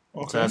it.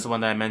 Okay. So that's the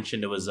one that I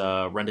mentioned. It was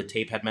Run the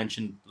Tape had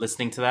mentioned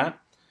listening to that.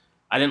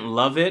 I didn't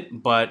love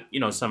it, but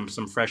some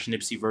fresh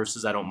Nipsey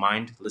verses I don't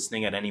mind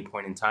listening at any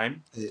point in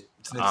time.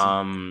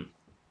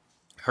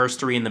 Her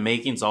Story in the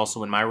Making is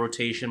also in my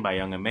rotation by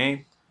Young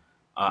M.A.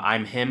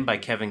 I'm Him by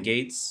Kevin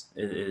Gates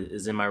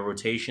is in my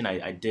rotation.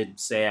 I did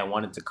say I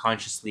wanted to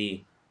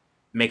consciously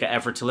make an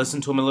effort to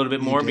listen to him a little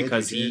bit more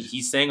because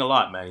he's saying a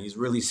lot, man. He's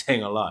really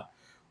saying a lot.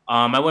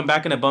 I went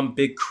back and I bumped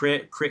Big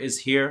Crit. Crit is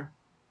here.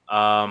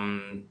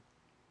 I'm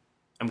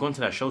going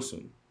to that show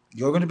soon.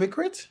 You're going to Big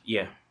Crit?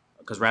 Yeah,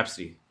 because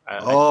Rhapsody. I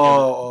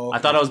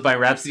thought I was buying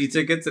Rhapsody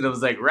tickets, and it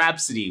was like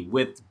Rhapsody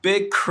with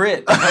Big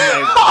Crit. I'm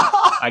like,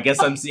 I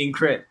guess I'm seeing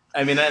Crit.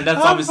 I mean, and that's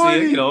obviously,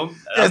 funny. You know,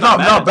 it's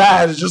not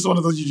bad. It's just one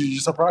of those you're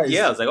surprised.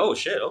 Yeah, I was like, oh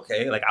shit,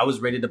 okay. Like I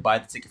was ready to buy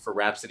the ticket for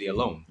Rhapsody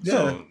alone. Yeah.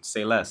 So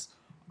say less.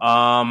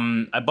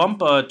 I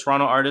bump a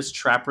Toronto artist,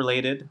 Trap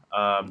Related.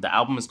 The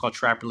album is called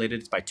Trap Related.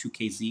 It's by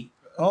 2KZ.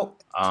 Oh,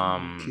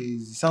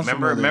 2KZ. Sounds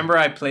familiar. Remember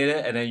I played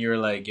it, and then you were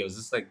like, yo,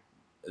 this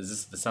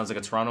sounds like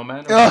a Toronto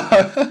man?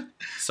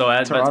 So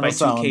that's by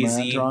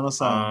 2KZ. Toronto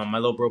sound. My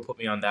little bro put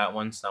me on that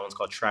one. So that one's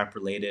called Trap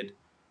Related.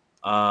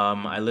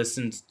 I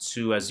listened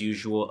to, as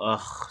usual,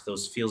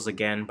 Those Feels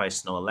Again by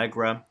Snow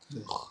Allegra.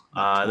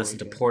 I listened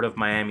to Port of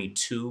Miami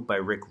 2 by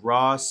Rick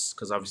Ross,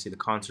 because obviously the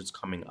concert's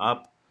coming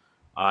up.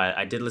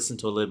 I did listen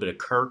to a little bit of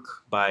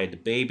Kirk by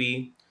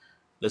DaBaby.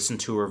 Listened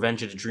to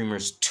Revenge of the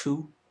Dreamers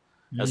 2,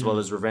 as well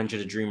as Revenge of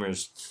the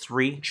Dreamers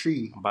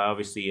 3 by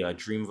obviously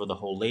Dream of the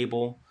whole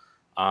label.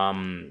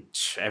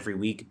 Every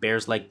week.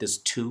 Bears Like This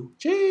 2.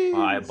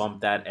 I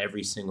bump that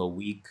every single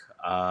week.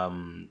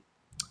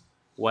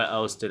 What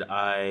else did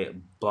I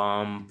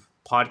bump?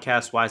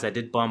 Podcast wise, I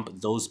did bump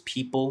Those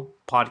People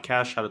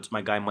podcast. Shout out to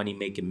my guy Money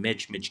Making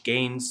Mitch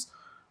Gaines.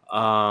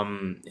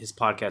 His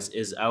podcast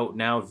is out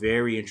now.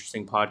 Very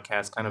interesting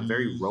podcast, kind of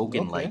very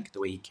Rogan-like the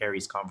way he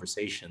carries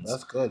conversations.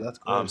 That's good.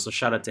 So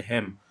shout out to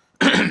him.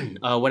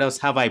 What else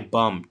have I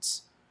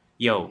bumped?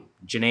 Yo,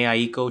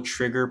 Janae Aiko,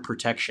 Trigger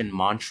Protection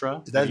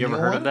Mantra. Have you ever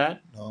heard of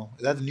that? No.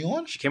 Is that the new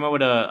one? She came out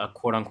with a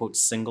quote-unquote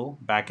single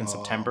back in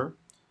September.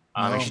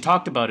 And she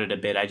talked about it a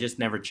bit. I just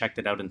never checked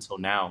it out until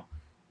now.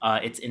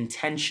 It's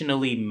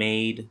intentionally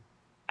made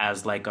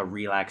as like a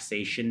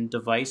relaxation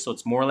device. So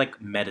it's more like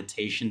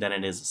meditation than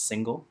it is a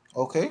single.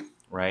 Okay.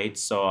 Right?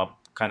 So I'll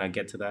kind of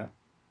get to that.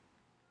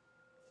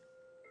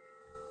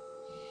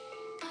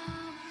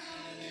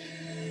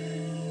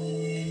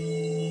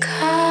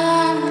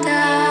 Calm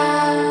down.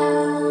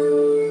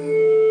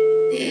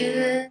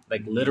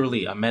 Like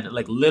literally, you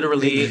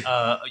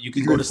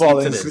can go to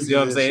sleep to this. You know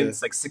what I'm saying?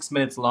 It's like 6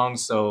 minutes long.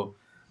 So,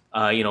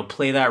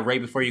 play that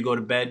right before you go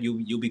to bed.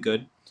 You'll be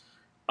good.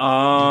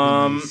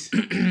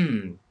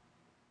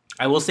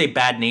 I will say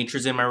Bad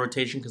Nature's in my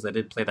rotation because I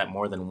did play that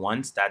more than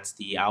once. That's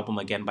the album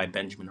again by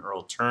Benjamin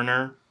Earl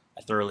Turner.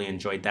 I thoroughly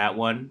enjoyed that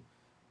one.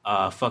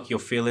 Fuck Your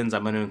Feelings,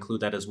 I'm going to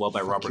include that as well by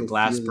Robert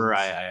Glasper.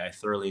 I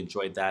thoroughly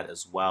enjoyed that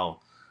as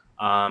well.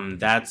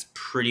 That's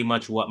pretty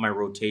much what my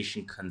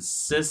rotation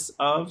consists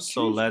of.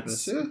 So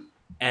let's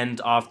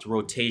end off the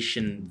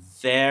rotation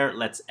there.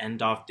 Let's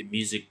end off the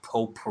music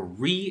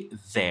potpourri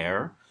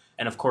there.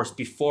 And of course,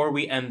 before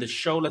we end the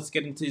show, let's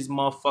get into these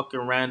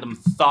motherfucking random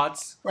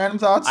thoughts. Random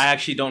thoughts? I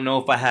actually don't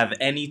know if I have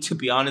any, to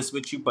be honest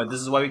with you, but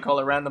this is why we call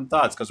it random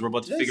thoughts, because we're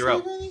about to figure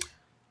out. Check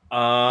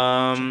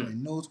my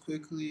notes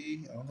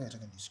quickly. I don't think I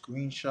took any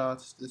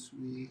screenshots this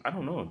week. I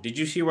don't know. Did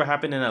you see what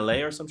happened in LA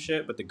or some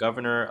shit? But the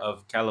governor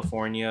of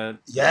California.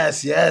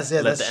 Yes. Let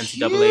the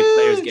NCAA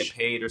players get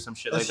paid or some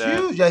shit like that.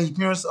 Huge. Yeah, he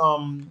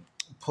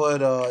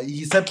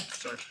he said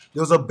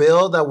there was a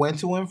bill that went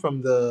to him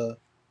from the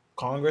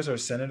Congress or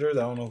senators.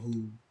 I don't know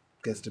who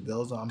gets the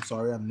bills. I'm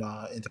sorry, I'm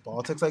not into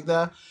politics like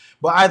that.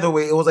 But either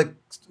way, it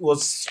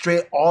was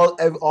straight all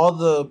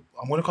the,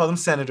 I'm going to call them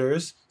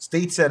senators,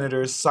 state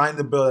senators, signed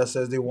the bill that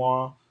says they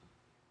want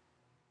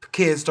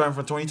kids starting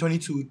from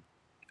 2022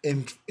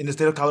 in the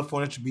state of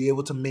California to be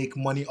able to make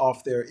money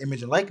off their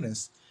image and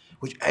likeness,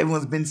 which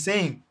everyone's been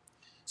saying.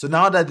 So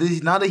now that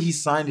he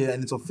signed it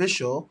and it's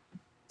official,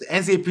 the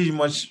NCAA pretty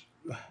much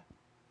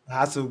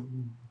has to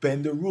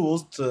bend the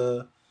rules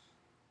to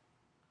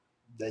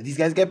that these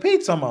guys get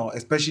paid somehow,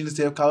 especially in the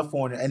state of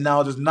California. And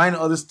now there's 8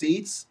 other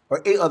states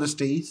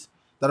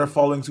that are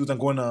following suit and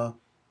going to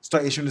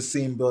start issuing the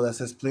same bill that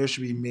says players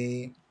should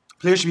be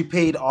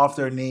paid off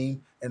their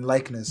name and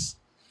likeness.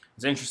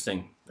 It's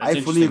interesting. I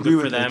fully agree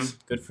with them.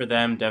 Good for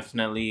them.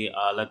 Definitely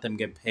let them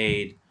get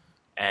paid,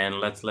 and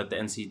let's let the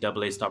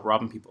NCAA stop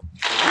robbing people.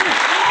 Shout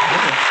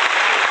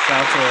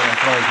out to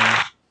Flores, man.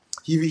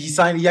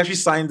 He actually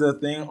signed the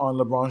thing on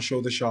LeBron's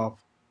show, The Shop.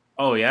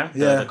 Oh yeah,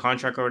 the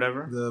contract or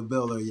whatever. The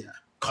bill, yeah.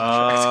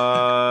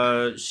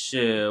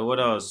 Shit. What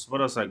else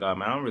I got,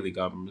 man? I don't really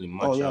got much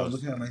else. Oh yeah, I was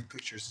looking at my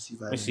pictures to see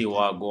if I. Let me see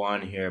what go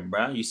on here,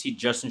 bro. You see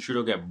Justin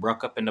Trudeau get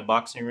broke up in the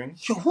boxing ring?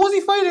 Yo, who was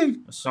he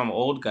fighting? Some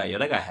old guy. Yo,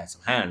 that guy had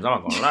some hands.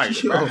 I'm not gonna lie.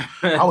 Yo,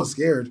 I was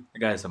scared. That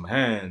guy had some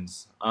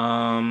hands.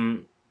 I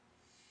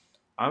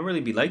don't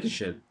really be liking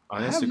shit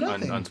on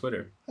Instagram, on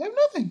Twitter. I have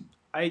nothing.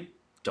 I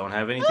don't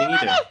have anything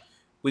either.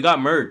 We got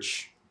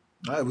merch.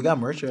 All right, we got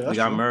merch. We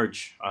got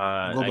merch.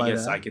 I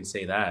guess I can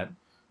say that.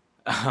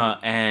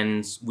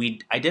 And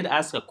I did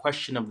ask a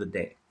question of the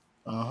day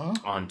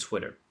on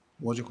Twitter.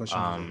 What's your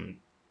question?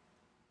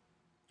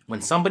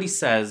 When somebody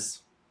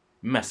says,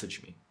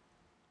 message me,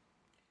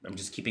 I'm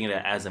just keeping it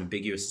as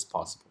ambiguous as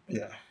possible.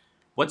 Yeah.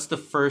 What's the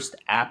first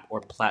app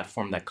or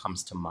platform that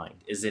comes to mind?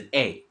 Is it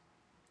A,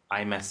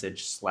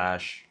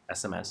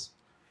 iMessage/SMS?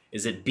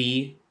 Is it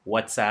B,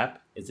 WhatsApp?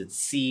 Is it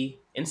C,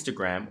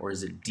 Instagram? Or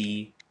is it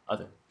D,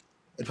 other?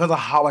 It depends on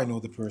how I know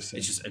the person.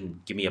 It's just,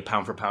 and give me a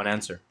pound for pound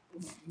answer.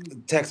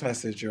 Text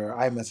message or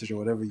iMessage or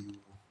whatever you...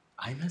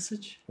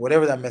 iMessage?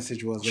 Whatever that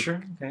message was.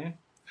 Sure, okay.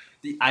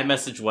 The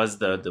iMessage was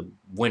the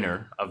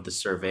winner of the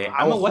survey.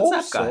 I I'm a would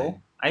WhatsApp hope guy.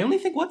 so. I only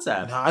think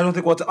WhatsApp. No, I don't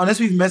think WhatsApp... Unless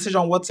we've messaged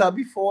on WhatsApp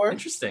before.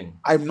 Interesting.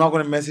 I'm not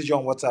going to message you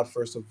on WhatsApp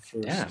first.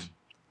 Damn.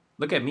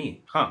 Look at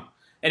me. Huh.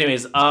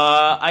 Anyways,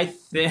 I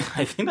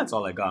think that's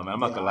all I got, man. I'm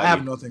not gonna lie. I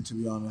have nothing, to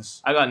be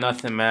honest. I got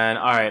nothing, man.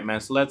 All right, man.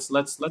 So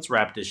let's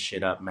wrap this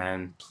shit up,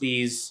 man.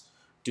 Please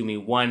do me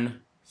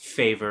one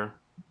favor.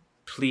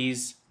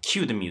 Please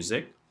cue the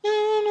music.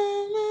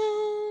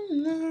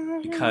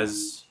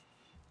 Because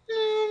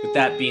with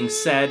that being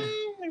said,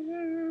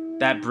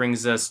 that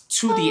brings us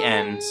to the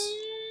end,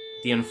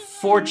 the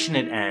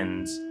unfortunate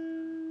end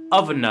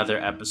of another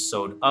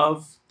episode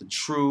of the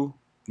True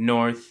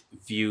North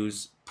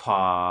Views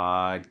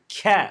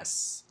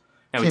podcast.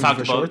 Now, we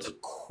talked about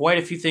quite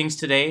a few things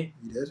today,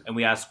 and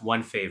we asked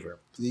one favor.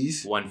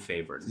 Please? One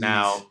favor. Please.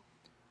 Now,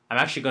 I'm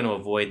actually going to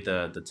avoid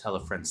the tell a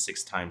friend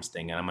 6 times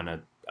thing, and I'm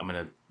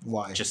gonna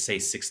why? Just say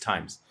 6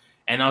 times.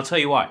 And I'll tell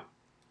you why.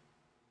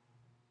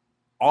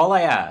 All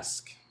I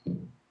ask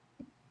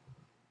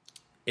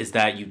is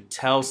that you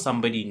tell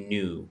somebody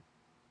new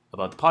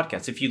about the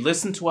podcast. If you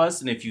listen to us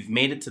and if you've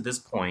made it to this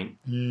point,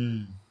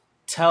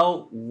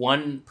 tell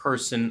one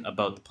person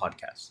about the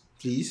podcast.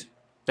 Please?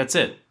 That's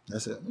it.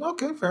 That's it.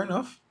 Okay, fair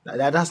enough.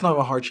 That's not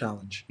a hard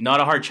challenge. Not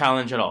a hard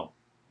challenge at all.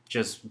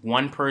 Just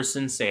one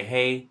person say,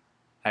 hey,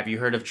 have you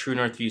heard of True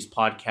North Views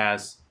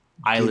podcast?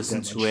 I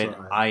listen to it.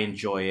 I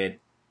enjoy it.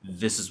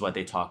 This is what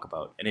they talk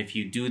about. And if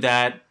you do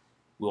that,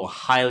 we'll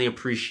highly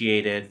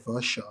appreciate it.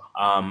 For sure.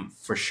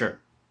 For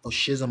sure. Oh,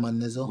 shizzle my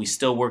nizzle. We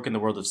still work in the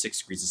world of 6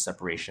 degrees of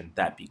separation.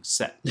 That being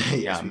said.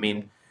 Yeah, I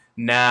mean,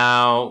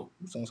 now,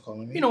 someone's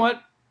calling me. You know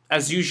what?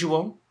 As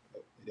usual,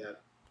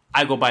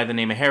 I go by the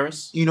name of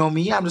Harris. You know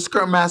me. I'm the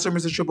skirt master,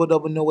 Mr. Triple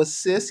Double, no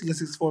assist. You can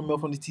 64 mil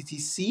from the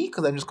TTC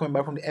because I'm just coming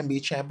back from the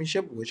NBA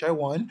championship, which I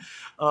won.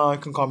 You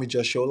can call me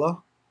Just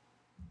Shola.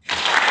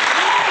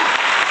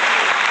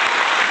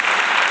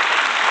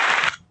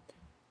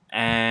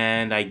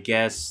 And I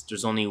guess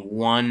there's only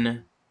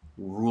one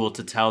rule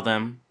to tell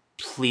them.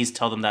 Please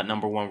tell them that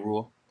number one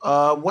rule.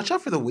 Watch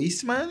out for the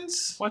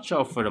wastemans. Watch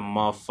out for the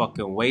motherfucking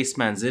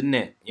wastemans, isn't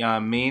it? You know what I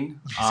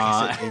mean?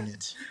 In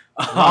it.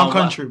 Wrong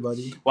country,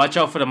 buddy. Watch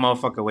out for the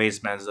motherfucking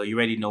wastemans, though. You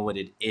already know what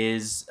it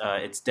is.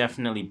 It's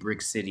definitely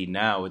Brick City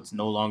now. It's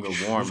no longer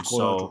warm,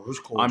 so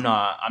I'm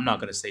not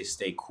gonna say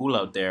stay cool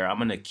out there. I'm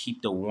gonna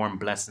keep the warm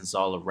blessings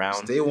all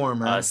around. Stay warm,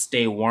 man.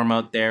 Stay warm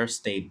out there.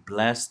 Stay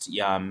blessed.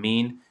 Yeah, you know I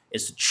mean.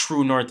 It's the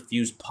True North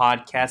Views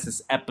podcast.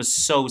 It's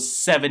episode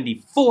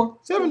 74.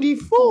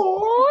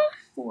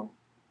 74?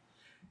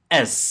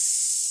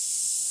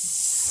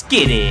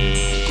 Get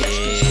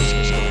it.